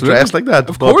guys, is to be dressed like that.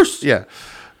 Of course, yeah.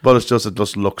 But it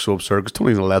just looks so absurd, because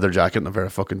Tony's in a leather jacket and a pair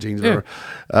of fucking jeans. Yeah.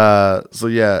 So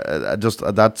yeah, just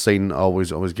that scene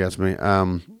always gets me.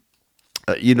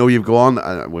 You know, you've gone.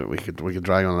 We could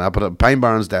drag on that, but Pine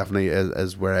Barrens definitely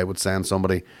is where I would send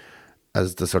somebody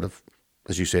as the sort of,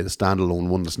 as you say, the standalone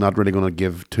one that's not really going to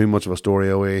give too much of a story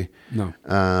away. No.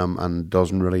 And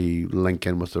doesn't really link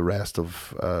in with the rest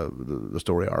of the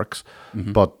story arcs.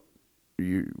 But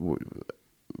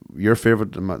your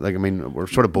favorite, like, I mean, we're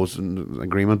sort of both in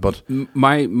agreement, but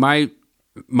my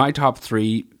top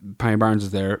three, Pine Barrens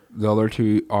is there. The other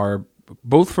two are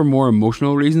both for more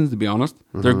emotional reasons, to be honest.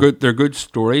 They're good. They're good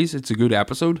stories. It's a good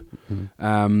episode.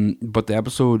 But the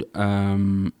episode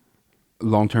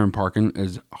long-term parking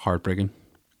is heartbreaking,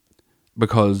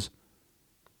 because,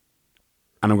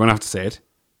 and I'm going to have to say it.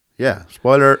 Yeah,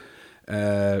 spoiler.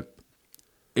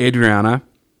 Adriana,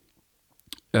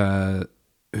 who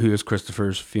is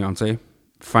Christopher's fiance,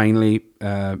 finally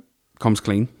comes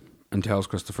clean and tells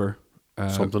Christopher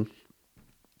something.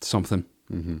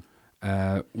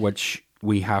 Which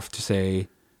we have to say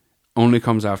only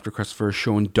comes after Christopher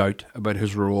showing doubt about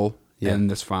his role in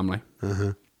this family.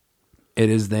 It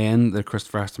is then that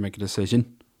Christopher has to make a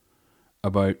decision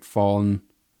about following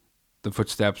the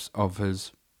footsteps of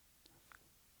his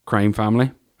crime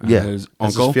family, his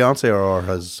uncle, his fiance or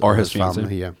his fiance,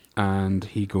 family. Yeah, and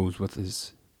he goes with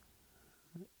his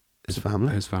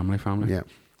family. His family. Yeah,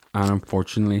 and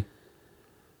unfortunately,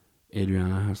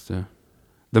 Adriana has to.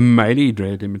 The mighty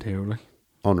Drea de Matteo, like,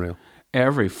 unreal.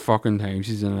 Every fucking time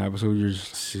she's in an episode, you're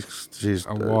just she's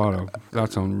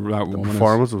that's on that woman. The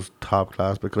performance was top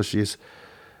class, because she's,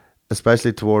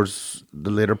 especially towards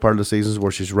the later part of the seasons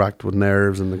where she's racked with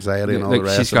nerves and anxiety and all the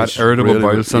rest. She's got irritable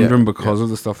bowel syndrome because of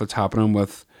the stuff that's happening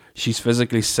with. She's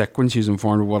physically sick when she's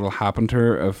informed of what will happen to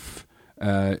her if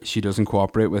she doesn't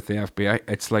cooperate with the FBI.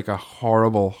 It's like a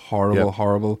horrible,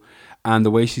 and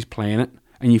the way she's playing it,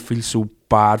 and you feel so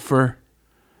bad for her.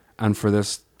 And for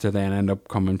this to then end up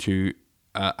coming to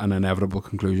an inevitable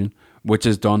conclusion, which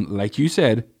is done, like you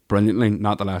said, brilliantly.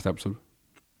 Not the last episode.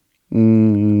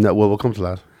 No, well, we'll come to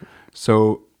that.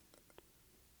 So,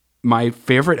 my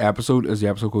favorite episode is the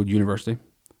episode called University,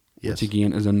 which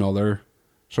again is another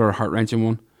sort of heart-wrenching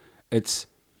one. It's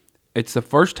the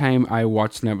first time I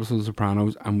watched an episode of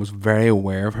Sopranos and was very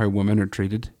aware of how women are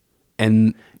treated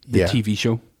in the TV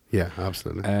show. Yeah,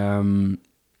 absolutely.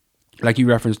 like you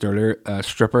referenced earlier, a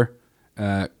stripper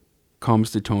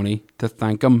comes to Tony to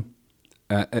thank him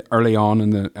early on in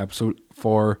the episode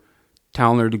for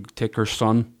telling her to take her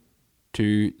son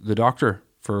to the doctor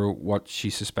for what she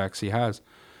suspects he has.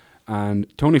 And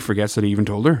Tony forgets that he even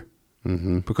told her.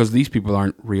 Mm-hmm. Because these people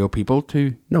aren't real people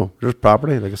to... No, they're just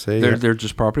property, like I say. They're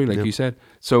just property, like you said.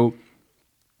 So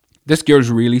this girl's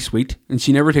really sweet, and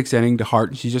she never takes anything to heart,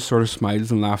 and she just sort of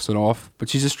smiles and laughs it off. But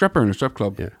she's a stripper in a strip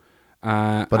club. Yeah.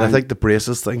 But I think the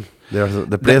braces thing,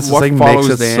 the braces thing follows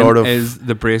makes it then sort of is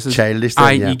the braces childish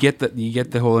thing. You get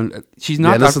the whole... She's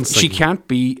not that... She can't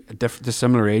be a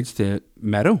similar age to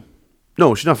Meadow.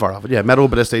 No, she's not far off it. Yeah, Meadow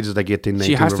by this stage is like 18, 19.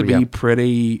 She has to be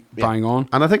pretty bang on.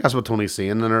 And I think that's what Tony's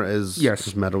saying in her is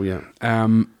Meadow, yeah.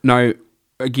 Now,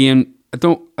 again, I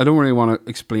don't really want to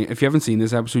explain. If you haven't seen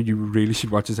this episode, you really should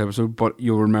watch this episode, but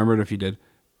you'll remember it if you did.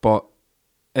 But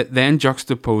it then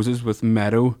juxtaposes with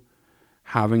Meadow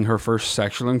having her first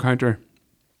sexual encounter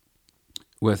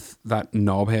with that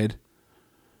knobhead,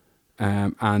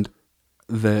 and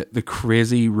the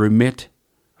crazy roommate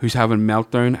who's having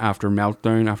meltdown after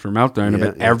meltdown after meltdown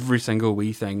about every single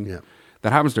wee thing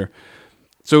that happens to her.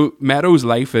 So Meadow's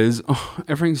life is,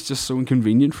 everything's just so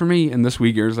inconvenient for me. And this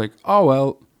wee girl's like, oh,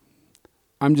 well,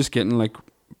 I'm just getting like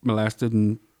molested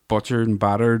and butchered and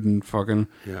battered and fucking,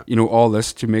 all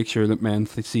this to make sure that men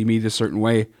see me this certain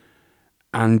way.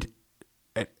 And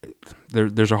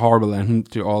there's a horrible ending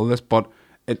to all of this. But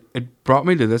it brought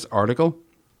me to this article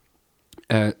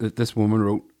that this woman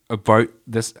wrote about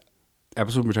this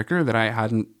episode in particular that I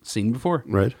hadn't seen before.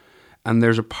 Right. And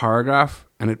there's a paragraph,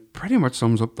 and it pretty much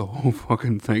sums up the whole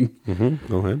fucking thing. Mm-hmm.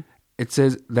 Go ahead. It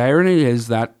says, the irony is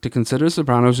that to consider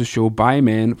Sopranos a show by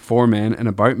men, for men, and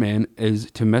about men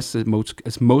is to miss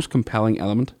its most compelling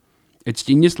element. Its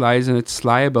genius lies in its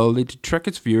sly ability to trick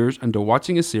its viewers into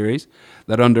watching a series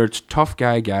that under its tough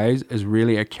guy guise is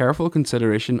really a careful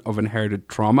consideration of inherited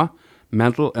trauma,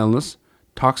 mental illness,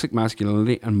 toxic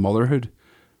masculinity, and motherhood.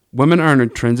 Women are an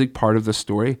intrinsic part of the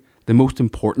story, the most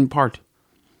important part.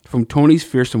 From Tony's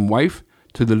fearsome wife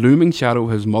to the looming shadow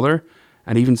of his mother,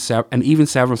 and even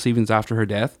several seasons after her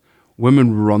death,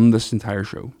 women run this entire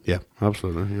show. Yeah,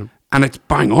 absolutely. Yeah. And it's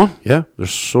bang on. Yeah,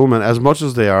 there's so many. As much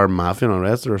as they are mafia and all the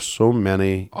rest, there are so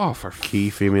many key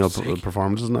female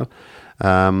performances in that.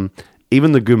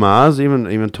 Even the Gumas,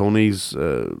 even Tony's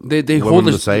they hold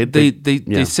the side.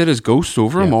 They sit as ghosts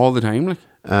over him all the time. Like.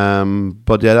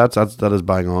 But yeah, that is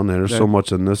bang on. There's so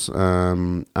much in this,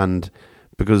 and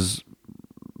because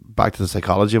back to the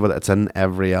psychology of it, it's in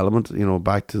every element.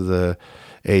 Back to the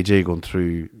AJ going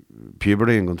through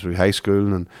puberty and going through high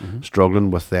school and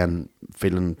struggling with then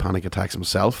feeling panic attacks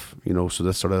himself. So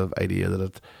this sort of idea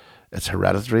that it's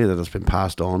hereditary, that it's been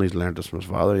passed on. He's learned this from his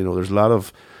father. There's a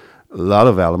lot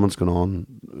of elements going on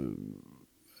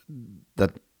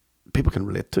that people can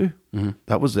relate to. Mm-hmm.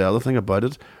 That was the other thing about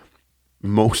it.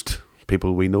 Most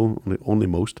people we know, only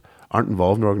most, aren't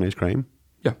involved in organised crime.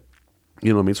 Yeah.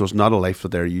 You know what I mean? So it's not a life that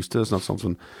they're used to. It's not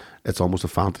something, it's almost a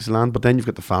fantasy land. But then you've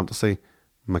got the fantasy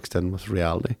mixed in with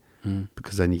reality.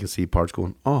 Because then you can see parts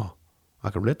going, oh, I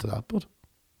can relate to that, but.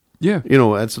 Yeah.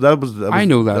 And so that was I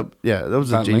know that. That was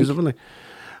the genius of it.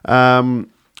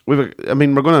 We're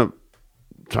going to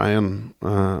try and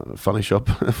finish up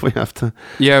if we have to.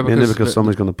 Yeah, because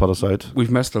somebody's going to put us out.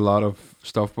 We've missed a lot of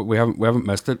stuff, but we haven't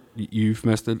missed it. You've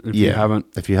missed it. If you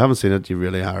haven't seen it, you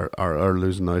really are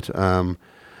losing out.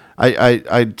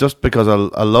 I just because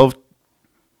I love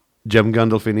Jim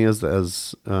Gandolfini as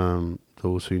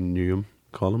those who knew him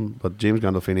call him, but James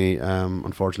Gandolfini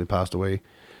unfortunately passed away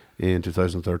in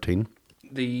 2013.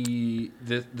 The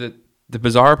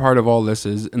bizarre part of all this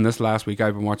is, in this last week,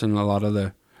 I've been watching a lot of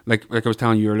the. Like I was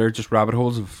telling you earlier, just rabbit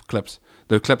holes of clips.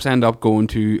 The clips end up going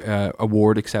to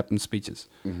award acceptance speeches.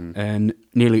 Mm-hmm. And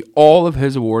nearly all of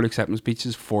his award acceptance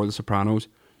speeches for The Sopranos,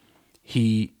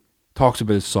 he talks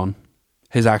about his son.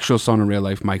 His actual son in real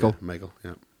life, Michael. Yeah, Michael,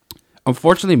 yeah.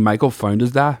 Unfortunately, Michael found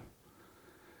his dad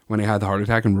when he had the heart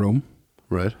attack in Rome.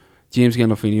 Right. James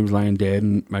Gandolfini was lying dead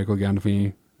and Michael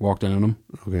Gandolfini walked in on him.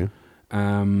 Okay.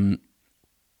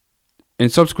 In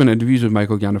subsequent interviews with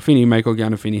Michael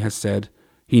Gandolfini has said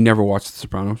he never watched The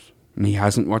Sopranos, and he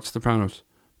hasn't watched The Sopranos,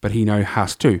 but he now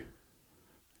has to,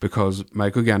 because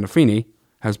Michael Gandolfini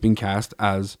has been cast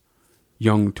as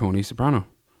young Tony Soprano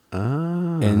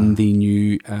in the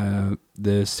new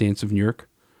The Saints of New York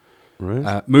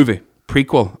movie,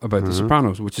 prequel about The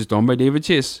Sopranos, which is done by David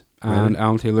Chase, and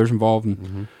Alan Taylor's involved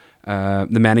in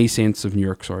The Many Saints of New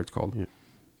York, it's called. Yeah.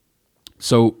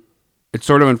 So it's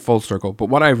sort of in full circle, but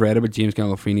what I've read about James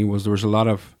Gandolfini was there was a lot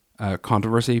of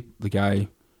controversy. The guy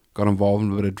got involved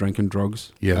in a bit of drinking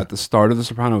drugs at the start of The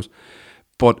Sopranos.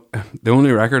 But the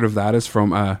only record of that is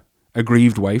from a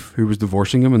aggrieved wife who was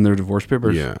divorcing him in their divorce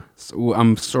papers. Yeah. So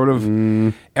I'm sort of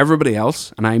everybody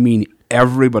else, and I mean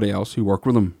everybody else who worked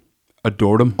with him,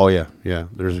 adored him. Oh yeah, yeah.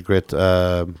 There's a great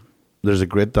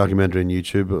documentary on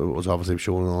YouTube. It was obviously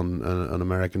shown on an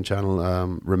American channel,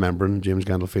 Remembering James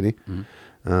Gandolfini,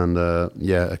 and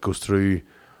it goes through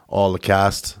all the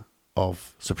cast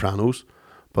of Sopranos,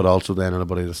 but also then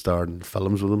anybody that starred in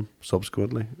films with him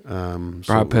subsequently.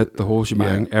 Brad Pitt, the whole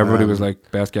shebang. Everybody was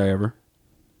like, best guy ever.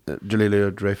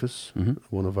 Jalila Dreyfus,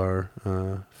 one of our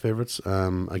favourites.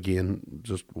 Again,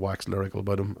 just waxed lyrical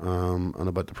about him and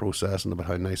about the process and about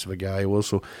how nice of a guy he was.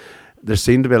 So there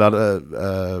seemed to be a lot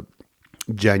of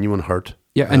genuine hurt.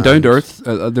 Yeah, and down to earth.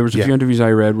 There was a few interviews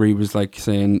I read where he was like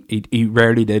saying he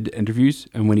rarely did interviews,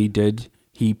 and when he did,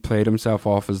 he played himself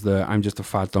off as I'm just a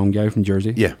fat dumb guy from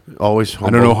Jersey. Yeah, always humble.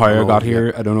 I don't know how I got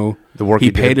here. I don't know. The work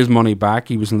he paid his money back.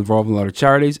 He was involved in a lot of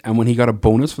charities, and when he got a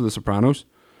bonus for The Sopranos,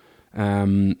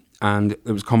 and it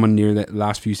was coming near the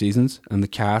last few seasons, and the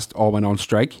cast all went on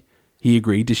strike, he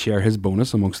agreed to share his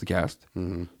bonus amongst the cast.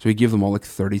 So he gave them all like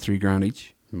 33 grand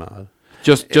each. Mad.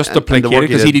 Just to placate it,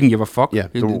 because he didn't give a fuck. Yeah,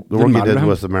 the work he did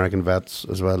with American vets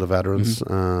as well, the veterans,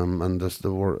 and just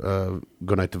the work,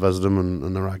 going out to visit him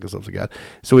in Iraq and stuff like that.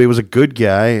 So he was a good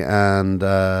guy, and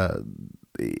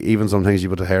even some things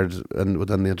you would have heard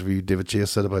within the interview David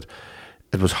Chase said about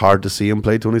it was hard to see him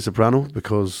play Tony Soprano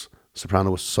because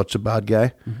Soprano was such a bad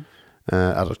guy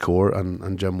at his core,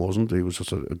 and Jim wasn't. He was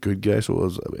just a good guy, so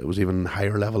it was even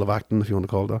higher level of acting, if you want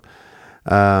to call it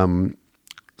that.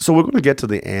 So we're going to get to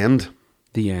the end.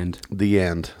 The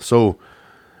end. So,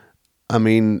 I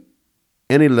mean,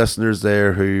 any listeners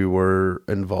there who were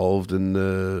involved in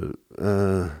the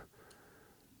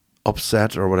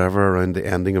upset or whatever around the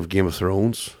ending of Game of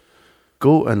Thrones,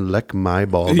 go and lick my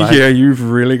ball back. Yeah, you've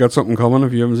really got something coming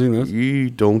if you haven't seen this. You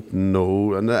don't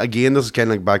know. And again, this is kind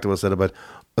of like back to what I said about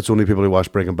it's only people who watch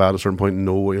Breaking Bad at a certain point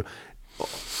know.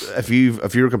 If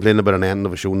you're complaining about an ending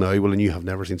of a show now, well, then you have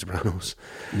never seen Sopranos.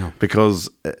 No. Because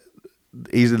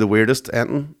easily the weirdest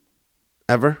ending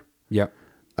ever. Yeah.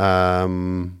 I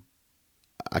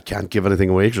can't give anything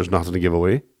away because there's nothing to give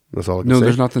away. That's all I can say. No,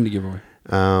 there's nothing to give away.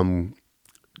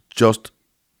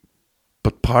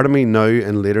 But part of me now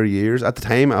in later years, at the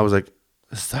time, I was like,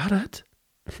 is that it?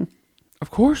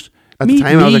 Of course. At the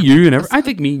time, I was like, you and I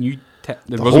think me and you.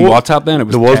 There wasn't WhatsApp then. It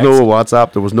was there was text. no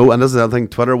WhatsApp. There was no, and this is the other thing.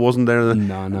 Twitter wasn't there.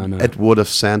 No. It would have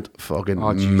sent fucking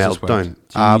meltdown.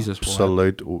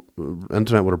 Absolute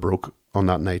internet would have broke on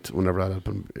that night whenever that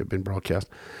had been broadcast.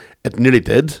 It nearly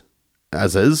did,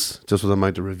 as is, just with the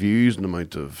amount of reviews and the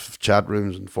amount of chat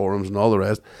rooms and forums and all the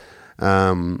rest.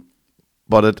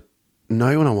 But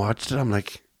now when I watched it, I'm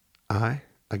like, I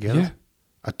get it.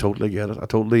 I totally get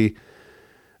it.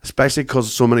 Especially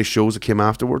because so many shows that came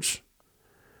afterwards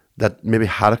that maybe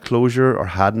had a closure or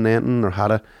had an ending or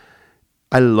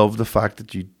I love the fact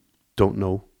that you don't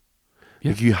know.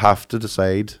 Yeah. Like you have to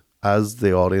decide as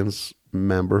the audience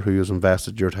member who has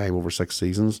invested your time over 6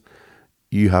 seasons,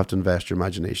 you have to invest your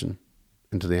imagination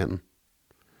into the ending.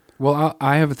 Well,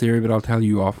 I have a theory, but I'll tell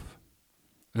you off.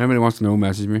 And anybody wants to know,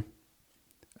 message me.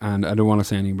 And I don't want to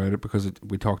say anything about it because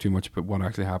we talk too much about what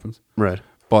actually happens. Right.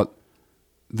 But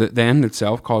the end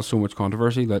itself caused so much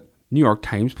controversy that New York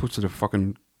Times posted a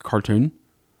fucking cartoon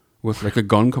with like a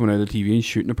gun coming out of the TV and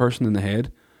shooting a person in the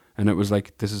head, and it was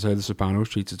like, this is how The Sopranos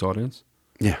treats its audience.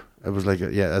 Yeah, it was like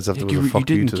as if like there was a fuck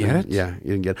you to get it? Yeah,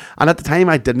 you didn't get it. And at the time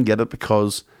I didn't get it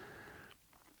because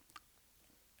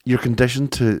you're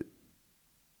conditioned to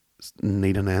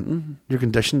need an ending. You're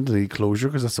conditioned to need closure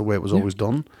because that's the way it was always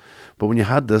done. But when you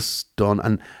had this done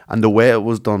and the way it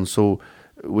was done, so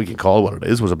we can call it what it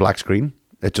is, was a black screen.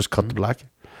 It just cut to black.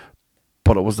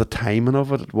 But it was the timing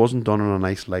of it. It wasn't done on a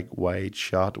nice, like, wide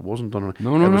shot. It wasn't done on...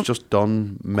 It was just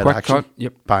done mid-action. Quick cut,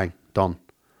 yep. Bang, done.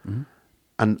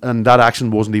 And that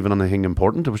action wasn't even anything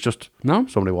important. It was just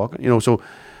somebody walking. So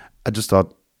I just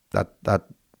thought that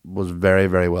was very,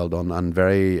 very well done and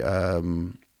very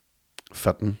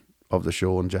fitting of the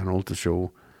show in general to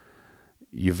show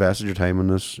you've vested your time in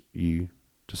this. You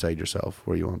decide yourself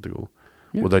where you want to go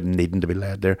without needing to be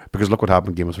led there. Because look what happened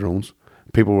in Game of Thrones.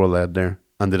 People were led there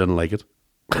and they didn't like it.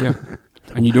 Yeah.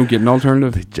 And you don't get an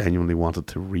alternative. They genuinely wanted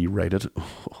to rewrite it.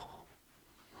 Oh,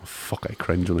 fuck, I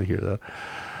cringe when I hear that.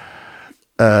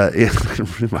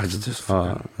 Imagine.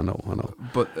 I know.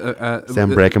 But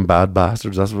them Breaking Bad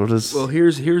bastards, that's what it is. Well,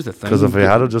 here's the thing. Because if they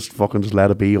had just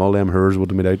let it be, all them hers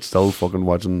would have been out still fucking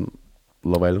watching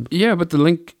Love Island. Yeah, but the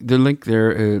link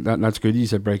there, that's good you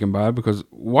said Breaking Bad, because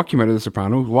what came out of The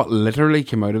Sopranos, what literally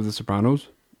came out of The Sopranos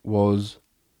was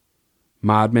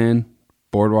Mad Men,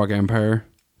 Boardwalk Empire,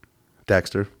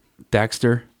 Dexter.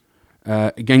 Dexter,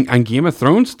 again, and Game of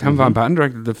Thrones. Tim Van Patten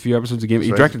directed the few episodes of Game.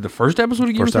 He right. directed the first episode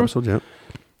of Game of Thrones. First episode, yeah.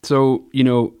 So, you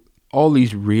know, all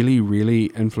these really, really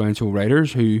influential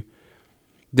writers who,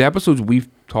 the episodes we've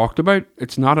talked about,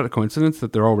 it's not a coincidence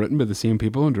that they're all written by the same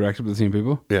people and directed by the same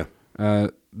people. Yeah.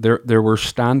 There were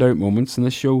standout moments in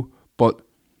this show, but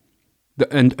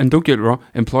and don't get it wrong,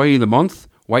 Employee of the Month,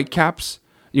 Whitecaps,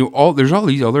 you know, there's all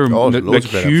these other loads like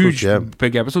of great huge episodes, yeah.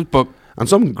 big episodes, but And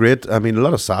some great, I mean, a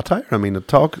lot of satire. I mean, it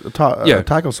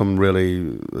tackles some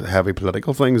really heavy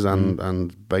political things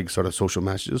and big sort of social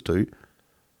messages too.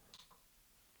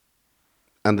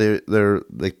 And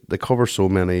they cover so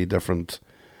many different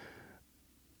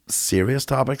serious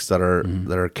topics that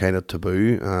are kind of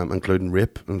taboo, including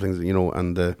rape and things, you know,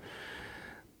 and the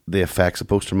effects of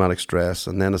post-traumatic stress.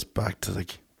 And then it's back to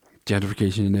like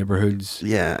gentrification in neighborhoods,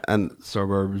 and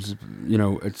suburbs. You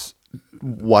know, it's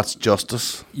what's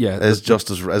justice? Yeah, is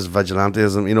justice as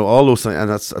vigilantism? You know, all those things,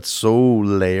 and it's so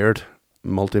layered,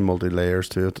 multi layers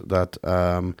to it that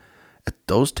it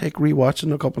does take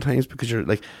rewatching a couple of times because you're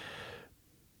like,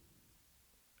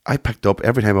 I picked up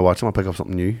every time I watch them, I pick up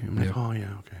something new. I'm like, oh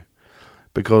yeah, okay,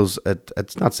 because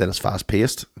it's not saying it's fast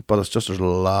paced, but it's just there's a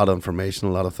lot of information,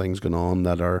 a lot of things going on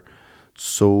that are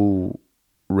so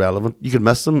relevant. You could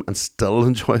miss them and still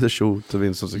enjoy the show to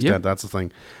be some extent. That's the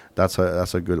thing. That's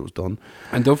how good it was done.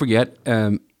 And don't forget,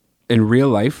 in real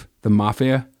life, the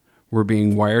mafia were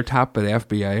being wiretapped by the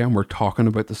FBI, and we're talking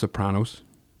about The Sopranos.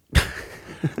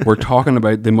 We're talking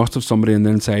about they must have somebody on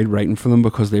the inside writing for them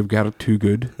because they've got it too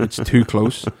good. It's too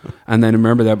close. And then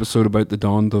remember the episode about the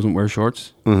Don doesn't wear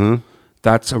shorts? Mm-hmm.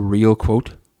 That's a real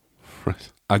quote. Right.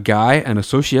 A guy, an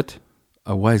associate,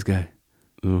 a wise guy,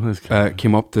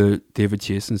 came up to David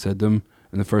Chase and said to him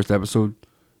in the first episode,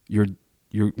 your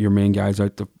main guy's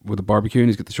out with a barbecue and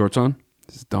he's got the shorts on.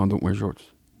 He says, Don don't wear shorts.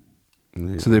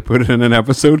 Yeah. So they put it in an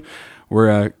episode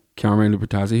where Carmine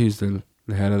Lupertazzi, who's the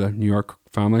head of the New York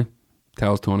family,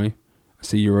 tells Tony, I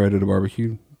see you're out at a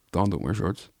barbecue, Don don't wear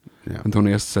shorts. Yeah. And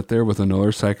Tony has to sit there with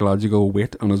another psychological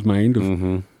weight on his mind of,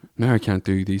 no, I can't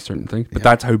do these certain things. But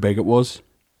that's how big it was.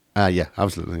 Yeah,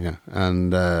 absolutely, yeah.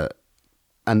 And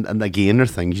again, there are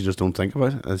things you just don't think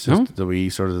about. It's just the wee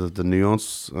sort of the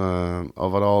nuance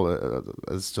of it all.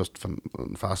 It's just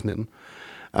fascinating.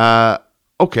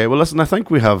 Okay, well, listen, I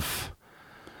think we've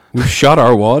shot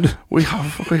our wad. We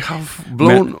have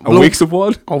blown a week's of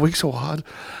wad. A week's of wad.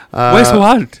 Week's of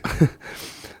wad.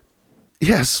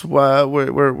 Yes,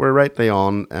 we're rightly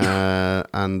on,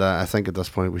 and I think at this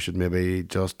point we should maybe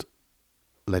just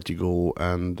let you go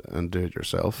and do it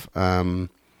yourself.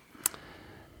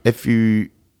 If you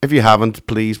haven't,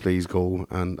 please go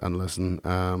and listen.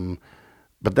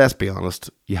 But let's be honest,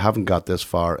 you haven't got this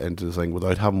far into the thing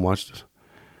without having watched it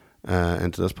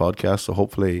into this podcast. So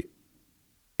hopefully,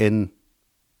 in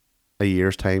a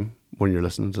year's time, when you're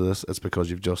listening to this, it's because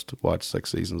you've just watched 6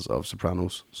 seasons of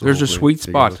Sopranos. So there's a sweet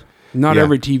spot. Not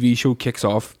every TV show kicks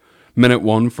off minute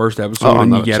 1, first episode,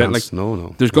 and you get it. Like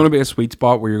no. There's going to be a sweet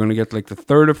spot where you're going to get like the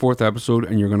 3rd or 4th episode,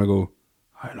 and you're going to go,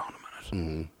 hold on a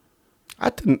minute. I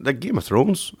didn't like Game of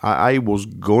Thrones. I was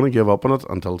going to give up on it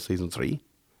until season 3.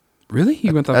 Really?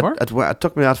 You went that far? It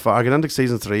took me that far. I got into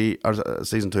season 3 or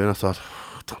season 2, and I thought,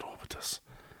 I don't know about this.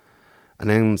 And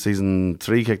then season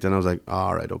 3 kicked in. I was like,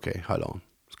 all right, okay, hold on,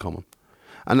 it's coming.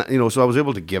 And you know, so I was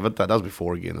able to give it that. That was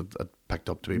before again it picked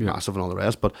up to be massive and all the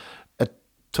rest. But it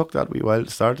took that wee while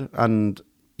to start. And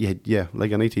yeah,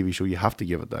 like any TV show, you have to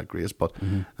give it that grace. But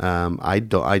I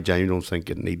genuinely don't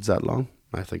think it needs that long.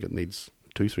 I think it needs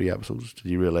 2-3 episodes. Did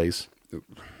you realise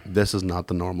this is not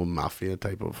the normal mafia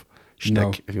type of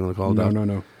shtick, if you want to call it that?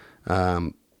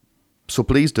 No. So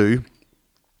please do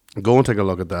go and take a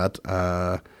look at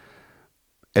that.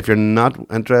 If you're not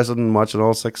interested in watching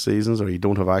all 6 seasons, or you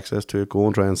don't have access to it, go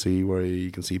and try and see where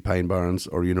you can see Pine Barrens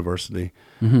or University,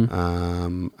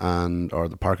 and or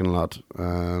the parking lot,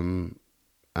 and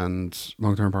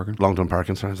long-term parking.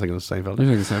 Sorry, I was thinking of Seinfeld.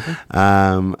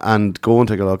 And go and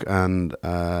take a look, and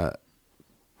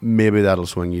maybe that'll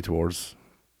swing you towards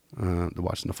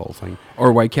watching the full thing.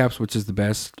 Or Whitecaps, which is the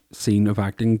best scene of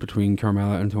acting between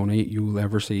Carmela and Tony you will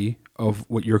ever see, of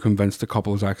what you're convinced the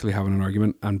couple is actually having an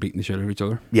argument and beating the shit out of each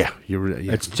other. Yeah,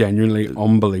 it's genuinely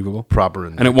unbelievable. Proper.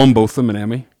 And it won both of them an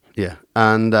Emmy. Yeah,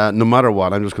 and no matter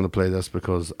what, I'm just going to play this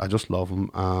because I just love him.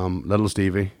 Little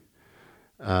Stevie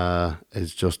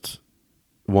is just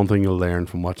one thing you'll learn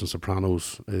from watching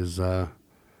Sopranos is you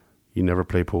never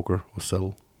play poker with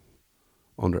Syl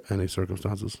under any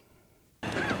circumstances.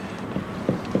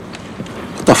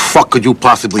 What the fuck could you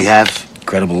possibly have?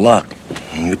 Incredible luck.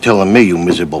 You're telling me, you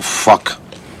miserable fuck.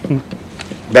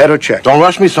 Bet or check? Don't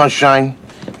rush me, sunshine.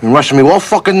 Been rushing me all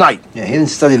fucking night. Yeah, he didn't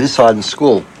study this hard in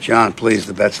school. John, please,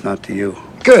 the bet's not to you.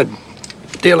 Good.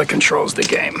 Dealer controls the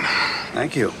game.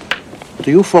 Thank you.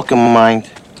 Do you fucking mind?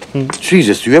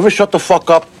 Jesus, do you ever shut the fuck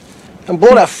up and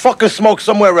blow that fucking smoke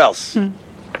somewhere else?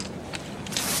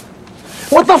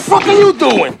 What the fuck are you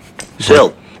doing?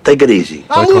 Sil, take it easy.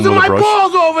 I'm losing my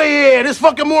balls over here. This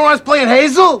fucking moron's playing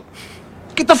Hazel.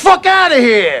 Get the fuck out of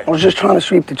here. I was just trying to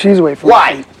sweep the cheese away from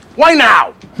Why? Why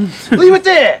now? Leave it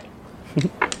there.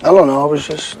 I don't know, I was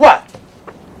just... What?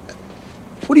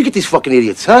 Where do you get these fucking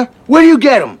idiots, huh? Where do you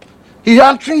get them?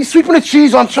 He's sweeping the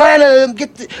cheese. I'm trying to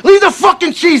get leave the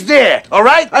fucking cheese there, all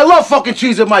right? I love fucking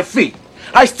cheese at my feet.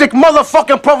 I stick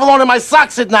motherfucking provolone in my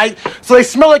socks at night so they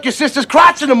smell like your sister's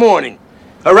crotch in the morning,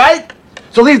 all right?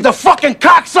 So leave the fucking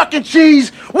cocksucking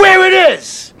cheese where it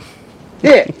is.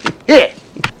 Here, go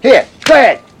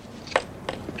ahead.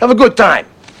 Have a good time.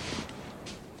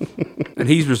 And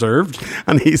he's reserved.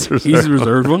 And he's reserved. He's the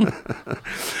reserved one.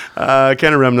 Kind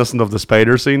of reminiscent of the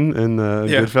spider scene in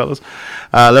Goodfellas.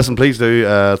 Listen, please do.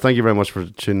 Thank you very much for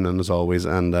tuning in as always,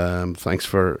 and thanks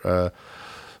for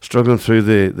struggling through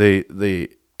the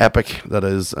epic that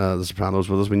is The Sopranos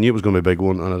with us. We knew it was going to be a big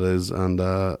one, and it is. And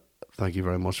thank you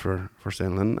very much for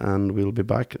staying in, and we'll be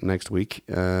back next week.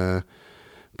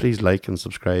 Please like and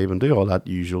subscribe and do all that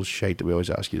usual shite that we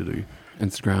always ask you to do.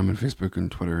 Instagram and Facebook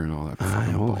and Twitter and all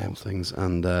that. All those things.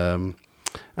 And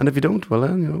if you don't, well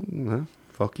then,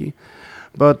 fuck you.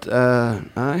 But but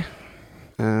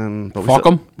fuck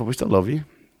them. But we still love you.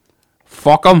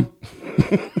 Fuck them.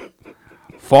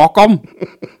 Fuck them.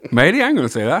 Matey, I'm going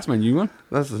to say that's my new one.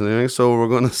 That's the thing. So we're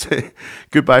going to say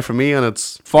goodbye from me, and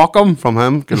it's fuck them from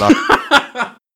him. Good luck.